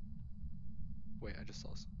 Wait, I just saw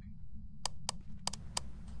something.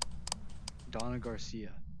 Donna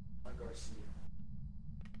Garcia.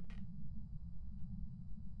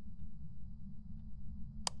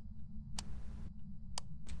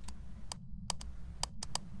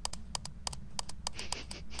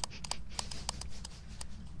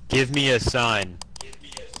 Give me a sign.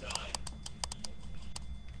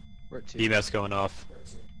 We're at 2. EMF's going off.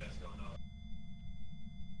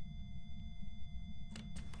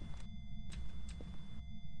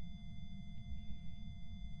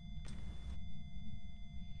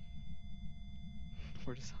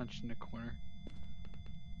 We're just hunched in a corner.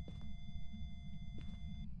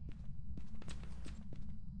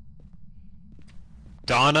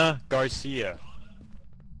 Donna Garcia.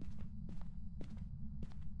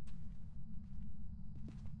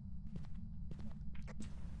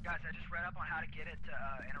 Guys, I just read up on how to get it to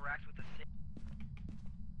interact with the city.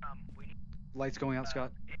 We need. Lights going out,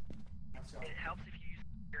 Scott. It helps if you use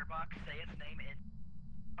spirit box. Say its name in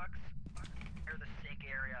box near the sink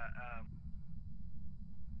area.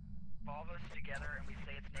 Involve us together, and we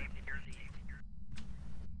say its name near the.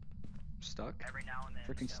 Stuck? Every now and then.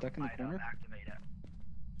 Freaking so stuck in the might, corner? Activate it.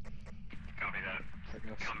 Copy that. There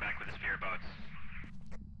goes. Come back with the spirit box.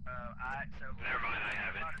 Never mind, I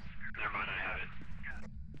have it. Never mind, I have it.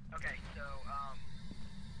 Okay, so,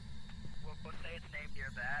 we'll say its name near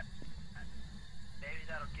that. Maybe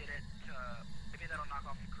that'll get it to, maybe that'll knock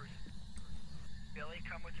off the crucifix. Billy,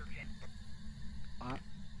 come with your kid.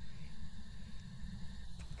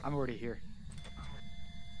 I'm already here.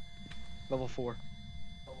 Level 4.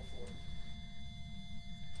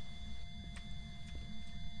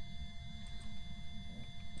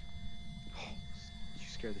 You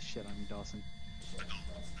scared the shit out of me, Dawson.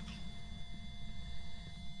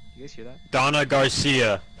 You guys hear that? Donna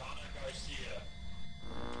Garcia.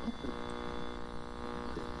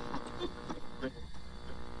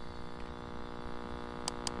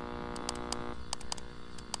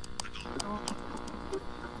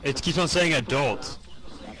 It keeps on saying adult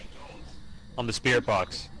on the spirit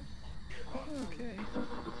box. Okay.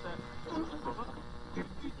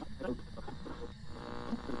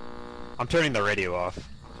 I'm turning the radio off.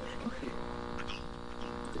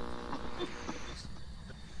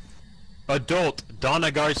 Adult Donna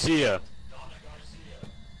Garcia.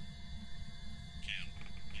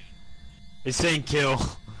 It's saying kill.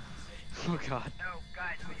 Oh god. No,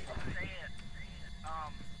 guys, we need to say it,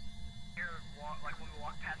 here, like when we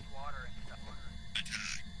walk past water and stuff.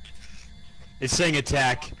 It's saying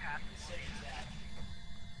attack. Walk past the city.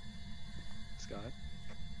 Scott.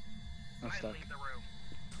 I'm Guys, stuck. leave the room.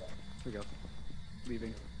 Here we go.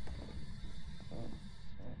 Leaving.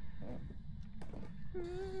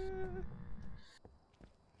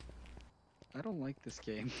 I don't like this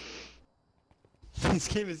game. This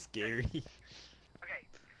game is scary. Okay,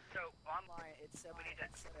 so Online, it said we need to.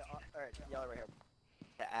 Alright, yellow right here.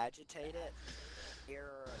 To agitate it.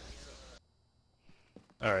 Here.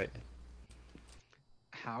 Alright.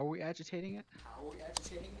 How are we agitating it?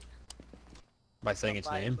 By saying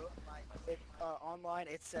its name. Online,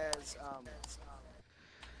 it says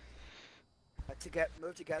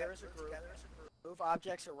move together as a group. Move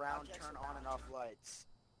objects around. Turn on and off lights.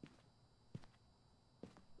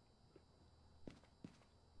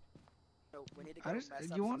 So we need to go mess up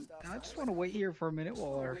some stuff. I just want to wait here for a minute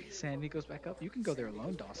while our sanity goes back up. You can go there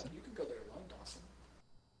alone, Dawson.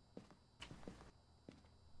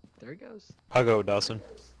 There he goes. I'll go, Dawson.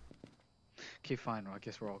 Okay, fine. Well, I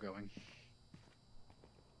guess we're all going.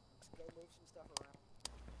 Let's go move some stuff around.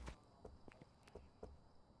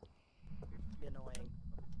 Yeah, no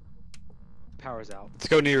power's out. Let's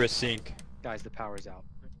go near a sink. Guys, the power's out.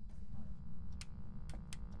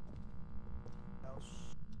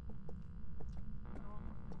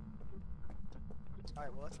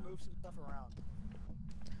 Alright, well, let's move some stuff around.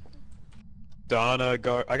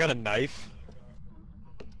 I got a knife.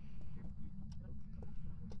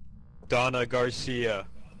 Donna Garcia.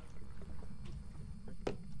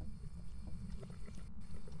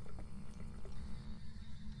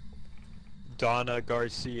 Donna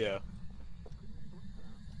Garcia.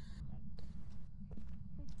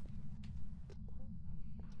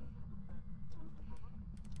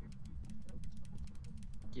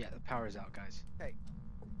 Yeah, the power's out, guys. Okay.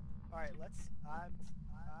 Alright,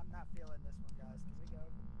 I'm not feeling this one, guys. Can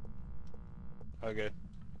we go? Okay.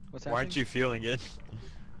 What's Why happening? aren't you feeling it?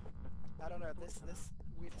 I don't know.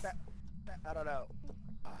 I don't know.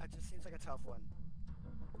 It just seems like a tough one.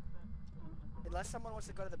 Unless someone wants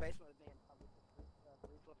to go to the basement with me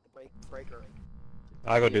and reflip the breaker.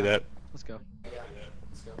 I'll go do Yeah. that. Let's go. Yeah.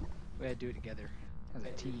 Let's go. We gotta do it together as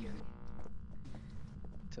a team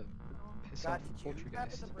to piss God, off the did you poultry happen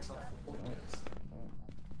guys. to bring that?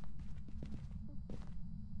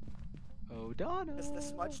 Oh, Donna! The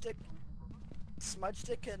smudge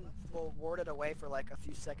stick will ward it away for like a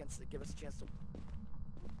few seconds to give us a chance to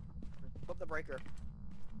flip the breaker.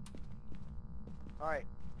 All right,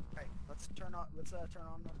 let's turn on the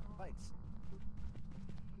lights.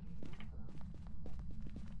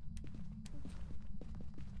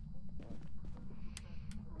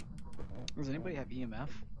 Does anybody have EMF?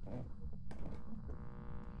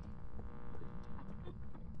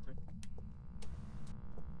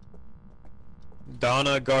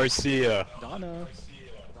 Donna Garcia. Donna!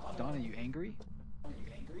 Donna, you angry?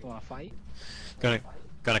 You wanna fight? Gonna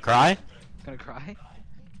cry? Gonna cry?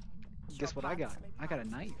 Guess what I got? I got a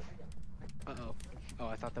knife. Uh-oh. Oh,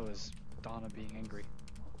 I thought that was Donna being angry.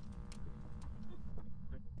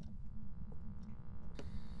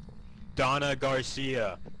 Donna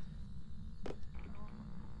Garcia. The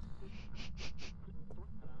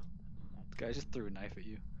guy just threw a knife at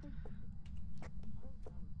you.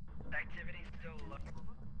 Activity still low.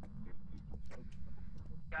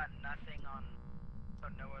 Got nothing on, so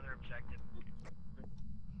no other objective.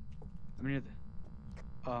 I'm near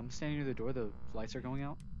the... standing near the door, the lights are going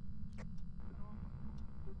out.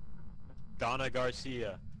 Donna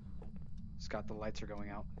Garcia. Scott, the lights are going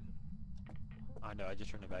out. I know, I just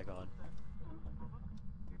turned it back on.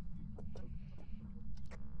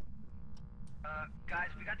 Guys,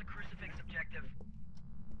 we got the crucifix objective.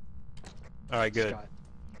 Alright, good. Scott.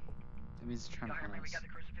 That means it's trying Y'all to hear me? harm We us. got the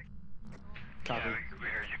crucifix. Copy. we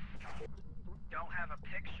hear you. Don't have a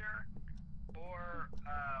picture or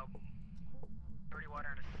 30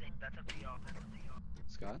 water in a sink. That's up to y'all.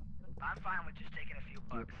 Scott, I'm fine with just taking a few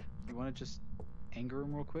bucks. you wanna just anger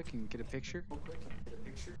him real quick and get a picture?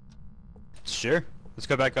 Sure. Let's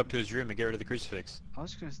go back up to his room and get rid of the crucifix. I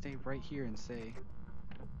was just gonna stay right here and say,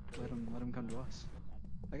 let him come to us.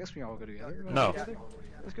 I guess we all go together. You wanna No. go together?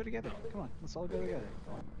 Let's go together. Come on, let's all go together.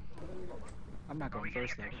 I'm not Are we going getting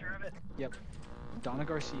first a though. picture of it? Yep. Donna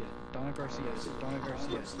Garcia. Donna Garcia. Donna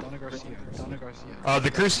Garcia. Donna Garcia. Donna Garcia.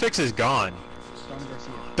 The crucifix is gone.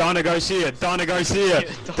 Donna Garcia. Donna Garcia.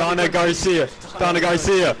 Donna Garcia. Donna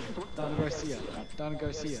Garcia. Donna Garcia. Donna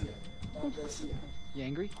Garcia. You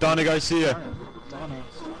angry? Donna Garcia. Donna.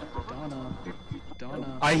 Donna.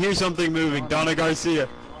 Donna. I hear something moving. Donna Garcia.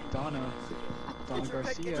 Donna. Donna Get your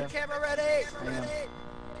Garcia. camera ready. am.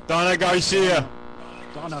 Donna Garcia.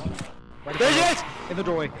 Donna. Right There above she us. is! In the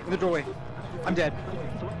doorway. In the doorway. I'm dead.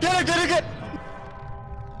 Get her, get her, get!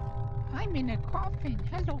 I'm in a coffin.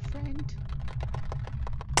 Hello, friend.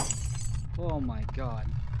 Oh my god.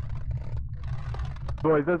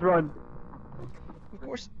 Boys, let's run. Of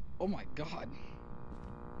course. Oh my god.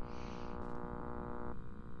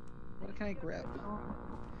 What can I grab?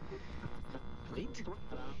 Plate?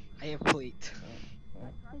 I have plate.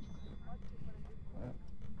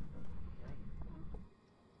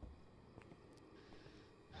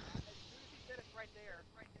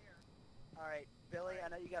 Alright, Billy, I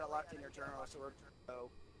know you got it locked in your journal, so oh,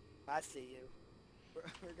 I see you.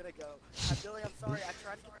 We're gonna go. Billy, I'm sorry, I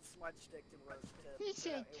tried to get the smudge stick to roast him. He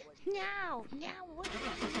said, now what?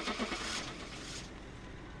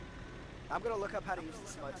 I'm gonna look up how to use the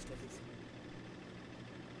smudge stick.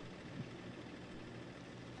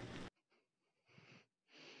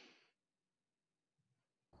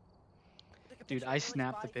 Dude, I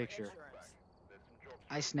snapped the picture.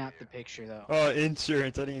 I snapped the picture though. Oh,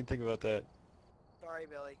 insurance. I didn't even think about that. Sorry,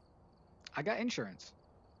 Billy. I got insurance.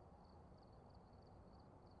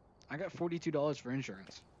 I got $42 for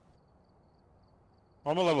insurance.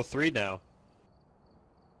 I'm on level 3 now.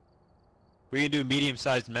 We can do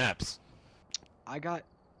medium-sized maps. I got.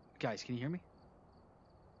 Guys, can you hear me?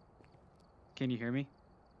 Can you hear me?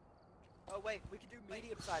 Oh wait, we can do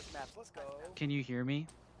medium-sized maps. Let's go. Can you hear me?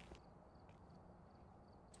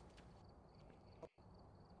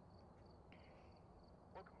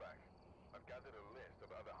 Welcome back. I've gathered a list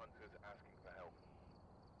of other hunters asking for help.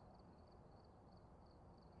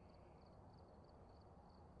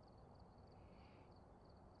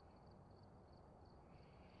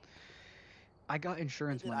 I got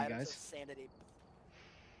insurance money, Items of guys. sanity.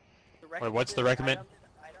 Wait, what's the recommend?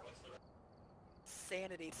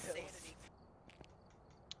 Sanity pills.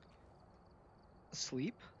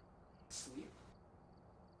 Sleep?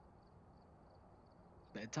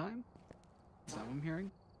 Bedtime? Is that what I'm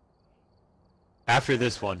hearing? After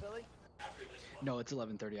this one. Billy? No, it's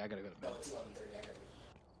 11:30. I gotta go to bed.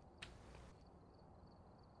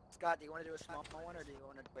 Scott, do you want to do a small one or do you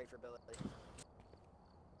want to wait for Billy?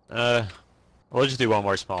 We'll just do one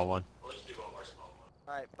more small one.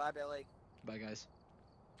 Alright, bye Billy. Bye, guys.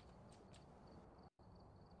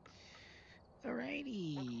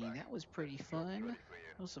 Alrighty, that was pretty fun.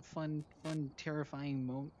 That was a fun,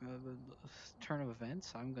 terrifying turn of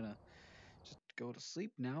events. I'm gonna just go to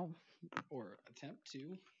sleep now, or attempt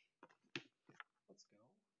to. Let's go.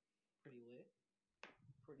 Pretty lit,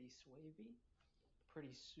 pretty swavy,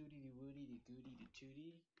 pretty sooty woody to goody to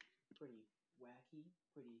tooty, pretty wacky,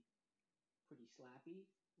 pretty slappy.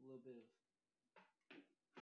 A little bit of